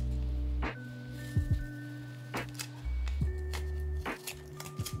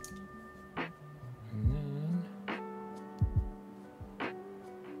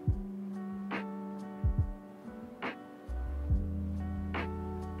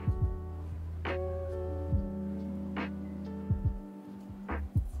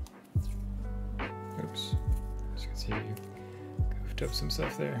 Oops. As you can see, you goofed up some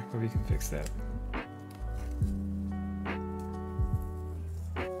stuff there, but we can fix that.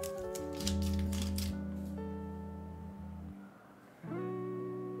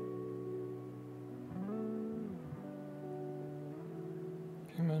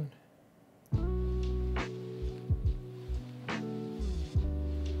 Come on.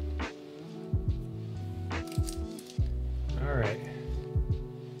 All right.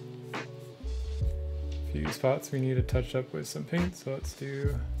 Few spots we need to touch up with some paint, so let's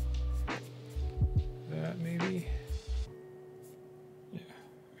do that maybe. Yeah,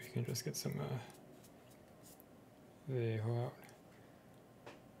 we can just get some Vallejo out.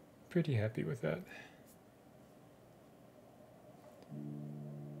 Pretty happy with that.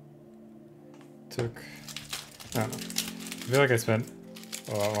 Took, I don't know, I feel like I spent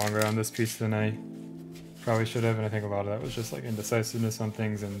a lot longer on this piece than I probably should have, and I think a lot of that was just like indecisiveness on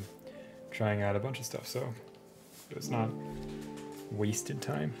things and trying out a bunch of stuff, so it's not wasted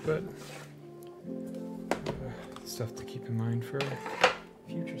time, but stuff to keep in mind for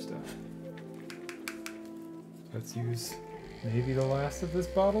future stuff. Let's use maybe the last of this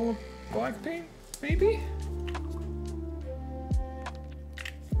bottle of black paint, maybe?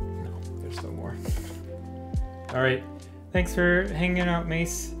 No, there's still more. All right, thanks for hanging out,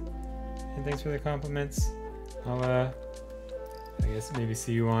 Mace, and thanks for the compliments. I'll I guess maybe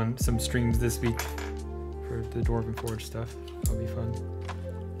see you on some streams this week for the Dwarven Forge stuff. That'll be fun.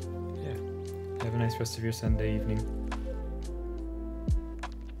 Yeah. Have a nice rest of your Sunday evening.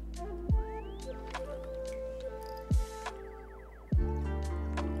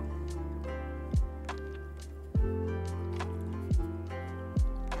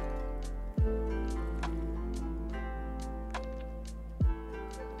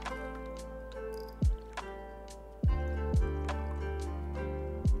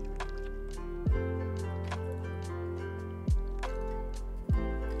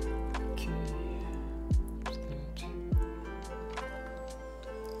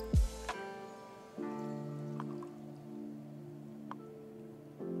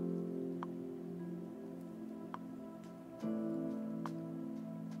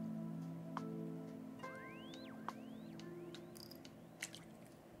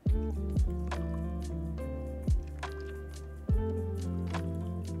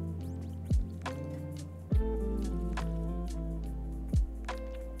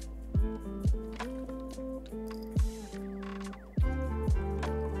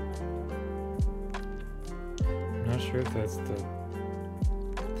 Not sure if that's the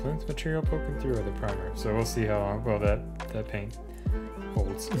plinth material poking through or the primer, so we'll see how long, well, that paint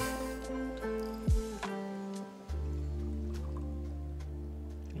holds.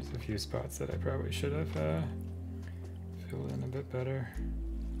 There's a few spots that I probably should have filled in a bit better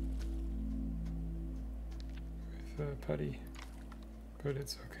with putty, but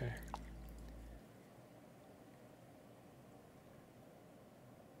it's okay.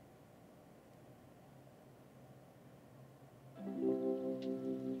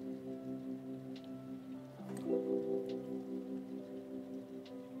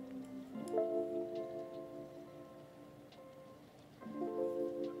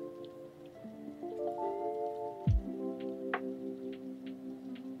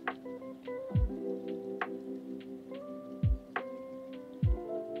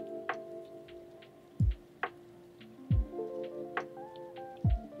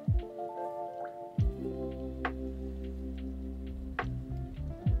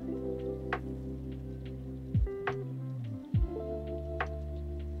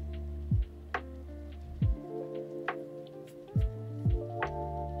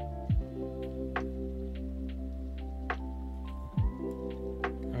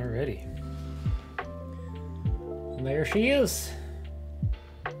 Alrighty. And there she is.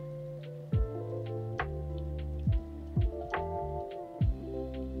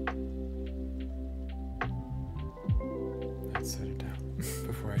 Let's set it down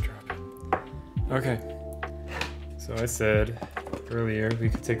before I drop it. Okay. So I said earlier we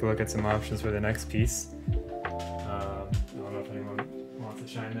could take a look at some options for the next piece. I don't know if anyone wants to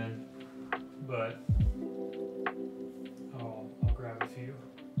chime in, but I'll grab a few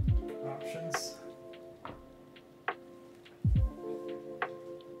options.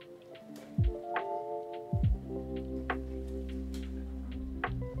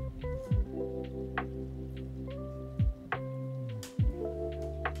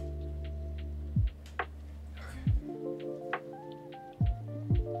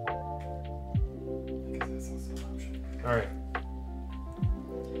 All right.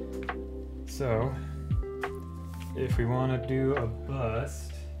 So, if we want to do a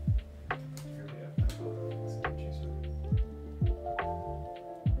bust,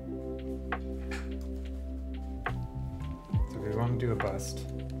 do a bust.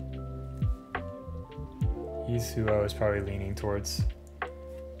 He's who I was probably leaning towards,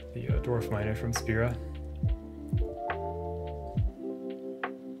 the dwarf miner from Spira.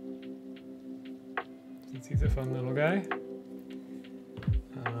 Since he's a fun little guy.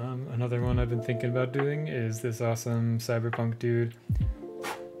 Another one I've been thinking about doing is this awesome cyberpunk dude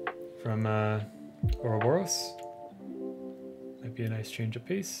from Ouroboros. Might be a nice change of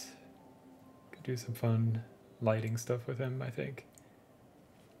pace. Could do some fun lighting stuff with him, I think.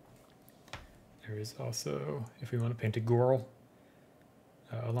 There is also, if we want to paint a girl,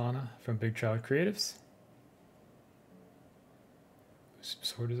 Alana from Big Child Creatives.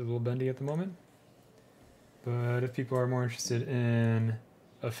 Sword is a little bendy at the moment. But if people are more interested in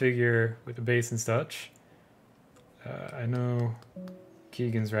a figure with a base and such, I know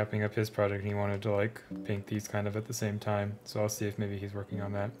Keegan's wrapping up his project and he wanted to like paint these kind of at the same time, so I'll see if maybe he's working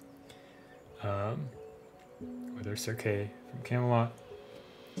on that. Or there's Sir Kay from Camelot,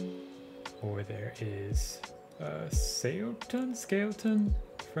 or there is Skeleton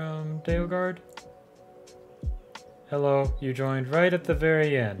from Daleguard. Hello, you joined right at the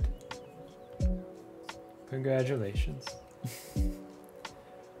very end. Congratulations.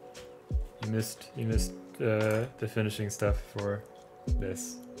 You missed the finishing stuff for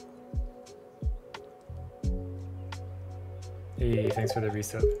this. Hey, thanks for the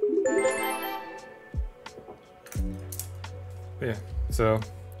resub. Yeah, so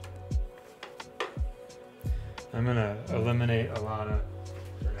I'm gonna eliminate Alana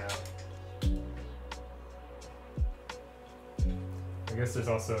for now. I guess there's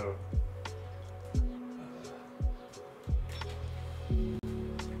also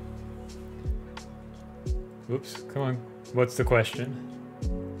oops, come on. What's the question?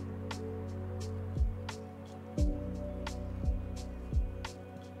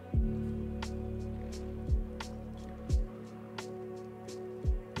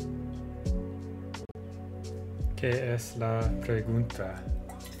 ¿Qué es la pregunta?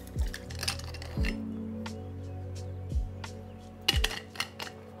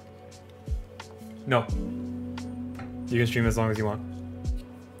 No. You can stream as long as you want.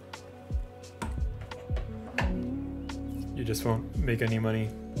 You just won't make any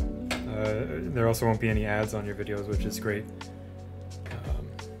money. There also won't be any ads on your videos, which is great.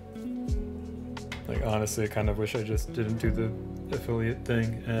 Like honestly, I kind of wish I just didn't do the affiliate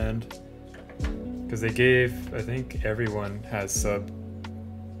thing, and because they gave, I think everyone has sub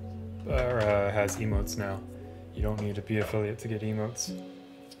or has emotes now. You don't need to be affiliate to get emotes.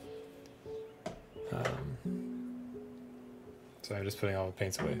 So I'm just putting all the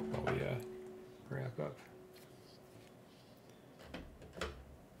paints away while we wrap up.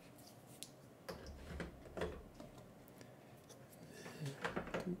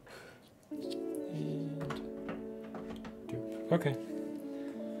 Okay.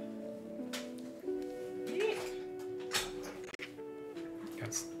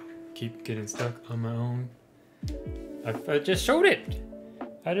 Guys, keep getting stuck on my own. I just showed it.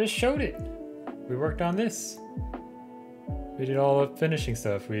 I just showed it. We worked on this. We did all the finishing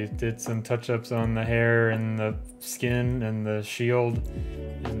stuff. We did some touch-ups on the hair and the skin and the shield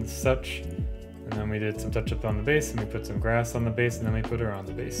and such. And then we did some touch-up on the base, and we put some grass on the base, and then we put her on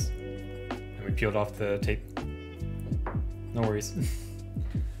the base. And we peeled off the tape. No worries.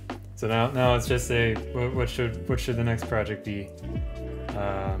 So now let's just say what should the next project be?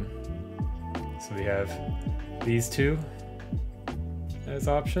 So we have these two as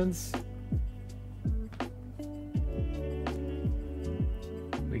options.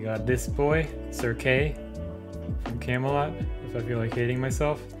 We got this boy, Sir K from Camelot. If I feel like hating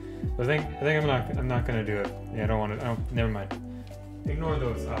myself, but I think I'm not gonna do it. Yeah, I don't want to. Never mind. Ignore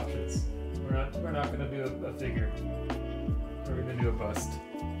those options. We're not gonna do a figure. We're gonna do a bust.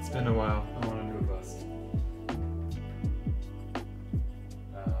 It's been a while. I want to do a bust.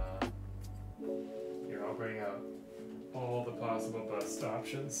 Here, I'll bring out all the possible bust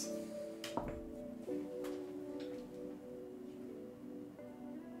options.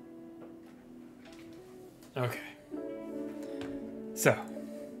 Okay. So,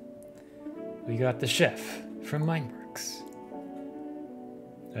 we got the chef from Mindworks.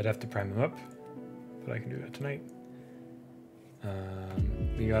 I'd have to prime him up, but I can do that tonight.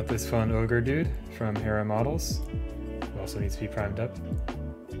 We got this fun ogre dude from Hera Models, who also needs to be primed up.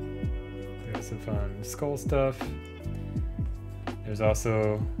 We got some fun skull stuff. There's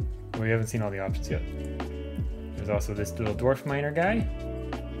also, well, we haven't seen all the options yet. There's also this little dwarf miner guy.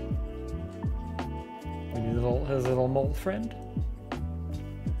 His little mole friend.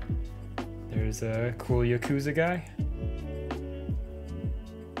 There's a cool Yakuza guy.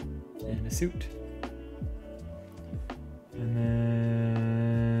 In a suit. And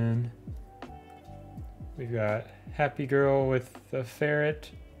then we've got Happy Girl with a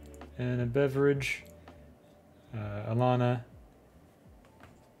ferret and a beverage, Alana,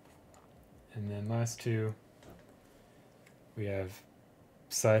 and then last two we have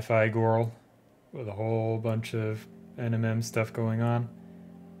Sci-Fi Girl with a whole bunch of NMM stuff going on,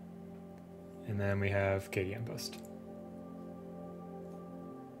 and then we have KDM Bust,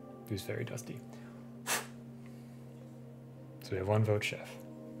 who's very dusty. So we have one vote chef.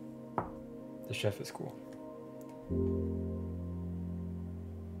 The chef is cool.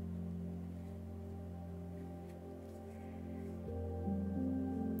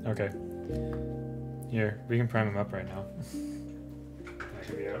 Okay. Here, we can prime him up right now. That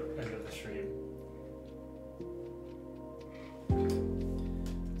could be out end of the stream. So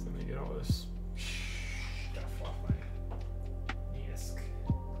let me get all this stuff off my desk.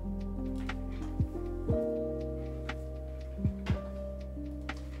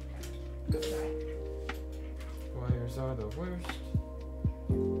 Wires are the worst.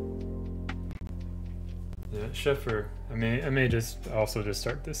 Yeah, chef or I may just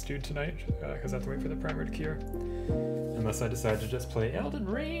start this dude tonight because I have to wait for the primer to cure. Unless I decide to just play Elden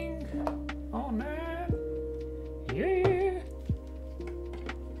Ring all night. Yeah.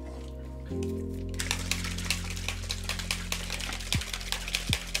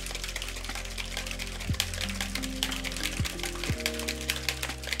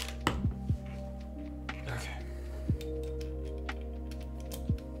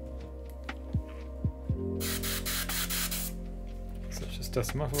 Just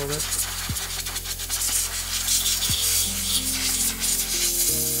dust them off a little bit.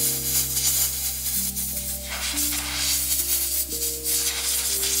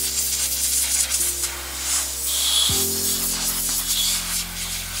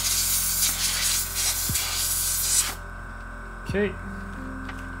 Okay.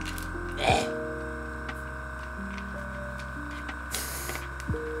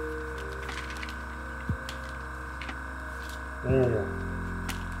 There we go.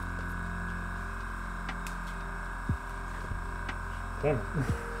 Damn it.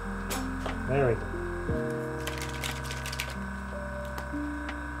 There we go.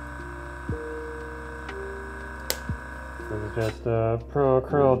 This is just a Pro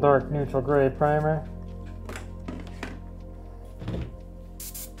Acryl Dark Neutral Gray Primer.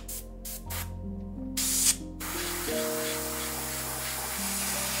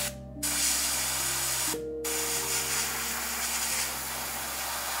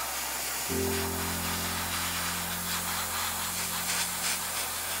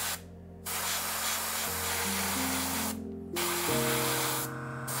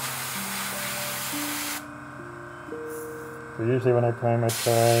 So usually when I prime, I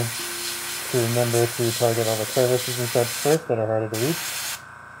try to remember to target all the crevices and such first that are harder to reach.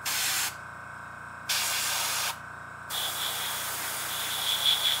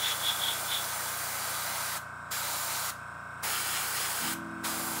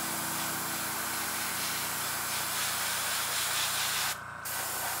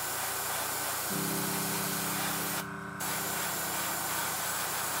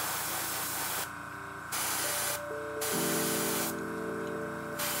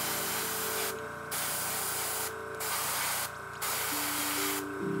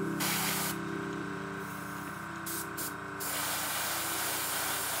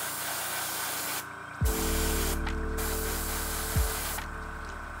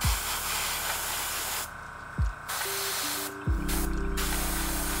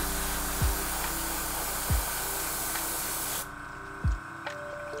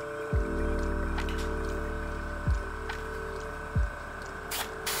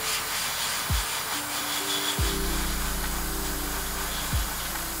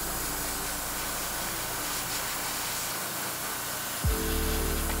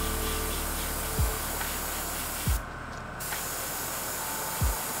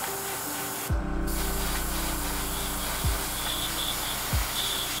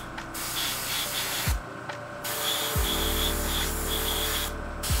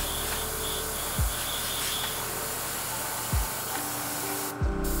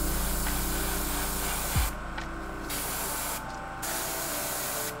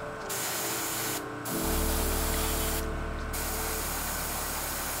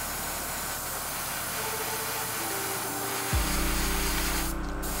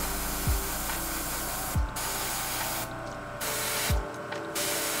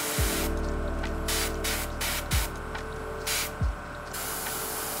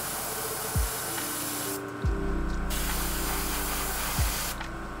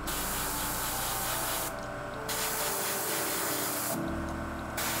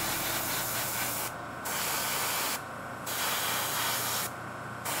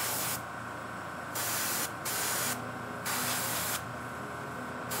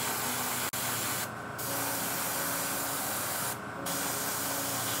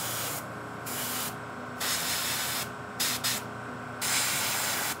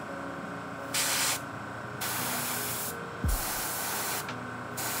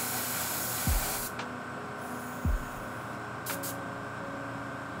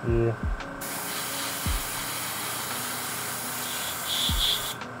 Yeah.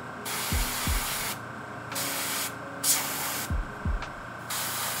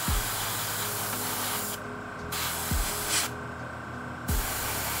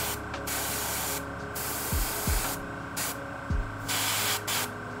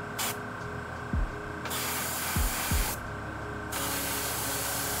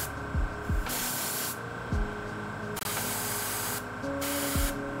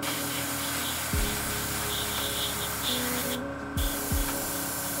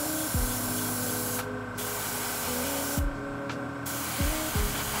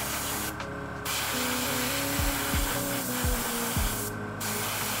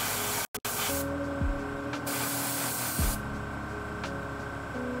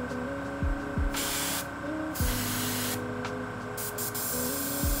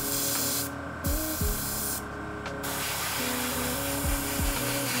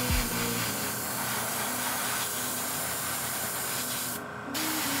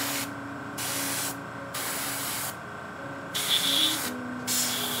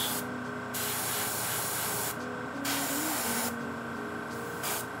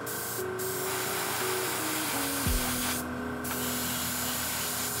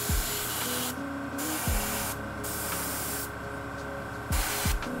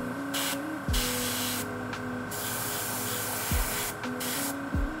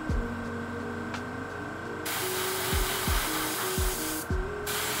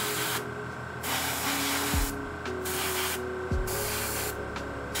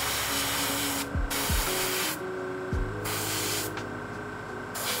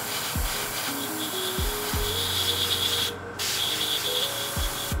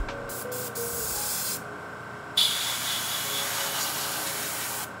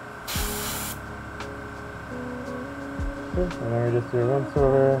 Okay, and then we just do a once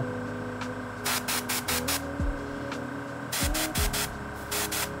over.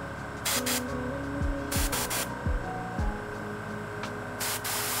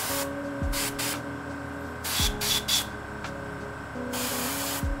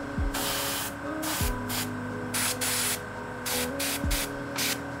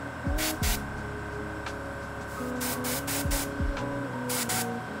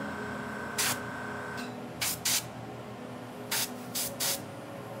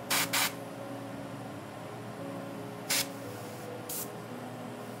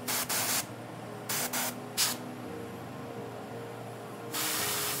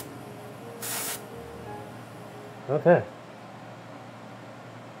 Okay.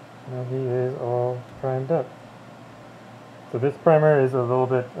 Now he is all primed up. So this primer is a little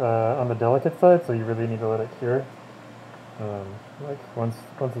bit on the delicate side, so you really need to let it cure. Like once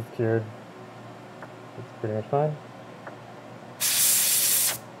it's cured, it's pretty much fine.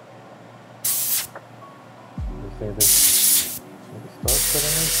 Just save this sparks that I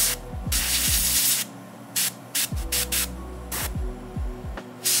need.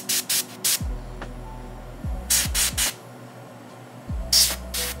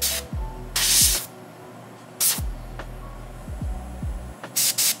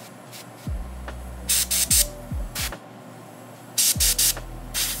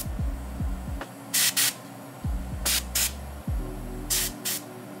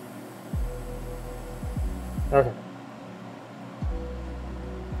 Okay.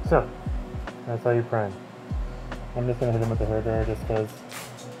 So, that's how you prime. I'm just gonna hit him with the hairdryer just because,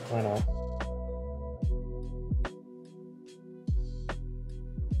 why not?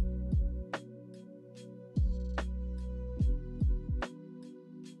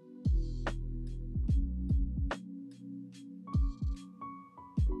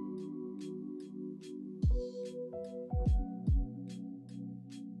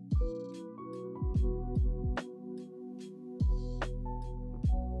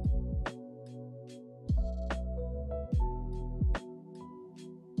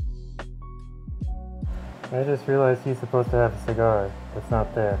 I just realized he's supposed to have a cigar that's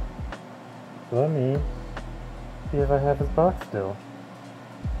not there. So let me see if I have his box still.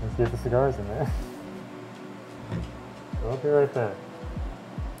 And see if the cigar's in there. I'll be right back.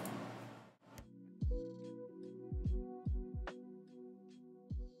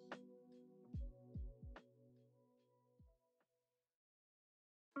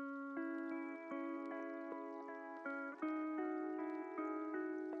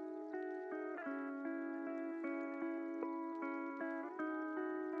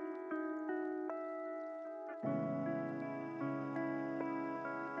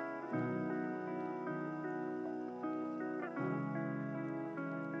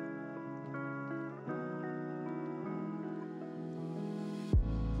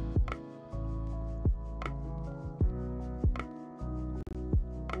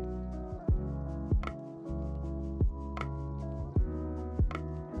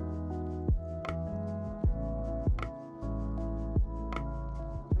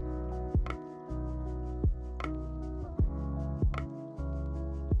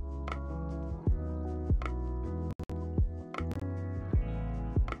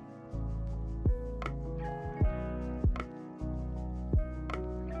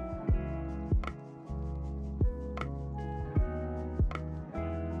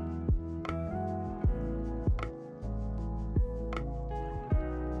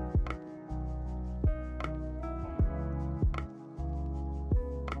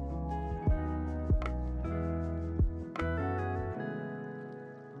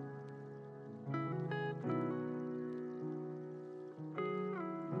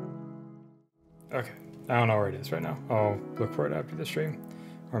 Okay, I don't know where it is right now. I'll look for it after the stream.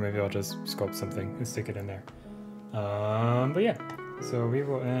 Or maybe I'll just sculpt something and stick it in there. But yeah, so we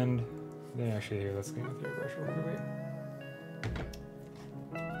will end. Then actually, here, let's get with the airbrush real quickly.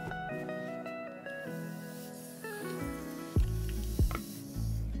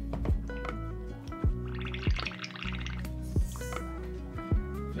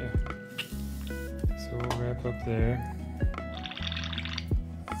 Yeah. So we'll wrap up there.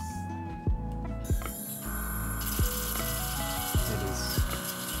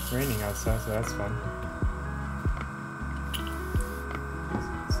 Raining outside, so that's fun.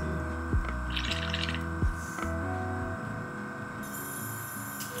 Let's see.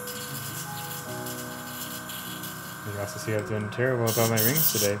 You also see I'm doing terrible about my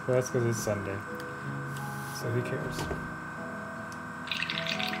rings today, but that's because it's Sunday. So who cares?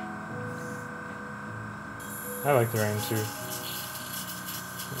 I like the rain too.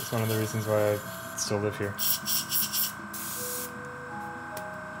 It's one of the reasons why I still live here.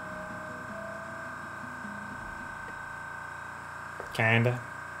 Kinda.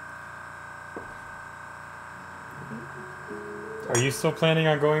 Are you still planning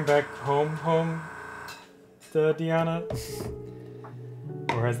on going back home, Diana?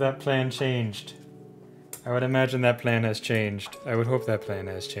 Or has that plan changed? I would imagine that plan has changed. I would hope that plan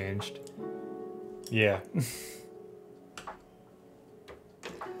has changed. Yeah.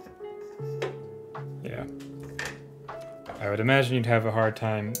 Yeah. I would imagine you'd have a hard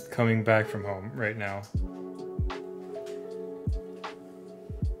time coming back from home right now.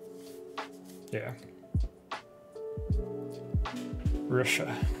 Yeah.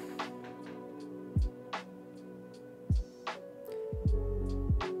 Russia.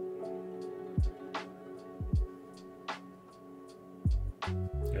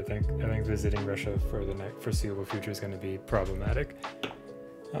 I think visiting Russia for the next foreseeable future is going to be problematic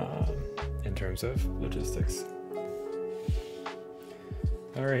in terms of logistics.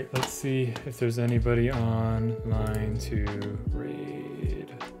 All right, let's see if there's anybody online to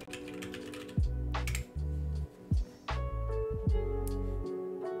raid.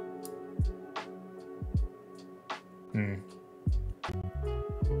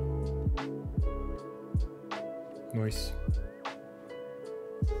 Nice.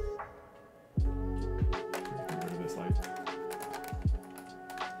 This light.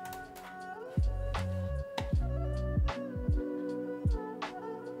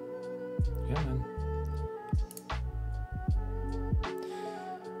 Yeah, man.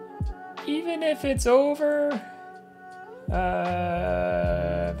 Even if it's over,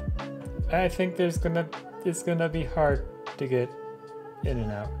 I think it's gonna be hard to get in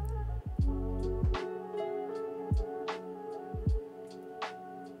and out.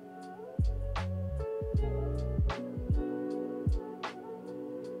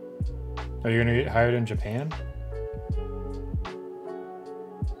 Are you gonna get hired in Japan?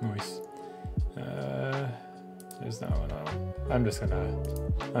 Nice. There's no one. I'm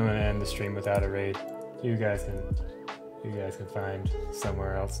gonna end the stream without a raid. You guys can find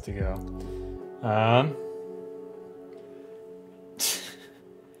somewhere else to go.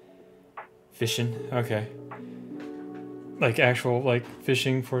 Fishing. Okay. Like actual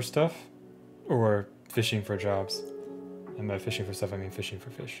fishing for stuff, or fishing for jobs. And by fishing for stuff, I mean fishing for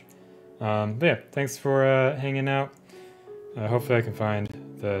fish. But yeah, thanks for hanging out. Hopefully I can find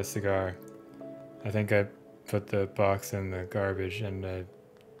the cigar. I think I put the box in the garbage, and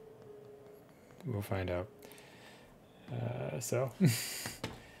we'll find out. So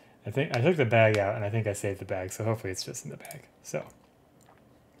I think I took the bag out, and I think I saved the bag, so hopefully it's just in the bag. So,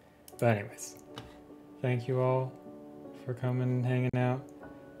 but anyways, thank you all for coming and hanging out.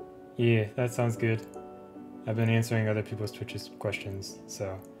 Yeah, that sounds good. I've been answering other people's Twitch's questions,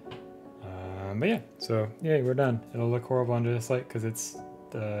 so. But yeah, so yeah, we're done. It'll look horrible under this light because it's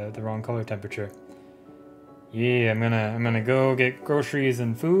the wrong color temperature. Yeah, I'm gonna go get groceries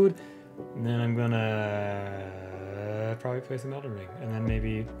and food, and then I'm gonna probably play some Elden Ring, and then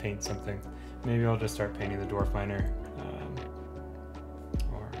maybe paint something. Maybe I'll just start painting the dwarf miner,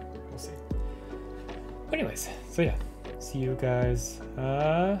 or we'll see. But anyways, so yeah, see you guys.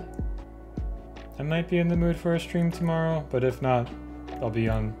 I might be in the mood for a stream tomorrow, but if not, I'll be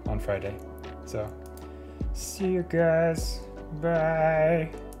on Friday. So, see you guys. Bye.